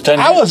enough. 10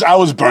 years? I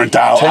was burnt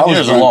out. 10 I was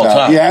years is a burnt long out.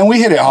 time. Yeah, and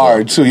we hit it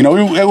hard too. You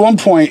know, at one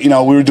point, you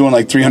know, we were doing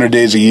like 300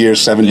 days a year,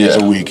 7 days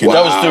a week. You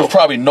know? There was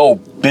probably no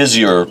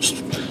busier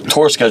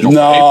tour schedule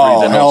No, for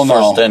Hatebreed than hell those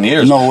first no. 10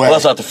 years. No way. Well,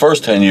 that's not the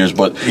first 10 years,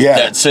 but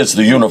that since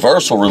the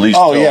Universal release.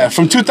 Oh yeah,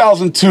 from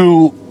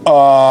 2002,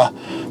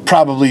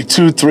 probably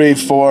 2, 3,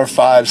 4,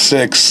 5,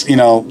 6. You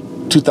know,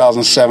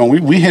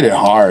 2007, we hit it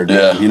hard.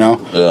 Yeah, man, you know.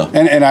 Yeah.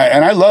 And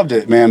I loved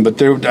it, man.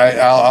 But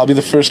I'll be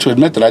the first to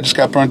admit that I just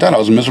got burnt out. I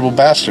was a miserable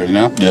bastard. You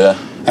know. Yeah.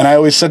 And I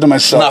always said to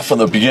myself, not from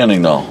the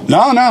beginning, though. No.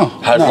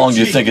 How long do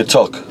you think it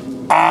took?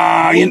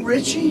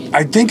 Richie?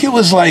 I think it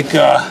was like.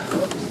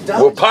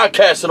 We're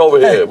podcasting over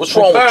here. What's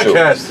wrong with you?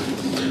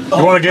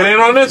 You want to get in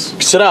on this?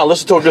 Sit down.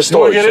 Listen to a good You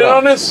want story. to get in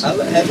on this?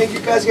 I think you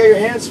guys got your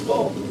hands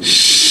full. We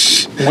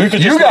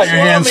could You just got your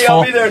hands full.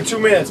 I'll be there in 2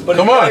 minutes. But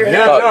Come on.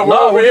 Yeah,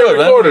 we're good,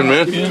 recording,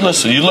 man. You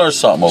listen, you learned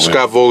something over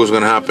Scott Vogel's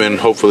going to hop in,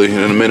 hopefully,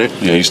 in a minute.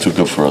 here. Yeah, he's too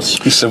good for us.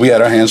 He said we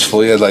had our hands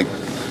full. He had like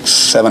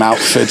 7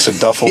 outfits, a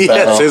duffel bag.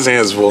 Yes, his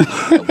hands full.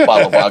 A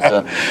bottle of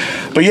vodka.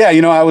 But yeah,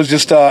 you know, I was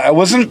just, I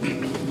wasn't,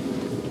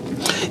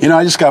 you know,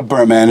 I just got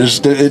burnt, man. It's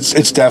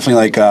definitely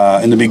like,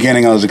 in the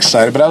beginning I was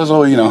excited, but I was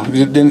always, you know,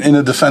 in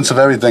the defense of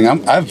everything,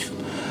 I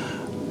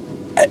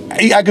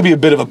could be a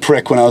bit of a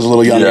prick when I was a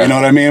little younger, you know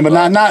what I mean? But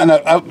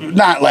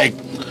not like.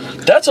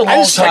 That's a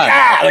long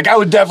time. Like I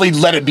would definitely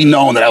let it be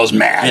known that I was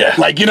mad. Yeah.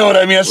 Like, you know what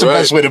I mean? That's the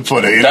best way to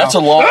put it. You That's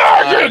know? a long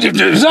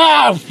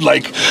time.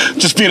 Like,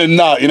 just being a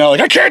nut, you know?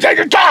 Like, I can't take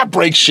a job,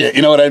 break shit.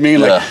 You know what I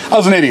mean? Like, I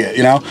was an idiot,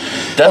 you know?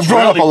 I've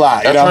grown up a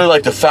lot, That's you know? really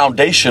like the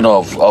foundation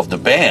of the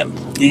band.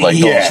 Like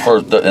those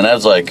first, and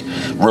that's like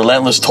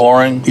relentless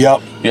touring.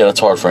 Yep. Yeah, that's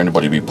hard for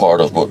anybody to be part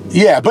of, but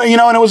yeah, but you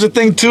know, and it was a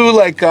thing too.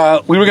 Like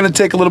we were gonna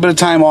take a little bit of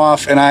time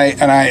off, and I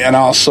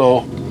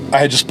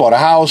had just bought a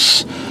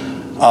house.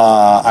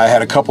 I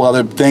had a couple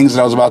other things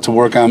that I was about to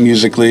work on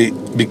musically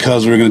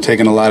because we were going to take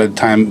a lot of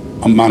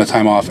amount of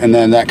time off, and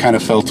then that kind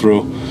of fell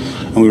through,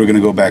 and we were going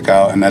to go back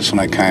out, and that's when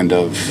I kind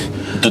of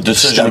the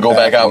decision to go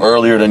back out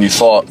earlier than you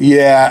thought.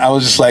 Yeah, I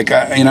was just like,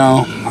 you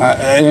know,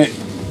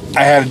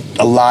 I had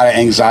a lot of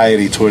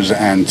anxiety towards the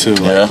end too.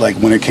 Like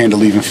when it came to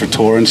leaving for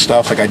tour and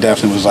stuff, like I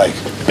definitely was like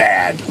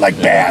bad, like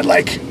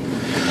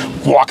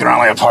walking around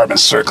my apartment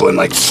circling,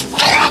 like.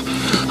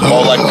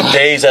 Oh, like the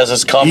days as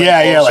it's coming.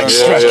 Yeah, like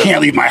stress.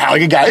 Can't leave my house.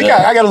 Like,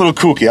 I got a little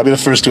kooky. I'll be the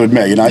first to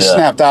admit. You know, I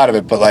snapped out of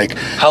it, but like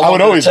I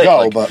would always go.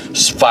 Like but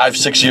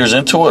 5-6 years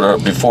into it, or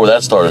before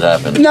that started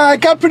happening. No,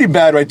 it got pretty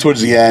bad right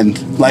towards the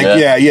end. Like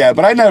yeah,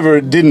 but I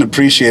never didn't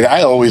appreciate it.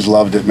 I always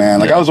loved it, man.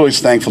 Like I was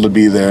always thankful to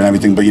be there and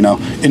everything. But you know,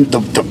 in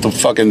the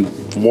fucking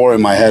war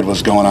in my head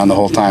was going on the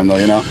whole time, though.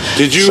 You know.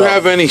 Did you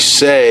have any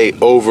say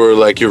over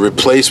like your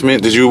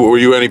replacement? Were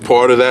you any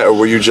part of that, or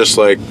were you just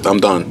like, I'm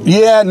done?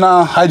 Yeah,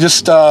 no, I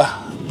just.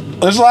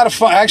 There's a lot of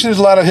fun. Actually, there's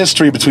a lot of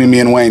history between me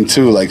and Wayne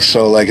too. Like,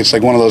 so, like, it's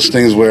like one of those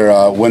things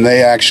where when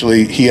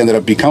he ended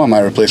up becoming my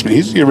replacement.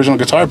 He's the original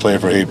guitar player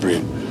for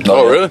Hatebreed.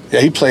 Oh, really?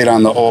 Yeah, he played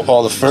on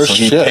all the first. So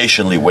he shit.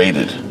 patiently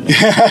waited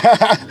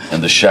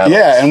in the shadows.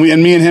 Yeah, and me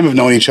and him have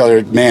known each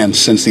other, man,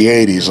 since the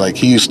 '80s. Like,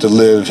 he used to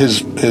live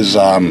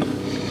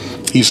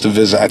he used to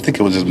visit. I think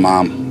it was his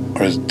mom,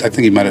 or I think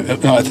he might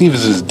have. No, I think it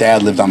was his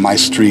dad lived on my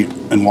street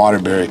in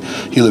Waterbury.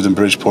 He lived in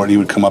Bridgeport. And he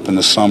would come up in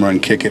the summer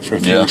and kick it for a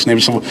few weeks. Maybe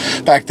so.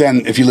 Back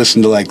then, if you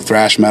listened to like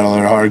thrash metal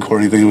or hardcore or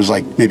anything, it was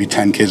like maybe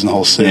 10 kids in the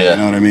whole city. Yeah. You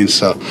know what I mean?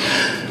 So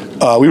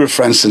we were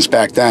friends since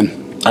back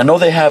then. I know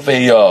they have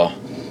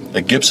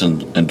a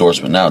Gibson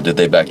endorsement now. Did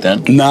they back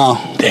then? No.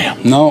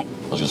 Damn. No.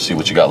 I was gonna see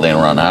what you got laying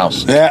around the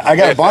house. Yeah, I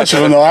got a bunch of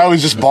them though. I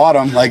always just bought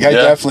them. Like I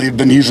definitely have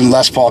been using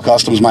Les Paul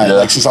Customs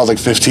like since I was like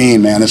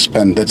 15. Man, that's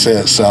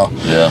it. So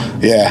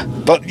yeah.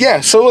 But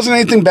yeah, so it wasn't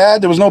anything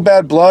bad. There was no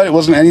bad blood. It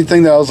wasn't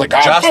anything that I was like.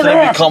 Josh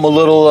didn't become a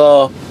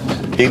little.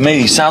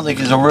 He sounds like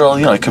he's a real.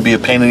 It could be a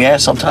pain in the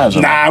ass sometimes.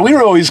 Nah, we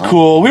were always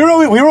cool. We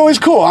were always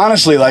cool.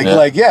 Honestly,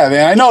 yeah,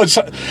 man. I know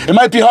it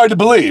might be hard to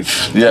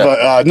believe. Yeah.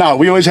 But no,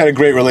 we always had a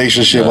great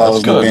relationship while I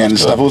was in the band and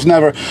stuff. It was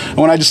never.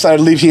 When I decided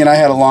to leave, he and I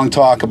had a long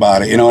talk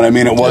about it. You know what I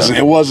mean? It wasn't.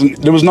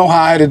 There was no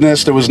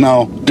hidedness. There was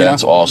no.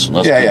 That's awesome.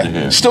 That's good to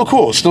hear. Still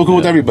cool. Still cool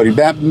with everybody.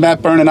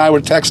 Matt Byrne and I were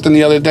texting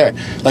the other day.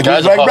 Like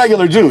we're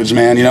regular dudes,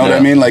 man. You know what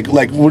I mean? Like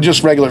we're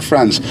just regular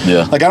friends.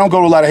 Yeah. Like I don't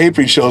go to a lot of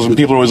Hatebreed shows, and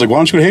people are always like, "Why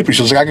don't you go to Hatebreed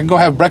shows?" Like I could go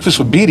have breakfast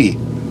with Beattie.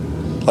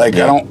 Like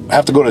I don't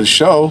have to go to the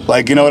show.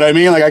 Like you know what I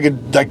mean? Like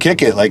I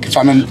kick it. Like if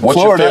I'm in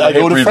Florida, I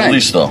go to Frank.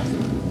 Release though?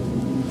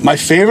 My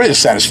favorite is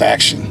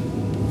Satisfaction.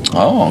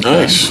 Oh, okay.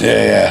 Nice.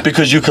 Yeah.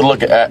 Because you could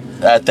look at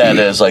that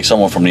as like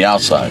someone from the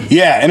outside.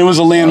 Yeah, and it was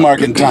a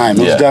landmark in time.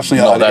 It was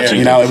definitely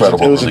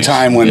it was a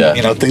time when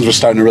things were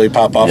starting to really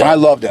pop off, and I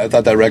loved it. I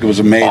thought that record was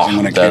amazing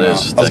when it came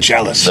out. I was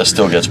jealous. That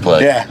still gets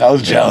played. Yeah, I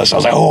was jealous. I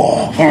was like,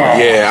 oh.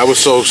 Yeah, I was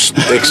so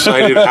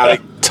excited how they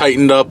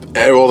tightened up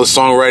all the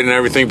songwriting and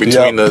everything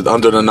between the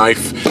Under the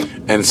Knife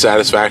and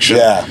Satisfaction.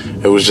 Yeah,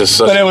 it was just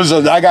such. But it was.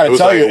 I got to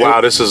tell you,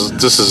 wow, this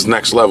is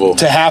next level.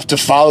 To have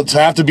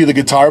to be the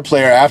guitar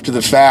player after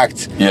the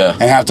fact,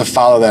 and have to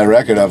follow that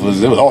record up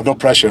was no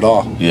pressure at all.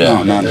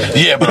 Yeah, no,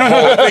 yeah. But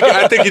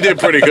I think you did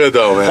pretty good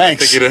though, man.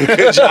 Thanks. I think you did a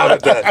good job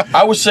at that.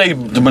 I would say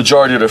the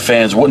majority of the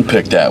fans wouldn't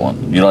pick that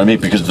one. You know what I mean?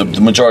 Because the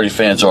majority of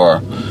fans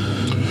are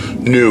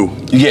new.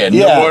 Yeah.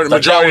 The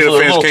majority of the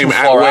fans came way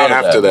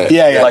after that.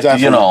 Yeah, like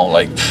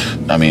definitely.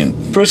 I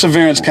mean,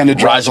 Perseverance kind of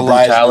drives the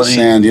lines in the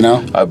sand, you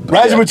know.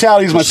 Rise of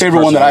Brutality is my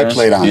favorite one that I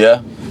played on.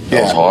 Yeah,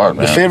 that was hard,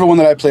 man. The favorite one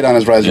that I played on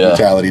is Rise of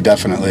Brutality,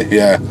 definitely.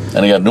 Yeah.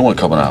 And they got a new one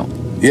coming out.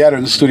 Yeah, they're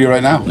in the studio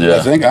right now. Yeah. I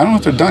think I don't know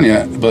if they're done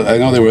yet, but I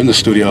know they were in the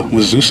studio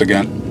with Zeus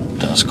again.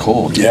 That's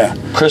cool. Yeah.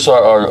 Chris,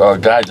 our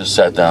guy, just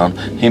sat down.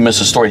 He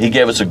missed a story. He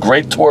gave us a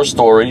great tour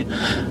story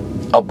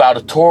about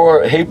a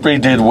tour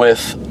Hatebreed did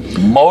with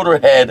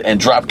Motorhead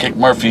and Dropkick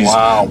Murphys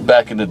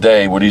back in the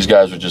day, where these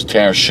guys were just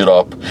tearing shit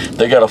up.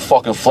 They got a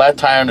fucking flat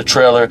tire in the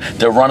trailer.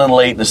 They're running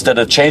late. Instead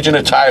of changing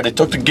the tire, they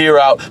took the gear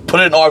out, put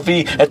it in an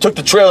RV, and took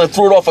the trailer and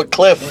threw it off a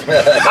cliff.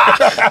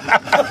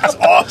 That's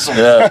awesome.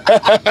 Yeah.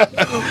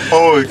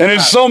 And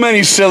there's so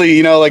many silly,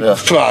 you know, like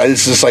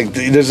it's just like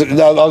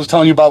I was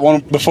telling you about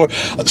one before.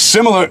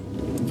 Similar.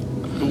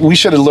 We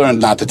should have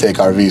learned not to take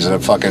RVs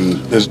and fucking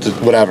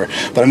whatever.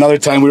 But another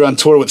time we were on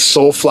tour with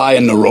Soulfly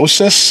and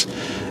Neurosis.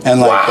 And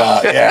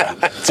like,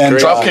 and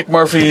Dropkick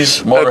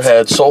Murphys,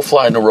 Motorhead,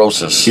 Soulfly,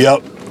 Neurosis.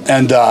 Yep.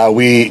 And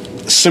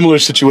similar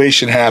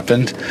situation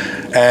happened,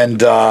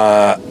 and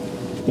I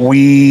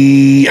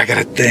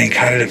gotta think,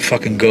 how did it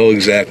fucking go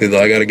exactly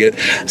though?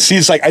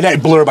 It's like I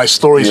blur my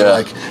stories.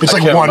 Like it's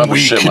like 1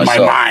 week in my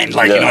mind,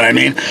 like you know what I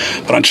mean.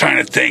 But I'm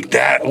trying to think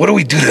what do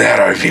we do to that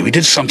RV? We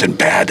did something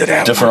bad to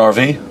that. Different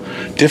RV.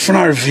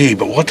 Different RV,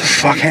 but what the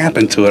fuck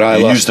happened to it?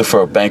 You used it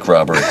for a bank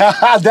robbery.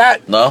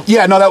 No?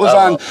 Yeah, no, that was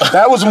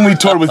that was when we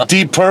toured with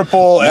Deep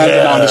Purple. And,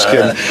 no, I'm just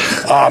kidding.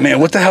 Oh, man,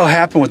 what the hell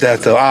happened with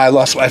that, though?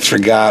 I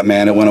forgot,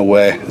 man. It went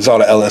away. It's all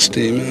the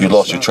LSD, man. You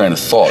lost your train of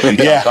thought.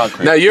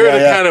 Now, you're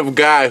the kind of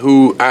guy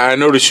who, I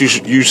noticed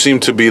you seem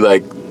to be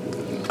like,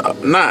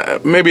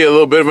 not maybe a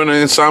little bit of an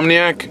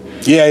insomniac.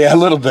 Yeah, a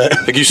little bit.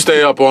 Like you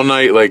stay up all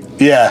night, like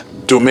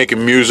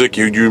making music.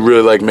 You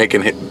really like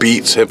making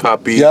hip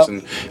hop beats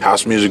and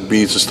house music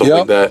beats and stuff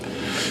like that.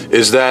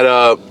 Is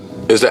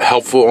that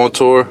helpful on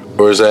tour,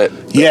 or is that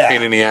a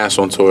pain in the ass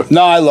on tour?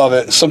 No, I love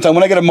it. Sometimes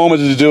when I get a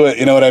moment to do it,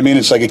 you know what I mean.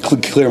 It's like it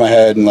clear my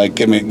head and like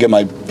get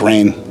my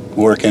brain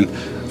working.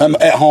 I'm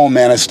at home,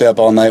 man. I stay up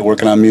all night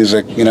working on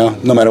music. You know,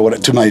 no matter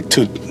what.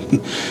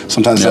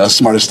 Sometimes it's not the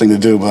smartest thing to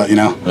do, but you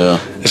know,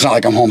 it's not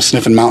like I'm home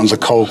sniffing mountains of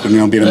coke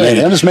and being a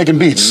maniac. I'm just making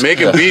beats.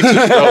 Making beats is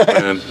dope,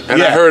 man.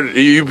 And I heard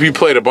you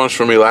played a bunch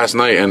for me last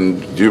night,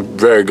 and you're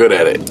very good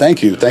at it.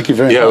 Thank you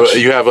very much. Yeah,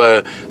 you have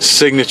a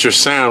signature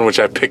sound which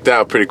I picked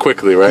out pretty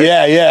quickly, right?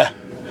 Yeah.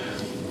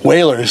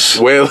 Whalers.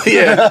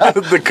 Yeah,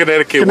 the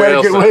Connecticut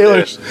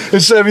Whalers.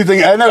 It's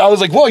everything. I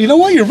was like, whoa, you know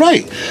what? You're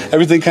right.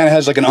 Everything kind of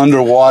has like an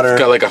underwater. It's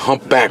got like a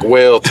humpback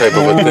whale type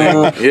of a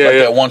thing. Yeah,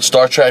 that one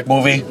Star Trek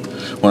movie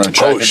when they're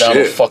tracking down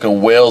the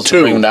fucking whales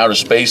to bring them to outer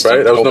space.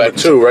 Right, that was number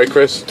 2, right,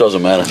 Chris?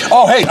 Doesn't matter.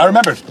 Oh, hey, I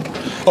remember.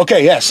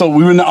 Okay, yeah, so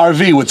we were in the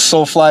RV with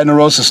Soulfly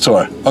Neurosis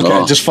Tour.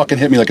 Okay, it just fucking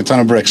hit me like a ton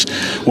of bricks.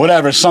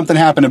 Whatever, something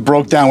happened, it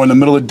broke down. We're in the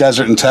middle of the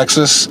desert in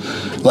Texas.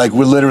 Like,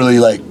 we're literally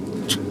like,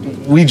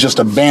 we just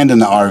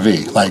abandoned the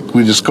RV. Like,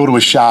 we just go to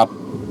a shop,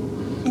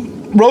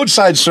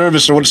 roadside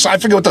service or what, I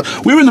forget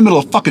what we were in the middle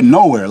of fucking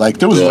nowhere. Like,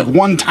 there was like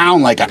one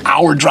town like an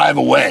hour drive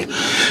away.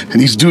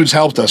 And these dudes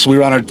helped us. We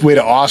were on our way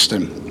to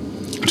Austin.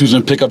 Dudes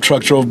in a pickup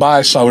truck drove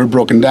by, saw we were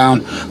broken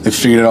down. They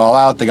figured it all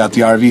out. They got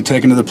the RV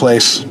taken to the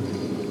place.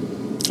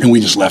 And we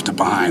just left it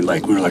behind.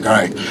 Like, we were like, all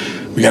right,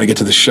 we got to get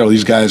to the show.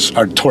 These guys,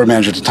 our tour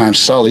manager at the time,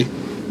 Sully.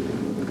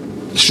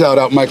 Shout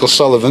out Michael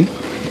Sullivan.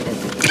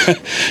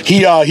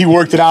 He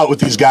worked it out with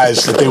these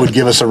guys that they would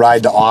give us a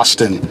ride to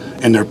Austin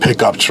in their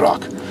pickup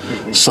truck.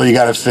 So you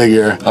got to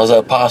figure. How's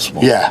that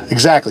possible? Yeah,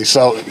 exactly.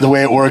 So the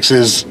way it works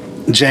is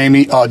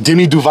Dimmy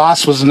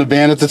Duvas was in the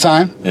band at the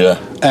time. Yeah.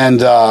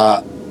 And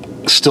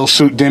Still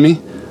Suit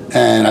Dimmy.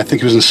 And I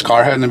think he was in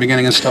Scarhead in the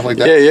beginning and stuff like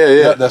that.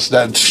 Yeah. That's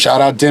that.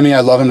 Shout out Dimmy. I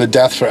love him to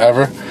death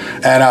forever.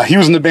 And he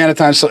was in the band at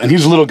the time, and he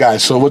was a little guy,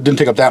 so it didn't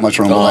take up that much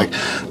room.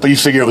 But you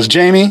figure it was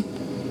Jamie,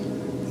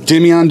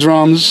 Dimmy on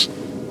drums,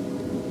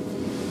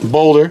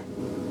 Boulder,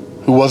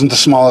 who wasn't the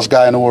smallest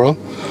guy in the world,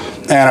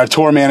 and our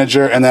tour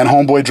manager, and then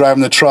homeboy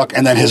driving the truck,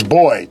 and then his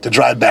boy to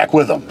drive back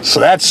with him. So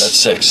that's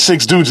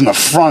 6 dudes in the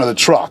front of the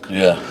truck.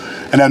 Yeah.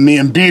 And then me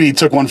and Beatty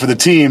took one for the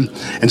team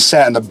and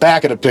sat in the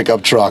back of the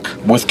pickup truck.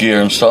 With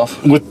gear and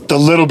stuff? With the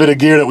little bit of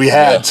gear that we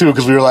had, too,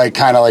 because we were like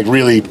kind of like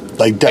really,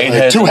 like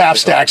 2 half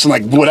stacks and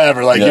like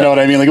whatever, like, you know what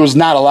I mean? Like, it was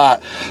not a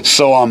lot.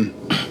 So, and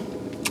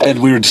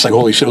we were just like,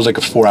 holy shit, it was like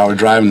a 4-hour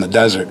drive in the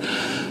desert.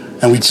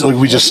 And we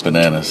just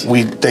bananas.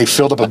 They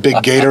filled up a big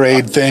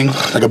Gatorade thing,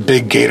 like a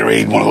big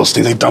Gatorade, one of those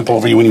things they dump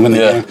over you when you win the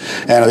game.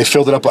 And they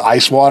filled it up with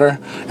ice water,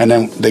 and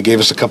then they gave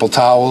us a couple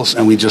towels,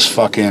 and we just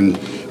fucking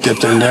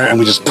dipped it in there, and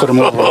we just put them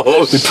over.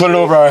 We put it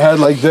over our head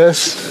like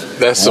this.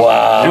 That's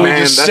wow. And we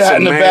just sat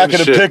in the back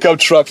of the pickup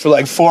truck for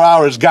like 4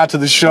 hours. Got to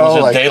the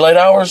show. Was it daylight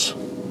hours?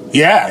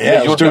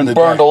 Yeah. You were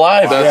burned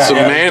alive. That's some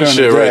man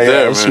shit right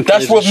there, man.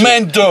 That's what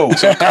men do.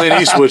 Some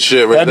Clint Eastwood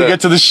shit right there. Had to get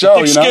to the show,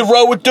 you know? Skid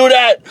Row would do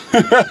that?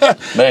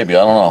 Maybe,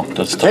 I don't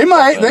know. They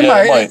might.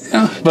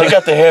 Yeah, they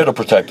got the hair to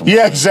protect them.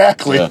 Yeah,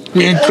 exactly. Yeah.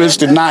 Me and Chris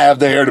did not have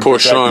the hair to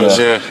protect them. Poor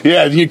Sean,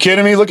 Yeah, you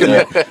kidding me? Look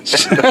at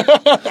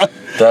that.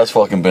 That's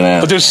fucking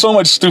bananas. But there's so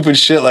much stupid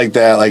shit like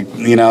that. Like,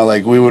 you know,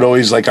 like we would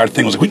always, like, our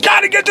thing was like, we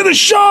gotta get to the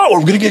show or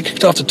we're gonna get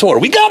kicked off the tour.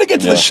 We gotta get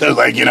to the show,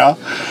 like, you know?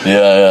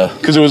 Yeah.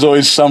 Because it was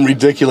always some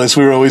ridiculous.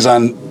 We were always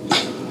on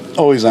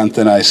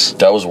thin ice.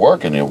 That was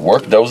working.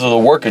 Those are the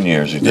working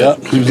years you did.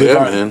 Yeah,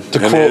 man.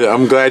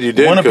 I'm glad you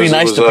did. Wouldn't it be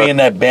nice to be in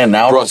that band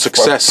now? Brought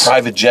success.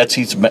 Private jets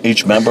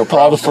each member.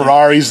 All the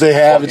Ferraris they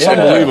have. It's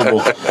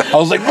unbelievable. I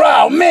was like,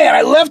 wow, man,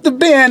 I left the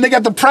band. They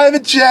got the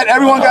private jet.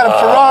 Everyone got a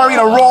Ferrari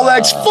and a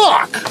Rolex.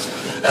 Fuck.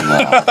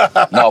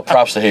 No,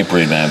 props to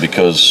Hatebreed, man,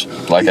 because,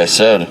 like I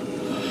said,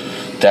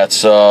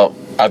 that's... I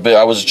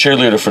was a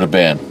cheerleader for the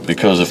band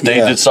because if they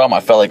did something,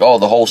 I felt like,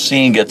 the whole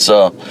scene gets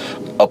a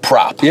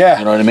prop. Yeah.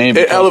 You know what I mean?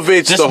 It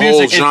elevates the whole genre of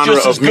music.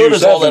 It's just as good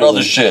as all that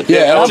other shit.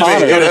 Yeah,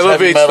 it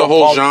elevates the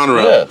whole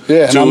genre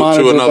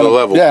to another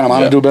level. Yeah, and I'm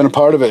honored to have been a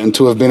part of it and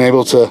to have been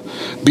able to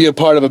be a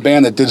part of a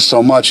band that did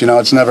so much. You know,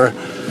 it's never...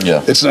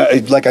 Yeah. It's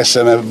not, like I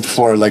said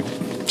before, like,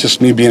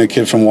 just me being a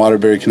kid from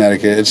Waterbury,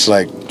 Connecticut, it's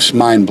like just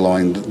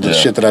mind-blowing, the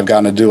shit that I've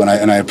gotten to do, and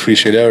I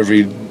appreciate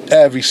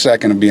every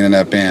second of being in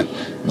that band.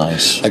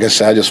 Nice. Like I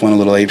said, I just went a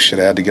little ape shit.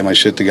 I had to get my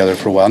shit together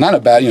for a while. Not a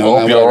bad, I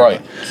hope you're all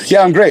right.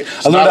 Yeah, I'm great.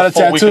 I learned how to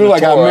tattoo.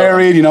 I got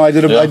married. You know,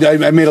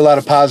 I made a lot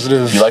of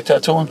positive. You like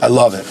tattooing? I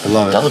love it.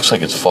 That looks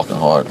like it's fucking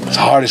hard, man. It's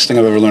the hardest thing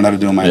I've ever learned how to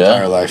do in my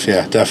entire life.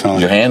 Yeah,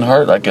 definitely. Your hand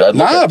hurt?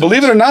 Nah,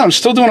 believe it or not, I'm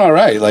still doing all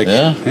right. Like,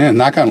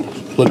 knock on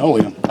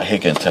linoleum. I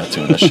hate getting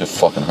tattooed. That shit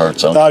fucking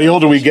hurts. The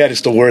older we get,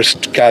 it's the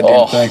worst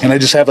goddamn thing. And I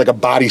just have like a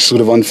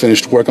bodysuit of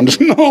unfinished work. I'm just,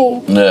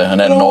 no. Yeah,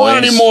 and that I don't noise.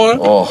 want anymore.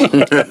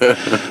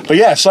 But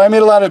yeah, so I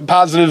made a lot of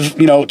positive,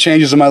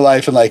 changes in my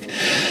life and like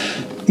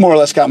more or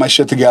less got my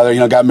shit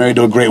together, got married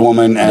to a great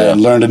woman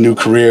and learned a new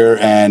career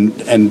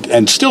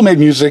and still made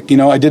music.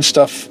 I did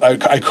stuff.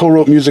 I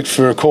co-wrote music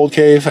for Cold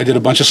Cave. I did a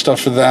bunch of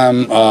stuff for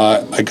them.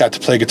 I got to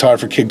play guitar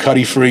for Kid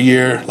Cudi for a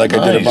year. Like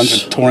I did a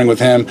bunch of touring with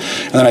him.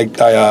 And then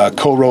I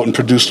co-wrote and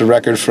produced a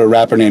record for a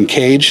rapper named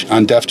Cage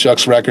on Def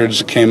Jux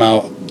Records. It came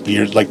out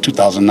year like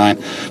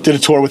 2009. Did a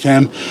tour with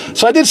him.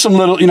 So I did some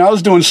little, I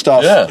was doing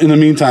stuff in the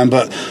meantime,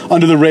 but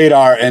under the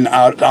radar and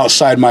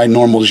outside my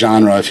normal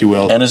genre, if you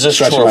will. And is this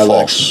stretching tour, my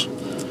folks?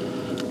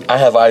 I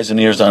have eyes and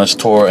ears on this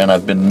tour, and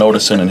I've been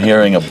noticing and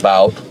hearing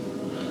about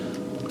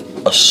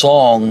a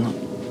song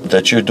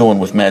that you're doing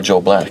with Mad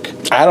Joe Black.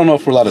 I don't know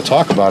if we're allowed to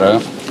talk about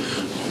it.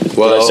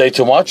 Well, did I say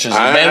too much? Is the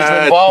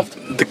management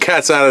involved? The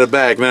cat's out of the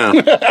bag now.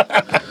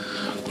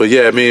 But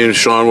yeah, me and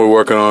Sean, we're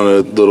working on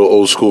a little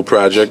old school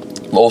project.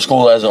 Old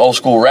school as in old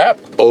school rap?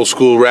 Old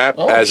school rap,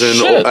 Oh, as in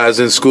shit.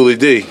 Schoolie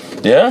D.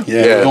 Yeah?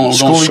 Yeah.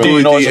 Schoolie D,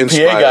 you know, is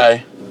a PA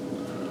guy.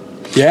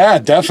 Yeah,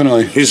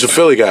 definitely. He's a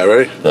Philly guy,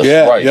 right? That's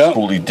Yeah, right. yep.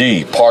 Schoolie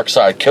D,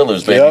 Parkside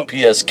Killers, baby. Yep.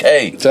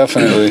 PSK.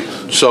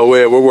 Definitely. So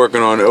we're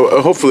working on it.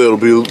 Hopefully it'll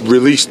be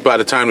released by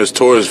the time this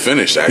tour is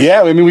finished, actually.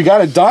 Yeah, I mean, we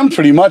got it done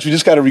pretty much. We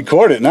just got to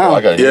record it now. Oh,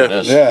 I gotta hear Yeah.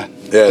 this. Yeah.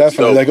 Yeah, it's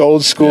definitely dope. like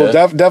old school. Yeah.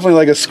 Definitely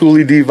like a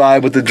Schoolie D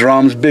vibe with the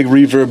drums, big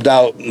reverbed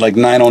out, like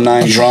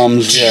 909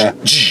 drums. Yeah.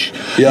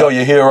 Yo,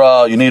 you hear,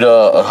 you need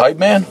a hype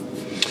man?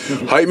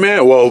 Hype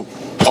man? Well,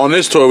 on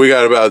this tour we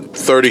got about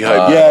 30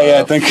 hype men.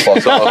 Yeah, I think.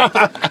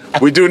 So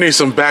we do need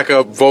some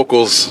backup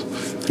vocals.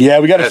 Yeah,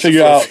 we got to That's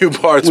figure for a out. few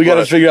parts, we got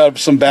to but- figure out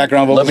some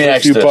background vocals Let me for a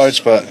ask few this. parts,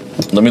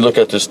 but Let me look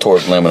at this tour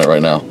laminate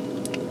right now.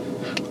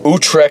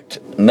 Utrecht,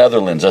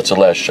 Netherlands. That's the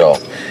last show.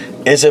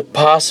 Is it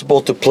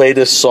possible to play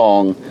this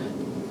song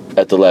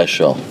at the last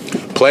show?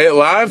 Play it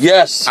live?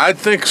 Yes. I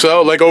think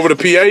so. Like over the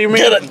PA, you mean?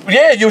 Get it?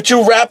 Yeah,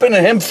 you rapping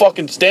and him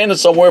fucking standing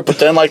somewhere,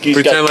 pretend like he's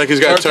Pretend like he's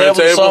got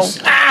turntables? or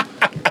something.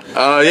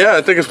 Yeah,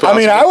 I think it's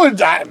possible. I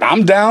mean,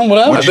 I'm down.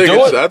 Whatever. I think do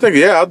it's, it? I think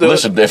yeah, I'll do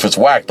Listen, if it's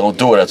whack, don't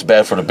do it. That's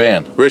bad for the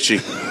band. it. Richie,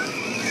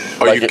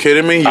 are Like you it-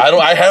 kidding me?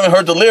 I haven't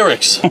heard the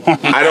lyrics.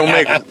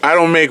 I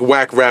don't make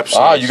whack rap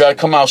songs. Ah, you gotta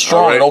come out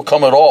strong. All right. Don't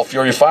come at all.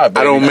 Fury 5,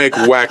 baby. I don't make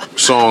whack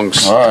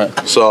songs. All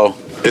right. So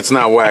it's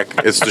not whack.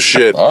 It's the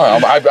shit. All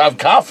right, I'm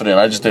confident.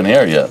 I just didn't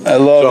hear it yet. I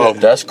love So-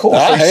 it. That's cool. So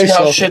I you hate see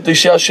how so. you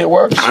see how shit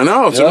works? I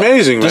know it's Yeah.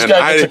 amazing, This man.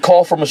 guy gets a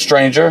call from a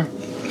stranger.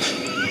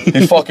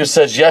 He fucking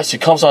says yes. He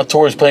comes on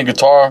tour. He's playing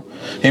guitar.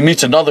 He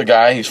meets another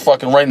guy. He's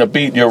fucking writing a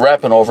beat. You're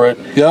rapping over it.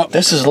 Yep.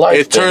 This is life.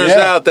 It turns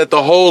baby. out that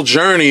the whole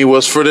journey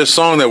was for this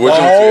song that we're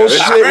doing Oh together. It's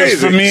shit! crazy.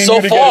 It's for me and So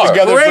you to far. get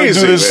together Crazy,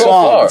 to do this man.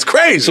 song. So far. It's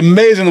crazy. It's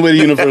amazing the way the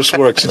universe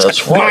works. It's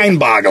That's right.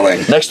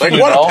 mind-boggling. Next Like thing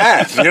you what know, a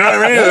path, you know what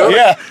I mean?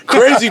 Yeah.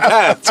 Crazy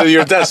path to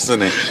your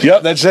destiny.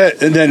 Yep, that's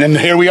it. And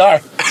here we are.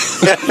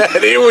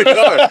 And here we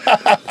are.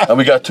 and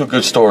we got two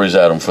good stories,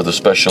 Adam, for the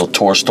special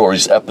Tour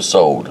Stories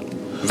episode.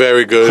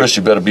 Very good. Chris,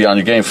 you better be on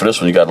your game for this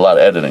one. You got a lot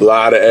of editing. A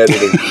lot of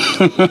editing.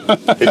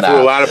 He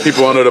threw a lot of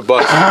people under the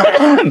bus.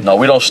 No,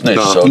 we don't snitch.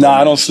 So No,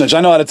 I don't snitch.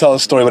 I know how to tell a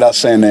story without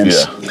saying names.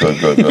 Yeah,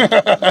 good.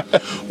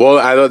 Well,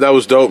 I thought that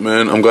was dope,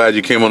 man. I'm glad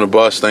you came on the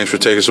bus. Thanks for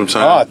taking some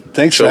time. Oh,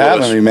 thanks for Show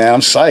having us. me, man.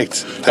 I'm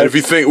psyched. And if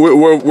you think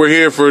we're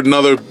here for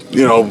another,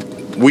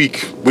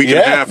 week and a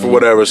Yeah. half or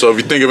whatever. So if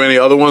you think of any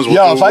other ones, we'll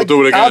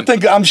do it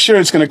again. I'm sure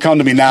it's going to come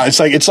to me now. It's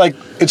like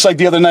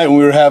the other night when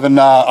we were having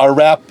our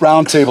rap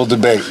roundtable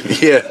debate.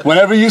 Yeah.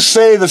 Whenever you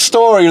say the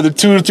story or the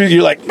two or three,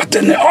 you're like, but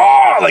then,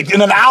 like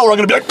in an hour, I'm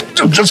going to be like,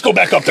 just go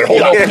back up there.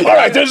 Hold on. Yeah. All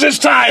right, there's this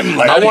time.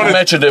 Like, I want to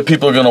mention that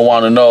people are going to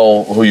want to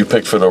know who you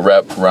picked for the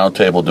rap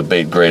roundtable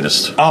debate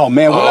greatest. oh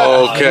man.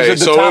 Okay,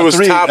 so it was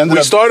top.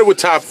 We started with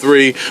top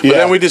 3, but Yeah.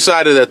 then we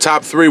decided that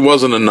top 3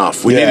 wasn't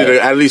enough. We Yeah. needed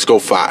to at least go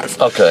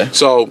 5. Okay.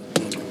 So,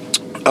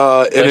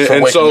 Thanks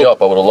for waking me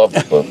up. I would have loved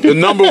it. But. the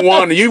number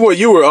one, you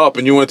were up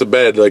and you went to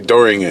bed like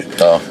during it.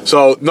 Oh.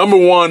 So number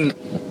 1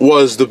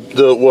 was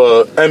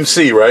the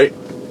MC, right?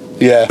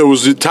 Yeah. It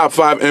was the top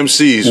 5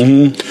 MCs.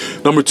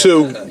 Mm-hmm. Number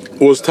 2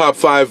 was top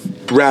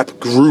 5 rap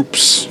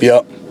groups.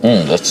 Yep.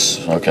 That's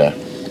okay.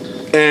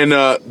 And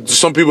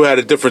some people had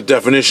a different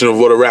definition of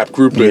what a rap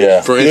group is. Yeah.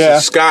 For instance, Yeah.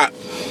 Scott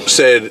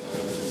said,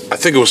 I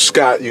think it was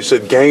Scott, you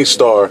said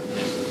Gangstar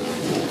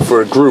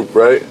for a group,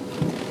 right?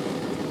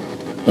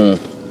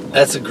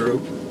 That's a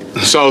group.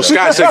 So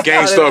Scott said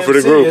Gangstar for the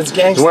MC, group. it's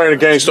Gangstar. He's wearing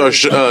a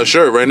Gangstar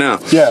shirt right now.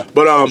 Yeah.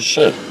 But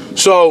Shit.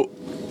 so,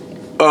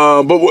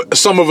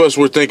 some of us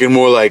were thinking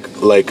more like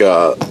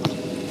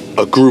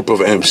a group of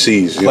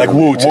MCs, you Like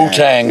know?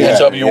 Wu-Tang,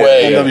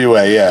 NWA. Yeah,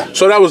 NWA, yeah.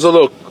 So that was a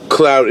little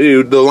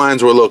clouded. The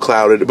lines were a little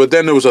clouded. But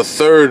then there was a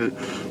third,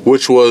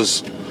 which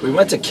was, We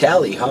went to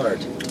Cali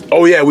hard.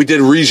 oh yeah, we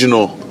did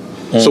regional.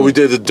 So we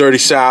did the Dirty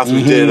South.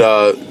 We did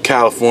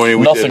California.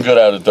 We Nothing did, good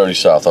out of Dirty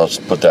South. I'll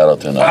just put that out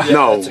there now.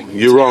 No,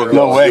 you're wrong.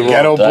 No way, You're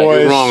Ghetto wrong.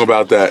 Boys. You're wrong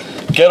about that.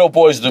 Ghetto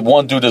Boys, the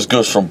one dude that's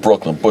good is from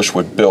Brooklyn.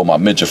 Bushwick Bill, my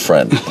midget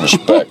friend.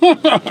 Respect.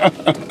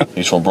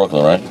 He's from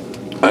Brooklyn, right?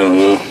 I don't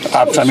know.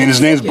 I mean, his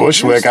name's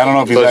Bushwick. I don't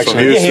know if he's That's from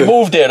actually. Houston. Yeah, he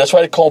moved there. That's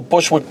why they call him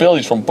Bushwick Bill.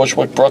 He's from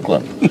Bushwick,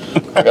 Brooklyn.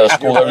 I gotta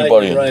school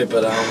everybody in Right,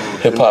 but I don't know.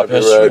 hip hop You're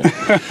history.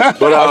 right.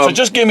 But So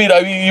just give me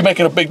you're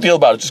making a big deal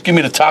about it. Just give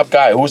me the top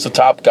guy. Who's the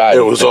top guy?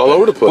 it was all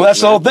over the place. Well,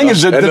 that's the whole thing.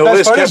 Is that And the the best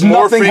list part kept is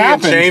nothing morphing and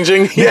happened,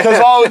 changing. because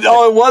Yeah. all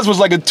it was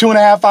like a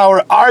 2.5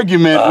 hour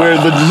argument where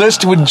the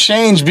list would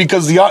change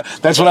because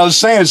that's what I was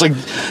saying. It's like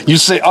you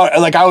say,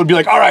 like I would be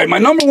like, all right, my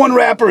number 1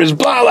 rapper is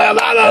blah blah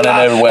blah blah, And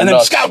then they went and then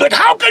nuts. Scott would be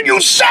like, how can you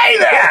say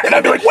that? And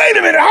I'd be like, wait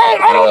a minute, I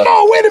don't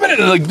know, wait a minute.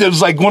 And like it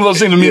was like one of those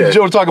things. Me and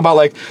Joe would talk about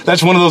like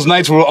that's one of those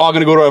nights where we're all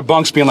gonna go to our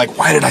bunks being like,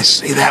 why did I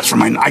say that for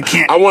my? I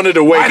can't. I wanted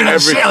to wake why did I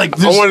say it? Like,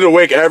 I wanted to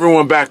wake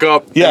everyone back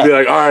up Yeah. and be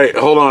like, all right,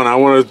 hold on, I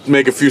want to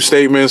make a few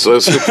statements.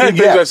 A few things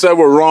Yeah. I said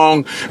were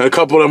wrong, and a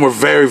couple of them were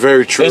very,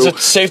 very true. Is it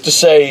safe to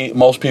say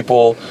most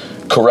people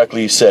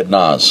correctly said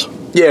Nas?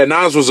 Yeah,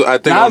 Nas was, I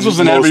think, Nas was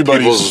in most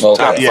everybody's people's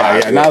top Okay.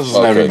 Yeah, 5. Nas was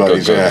in Okay,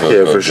 everybody's. good, Yeah.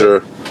 good. Yeah, for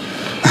sure.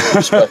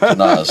 Respect to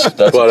Nas. That's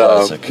But a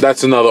classic.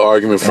 that's another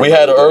argument. We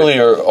had an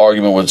earlier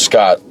argument with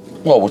Scott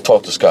well, we'll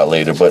talk to Scott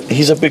later, but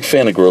he's a big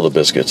fan of Gorilla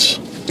Biscuits.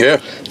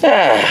 Yeah.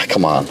 Ah,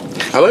 come on.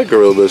 I like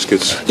Gorilla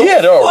Biscuits.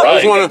 Yeah, they're all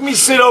right.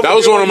 That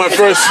was one of my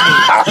first.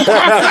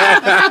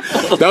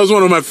 That was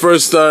one of my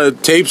first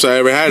tapes I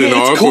ever had in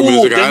hardcore cool.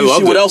 music. Then I you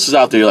loved see what it. else is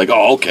out there. You're like,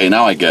 oh, okay,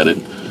 now I get it.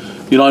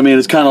 You know what I mean?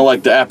 It's kind of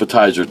like the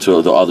appetizer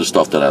to the other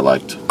stuff that I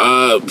liked.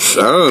 I don't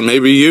know,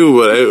 maybe you,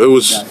 but it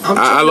was.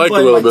 I like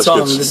Gorilla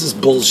Biscuits. This is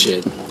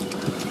bullshit.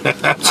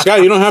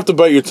 Scott, you don't have to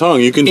bite your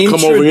tongue. You can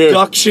come over here.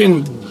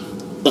 Introduction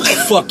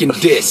fucking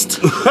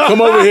dissed. Come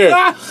over here.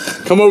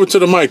 Come over to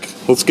the mic.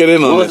 Let's get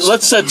in on this.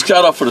 Let's set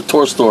Scott up for the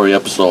Tour Story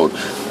episode.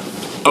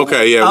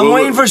 Okay, yeah. I'm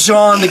waiting for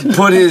Sean to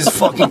put his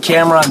fucking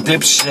camera on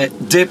dipshit.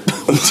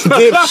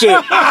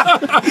 Dipshit.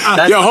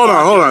 Yo, hold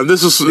on.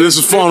 This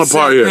is falling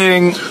apart here.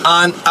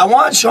 I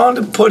want Sean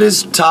to put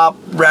his top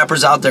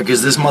rappers out there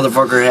because this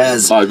motherfucker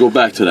has. All right, go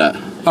back to that.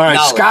 All right,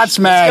 knowledge. Scott's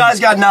mad. This guy's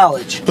got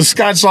knowledge. But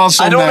Scott's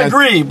also I don't mad.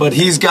 agree, but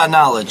he's got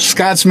knowledge.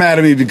 Scott's mad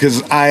at me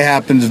because I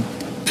happen to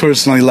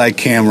personally like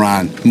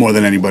Cameron more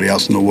than anybody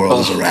else in the world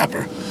as a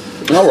rapper.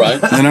 All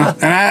right. You know,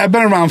 and I've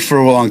been around for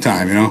a long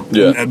time. You know.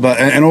 Yeah.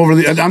 But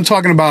I'm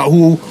talking about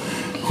who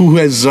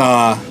has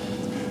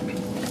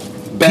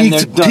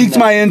piqued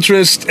my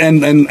interest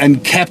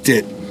and kept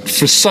it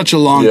for such a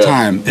long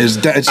time.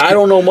 I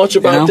don't know much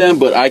about them,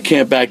 but I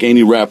can't back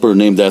any rapper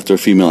named after a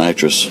female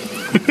actress.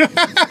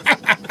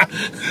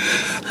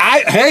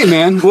 Hey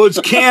man, well it's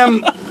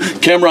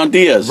Cameron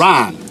Diaz.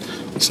 Ron.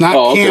 It's not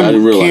I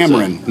didn't realize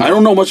Cameron. That. I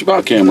don't know much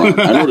about Cameron.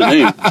 I know the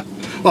name.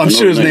 Well, I'm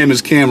sure his name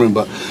is Cameron,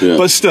 but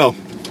still.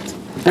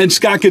 And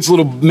Scott gets a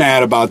little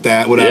mad about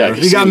that. Whatever.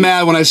 Yeah, he got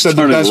mad when I said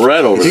the best.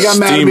 He got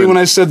mad at me when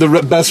I said the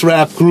best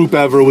rap group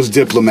ever was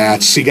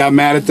Diplomats. He got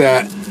mad at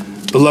that.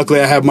 But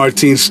luckily, I have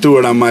Martine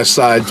Stewart on my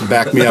side to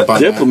back me up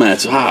on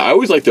Diplomats. I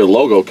always like their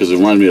logo because it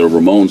reminded me of the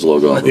Ramones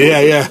logo.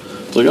 Yeah.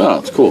 It's like,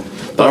 it's cool.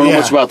 But I don't know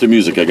much about the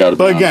music. I got to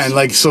be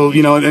honest.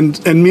 again,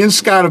 and me and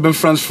Scott have been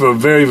friends for a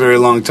very, very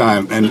long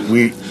time, and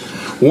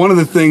one of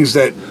the things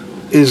that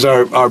is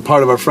our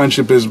part of our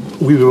friendship is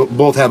we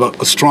both have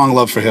a strong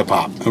love for hip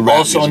hop.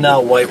 Also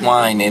now white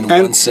wine in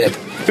one sip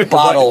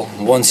bottle,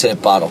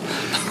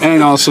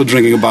 and also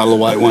drinking a bottle of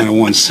white wine in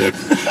one sip.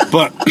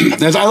 But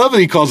I love that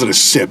he calls it a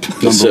sip.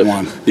 Number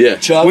one, yeah.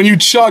 Chug. When you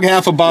chug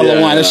half a bottle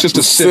of wine, it's just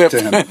a sip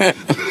to him.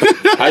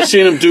 I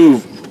seen him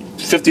do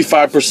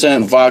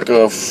 55%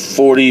 vodka,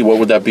 40. What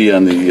would that be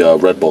on the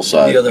Red Bull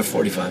side? The other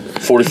 45.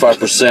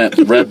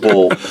 45% Red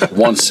Bull,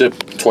 one sip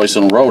twice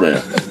in a row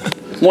there.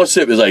 One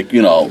sip is like,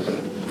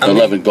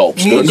 11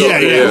 gulps. Me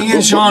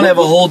and Sean have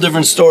a whole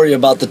different story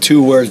about the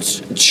two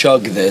words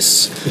chug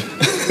this.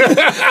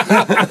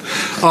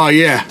 Oh,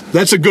 yeah.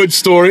 That's a good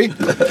story.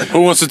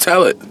 Who wants to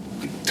tell it?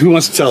 Who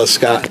wants to tell it,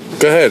 Scott?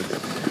 Go ahead.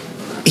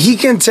 He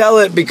can tell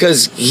it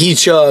because he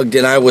chugged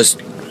and I was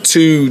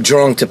too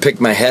drunk to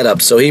pick my head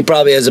up. So he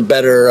probably has a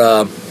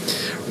better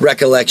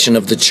recollection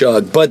of the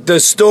chug. But the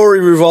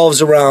story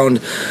revolves around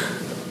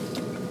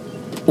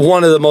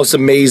one of the most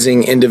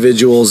amazing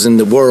individuals in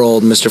the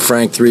world, Mr.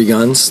 Frank Three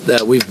Guns,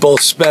 that we've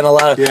both spent a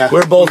lot of... Yeah,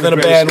 we're both in a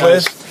band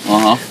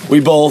with.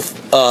 We both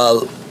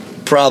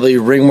probably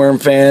Ringworm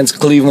fans,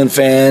 Cleveland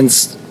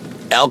fans,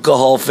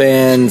 alcohol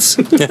fans,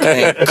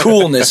 and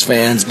coolness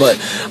fans. But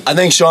I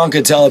think Sean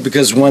could tell it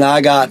because when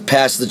I got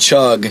past the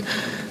chug,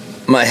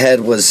 my head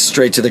was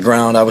straight to the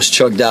ground. I was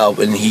chugged out,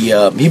 and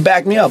he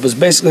backed me up. It was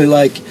basically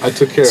like I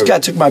took care this of guy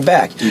it. took my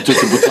back. You took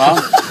the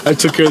baton? I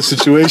took care of the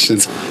situation.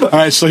 All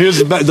right, so here's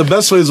the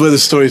best way is where the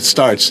story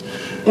starts.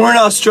 We're in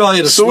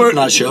Australia, the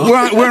Slipknot show.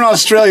 We're in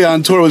Australia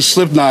on tour with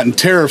Slipknot, and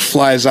Terror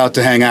flies out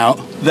to hang out.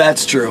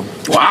 That's true.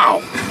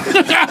 Wow.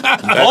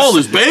 All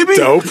this, baby.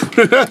 Dope.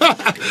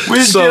 We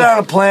just get on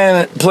a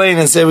plane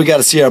and say we got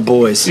to see our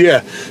boys.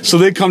 Yeah, so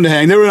they come to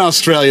hang. They were in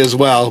Australia as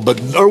well,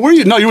 or were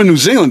you? No, you were in New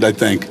Zealand, I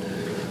think.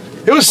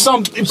 It was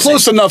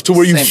close enough to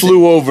where you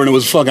flew over, and it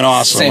was fucking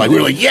awesome. We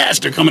were like, yes,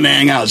 they're coming to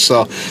hang out.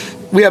 So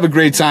we have a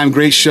great time,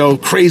 great show,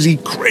 crazy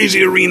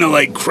arena,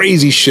 like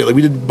crazy shit. Like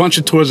we did a bunch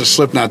of tours of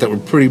Slipknot that were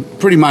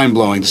pretty mind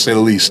blowing to say the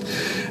least.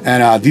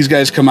 And these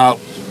guys come out,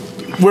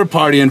 we're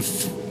partying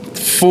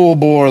full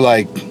bore,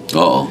 like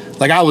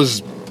I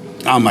was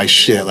on my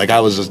shit. Like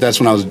that's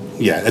when I was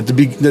at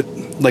the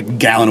like a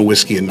gallon of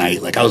whiskey a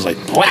night. Like I was like,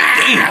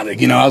 wow,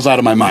 like, I was out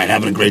of my mind,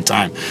 having a great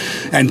time.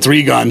 And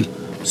Three Gun.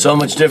 So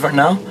much different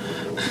now?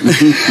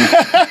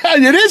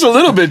 It is a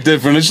little bit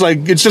different.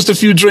 It's just a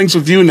few drinks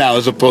with you now,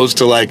 as opposed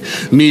to like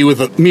me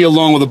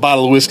alone with a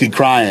bottle of whiskey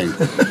crying.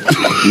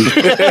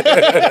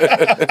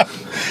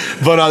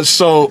 But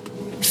so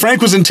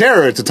Frank was in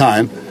Terror at the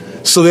time,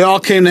 so they all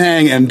came to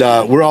hang, and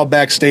we're all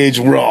backstage.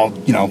 We're all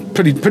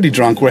pretty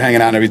drunk. We're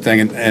hanging out and everything,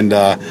 and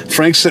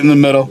Frank's sitting in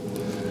the middle.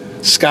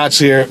 Scott's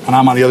here, and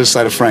I'm on the other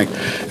side of Frank.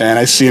 And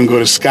I see him go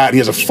to Scott, and he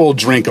has a full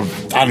drink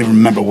of, I don't even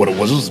remember what it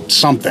was. It was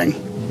something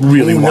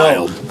really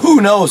wild.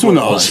 Who knows? Who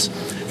knows?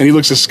 And he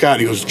looks at Scott,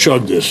 and he goes,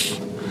 chug this.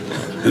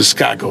 And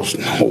Scott goes,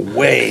 no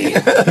way.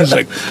 He's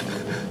like,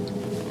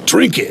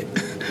 drink it.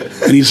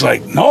 And he's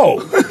like,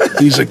 no. And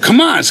he's like, come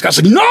on. Scott's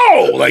like,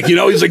 no. Like,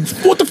 he's like,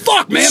 what the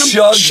fuck, man?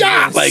 I'm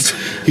shot. Like,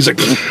 he's like,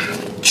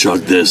 chug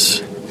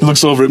this. He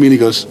looks over at me and he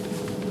goes,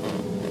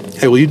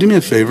 "Hey, will you do me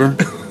a favor?"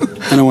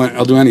 And I went,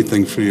 "I'll do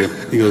anything for you."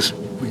 He goes,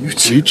 "Will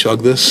you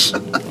chug this?"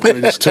 And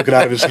I just took it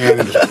out of his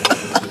hand and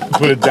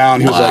put it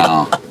down. He was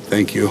like,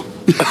 "Thank you."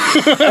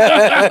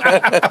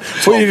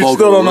 Well, you still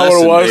don't know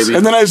what it was.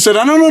 And then I said,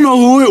 "I don't know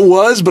who it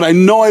was, but I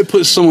know I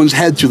put someone's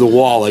head through the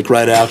wall like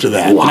right after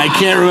that." Wow. And I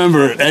can't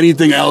remember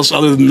anything else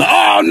other than,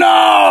 "Oh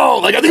no!"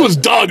 Like I think it was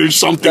Doug or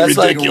something. That's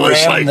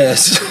ridiculous. Like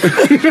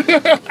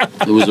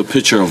There was a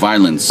picture of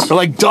violence. Or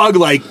like Doug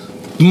like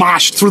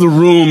moshed through the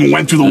room and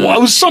went through the wall.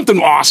 It was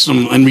something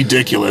awesome and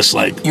ridiculous.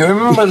 Like, you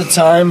remember the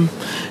time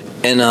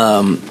in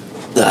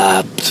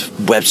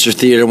Webster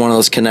Theater, one of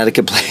those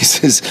Connecticut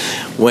places,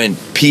 when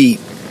Pete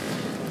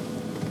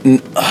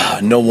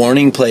No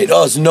Warning played.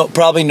 Oh, it's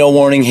probably No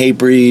Warning,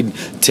 Hatebreed,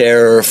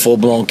 Terror, Full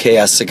Blown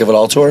Chaos, Sick of It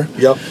All tour.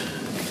 Yep.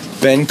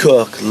 Ben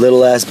Cook,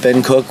 little ass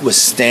Ben Cook, was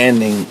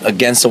standing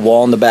against a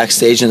wall in the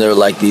backstage, and there were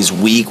like these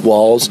weak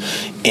walls,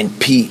 and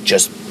Pete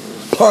just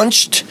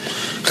punched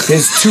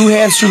his two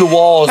hands through the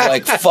walls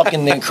like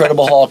fucking the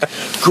Incredible Hulk,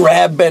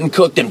 grabbed Ben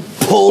Cook and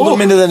pulled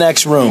him into the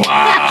next room.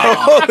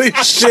 Holy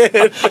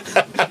shit.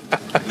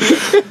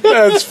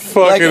 That's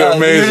fucking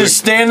amazing. You're just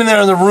standing there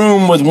in the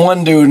room with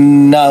one dude,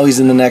 and now he's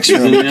in the next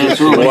room.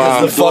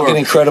 Wow. The fucking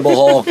Incredible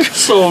Hulk.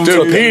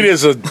 Dude, Pete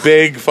is a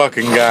big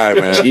fucking guy,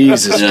 man.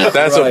 Jesus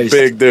That's Christ. a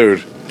big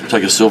dude. It's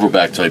like a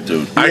silverback type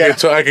dude.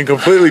 I can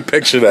completely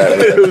picture that.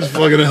 It was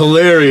fucking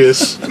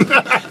hilarious.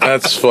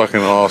 That's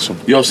fucking awesome.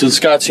 Yo, since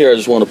Scott's here, I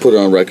just want to put it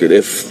on record.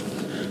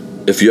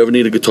 If you ever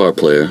need a guitar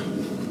player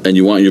and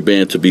you want your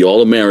band to be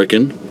all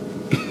American,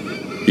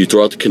 you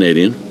throw out the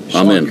Canadian.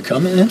 I'm in. You're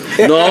coming in?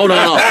 No.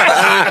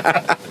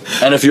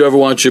 And if you ever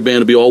want your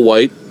band to be all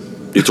white,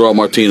 you throw out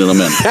Martine and I'm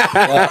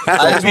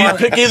in.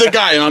 Pick either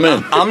guy and I'm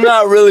in. I'm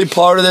not really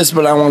part of this,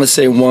 but I want to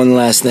say one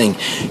last thing.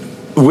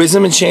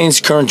 Wisdom and Chain's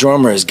current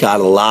drummer has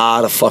got a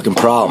lot of fucking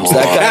problems.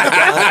 That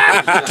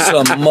guy's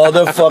got some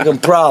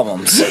motherfucking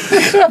problems.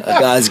 That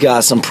guy's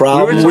got some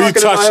problems. We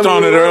touched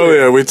on it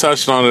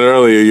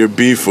earlier. Your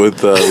beef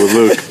with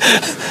Luke.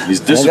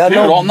 He's disappeared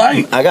all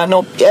night. I got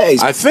no. Yeah,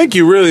 I think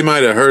you really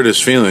might have hurt his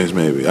feelings.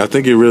 Maybe I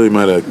think you really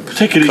might have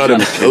cut him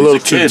a little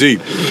too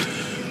deep.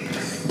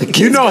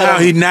 You know how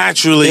he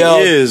naturally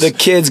is. The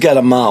kid's got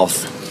a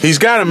mouth. He's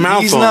got a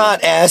mouth. He's on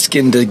not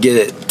asking to get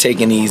it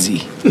taken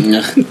easy.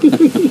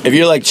 If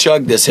you're like,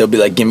 chug this, he'll be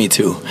like, give me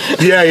two.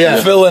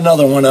 Yeah. Fill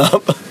another one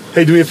up.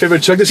 Hey, do me a favor,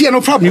 chug this. Yeah, no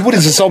problem. What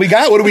is this? All we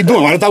got? What are we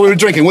doing? I thought we were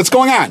drinking. What's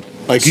going on?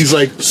 Like he's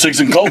like Cigs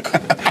and Coke.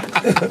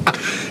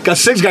 Got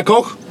cigs, got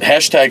Coke.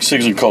 Hashtag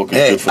Cigs and Coke.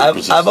 Hey,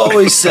 I've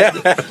always said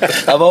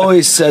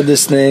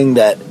this thing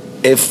that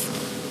if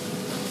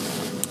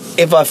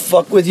I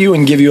fuck with you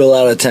and give you a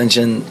lot of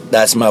attention,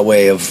 that's my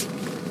way of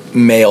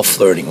male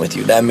flirting with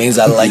you. That means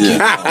I like you.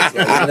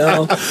 You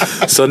know?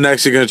 So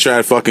next you're gonna try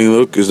fucking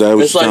Luke? Is that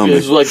what you're telling me?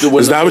 Is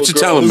that what you're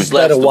telling me?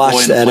 Better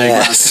watch that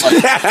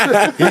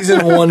ass. He's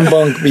in one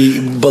bunk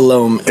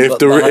below me.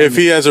 If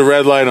he has a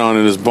red light on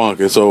in his bunk,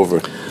 it's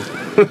over.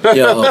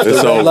 Yo, if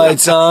the red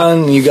light's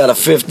on, you got a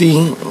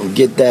 50,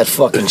 get that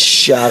fucking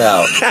shot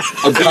out.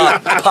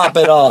 Pop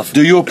it off.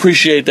 Do you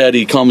appreciate that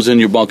he comes in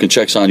your bunk and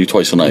checks on you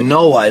twice a night?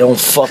 No, I don't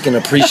fucking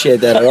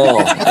appreciate that at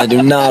all. I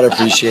do not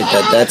appreciate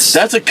that.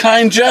 That's a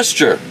kind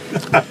gesture.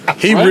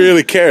 He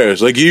really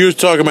cares. Like you were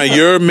talking about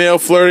your male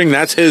flirting,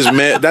 that's his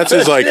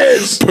like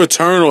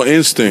paternal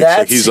instincts. That's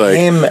like he's like,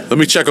 him. let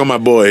me check on my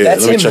boy here.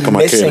 That's Let me check on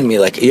my kid. missing me.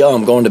 Like, yo,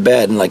 I'm going to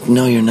bed, and like,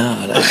 no, you're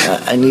not.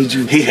 I need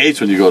you. He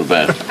hates when you go to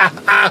bed.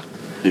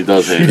 He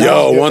does hate.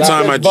 Yo, one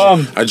time I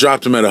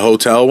dropped him at a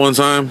hotel one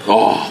time.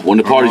 Oh, when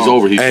the party's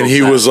over,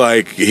 he was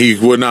like, he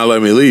would not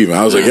let me leave.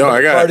 I was like, yo,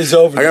 I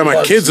got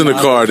my kids in the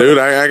car, dude.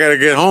 I gotta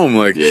get home.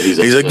 Like,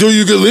 he's like, dude,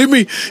 you gonna leave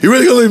me? You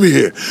really gonna leave me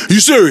here? You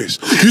serious?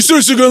 You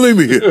seriously gonna leave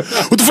me here?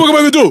 What the fuck am I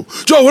gonna do,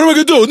 Joe? What am I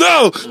gonna do?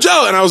 No,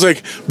 Joe. And I was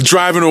like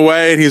driving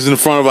away, and he's in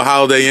front of a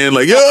Holiday Inn,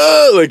 like,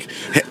 yeah, like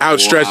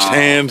outstretched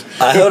hand.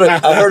 I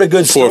heard a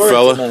good Poor story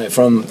fella. tonight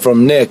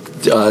from Nick,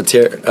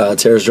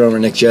 Terra's drummer,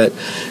 Nick Jett,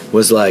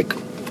 was like,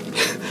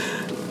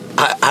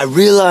 I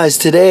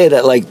realized today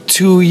that like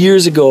 2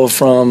 years ago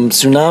from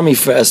Tsunami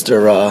Fest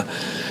or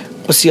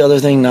what's the other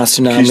thing? Not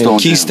Tsunami,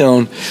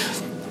 Keystone.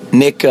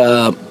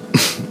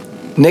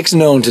 Nick's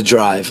known to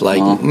drive.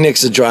 Like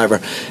Nick's a driver.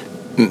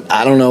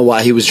 I don't know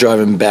why he was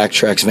driving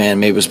Backtrack's van.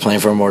 Maybe it was playing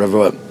for him or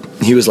whatever.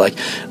 But he was like,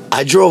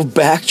 I drove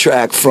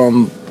Backtrack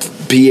from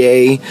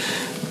PA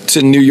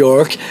to New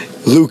York.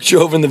 Luke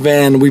drove in the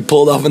van, we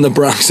pulled off in the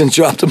Bronx and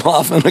dropped him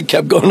off, and I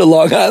kept going to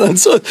Long Island.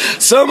 So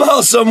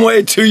somehow, some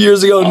way, 2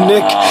 years ago,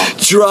 Nick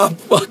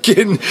dropped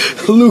fucking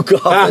Luke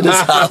off at his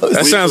house.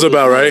 That sounds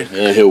about right.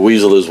 Yeah, he'll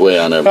weasel his way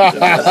on everything.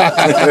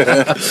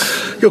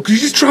 Yo, could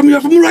you just drop me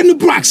off? I'm right in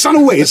the Bronx. It's on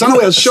the way. I'll show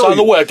you. It's on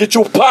the way. I'll get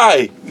you a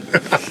pie.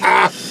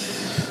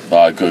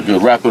 Good.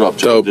 Wrap it up,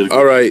 Joe. Dope.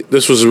 All right,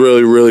 this was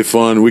really, really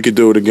fun. We could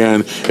do it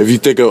again. If you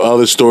think of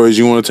other stories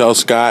you want to tell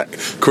Scott,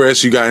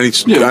 Chris, you got any?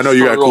 Yeah, I know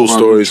you got cool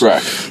stories.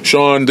 Track.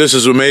 Sean, this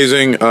is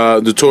amazing.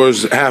 The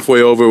tour's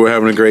halfway over. We're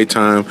having a great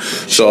time.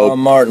 So Sean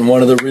Martin,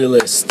 one of the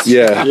realists.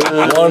 Yeah.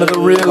 One of the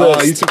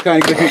realists. You two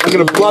kind of, I'm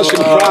gonna blush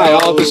and cry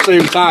all at the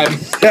same time.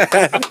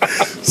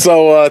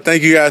 So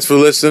thank you guys for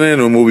listening,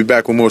 and we'll be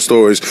back with more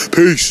stories.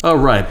 Peace. All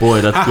right,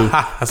 boy, that's good.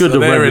 Good So to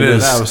there it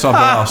is. reminisce. That was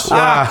something else.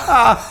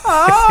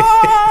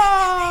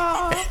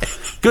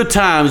 Good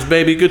times,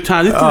 baby. Good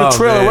times. He threw the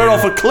trailer man. right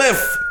off a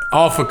cliff.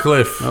 Off a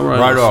cliff. All right,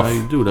 Right that's off. how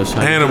you do. That's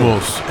how you do.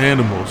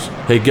 Animals.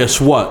 Hey, guess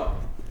what?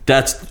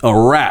 That's a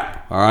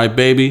wrap. All right,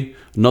 baby.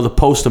 Another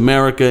Post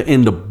America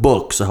in the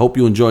books. I hope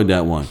you enjoyed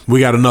that one. We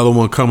got another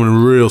one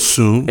coming real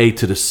soon. A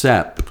to the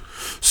SAP.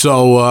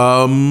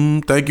 So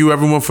thank you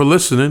everyone for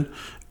listening.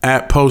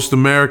 At Post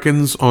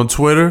Americans on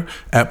Twitter,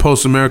 at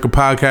Post America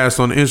Podcast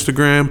on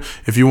Instagram.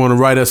 If you want to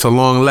write us a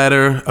long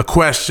letter, a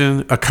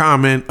question, a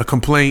comment, a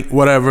complaint,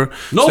 whatever,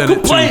 No send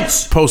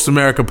complaints. it to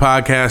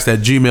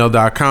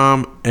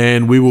postamericapodcast@gmail.com,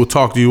 and we will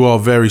talk to you all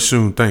very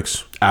soon.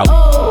 Thanks. Out.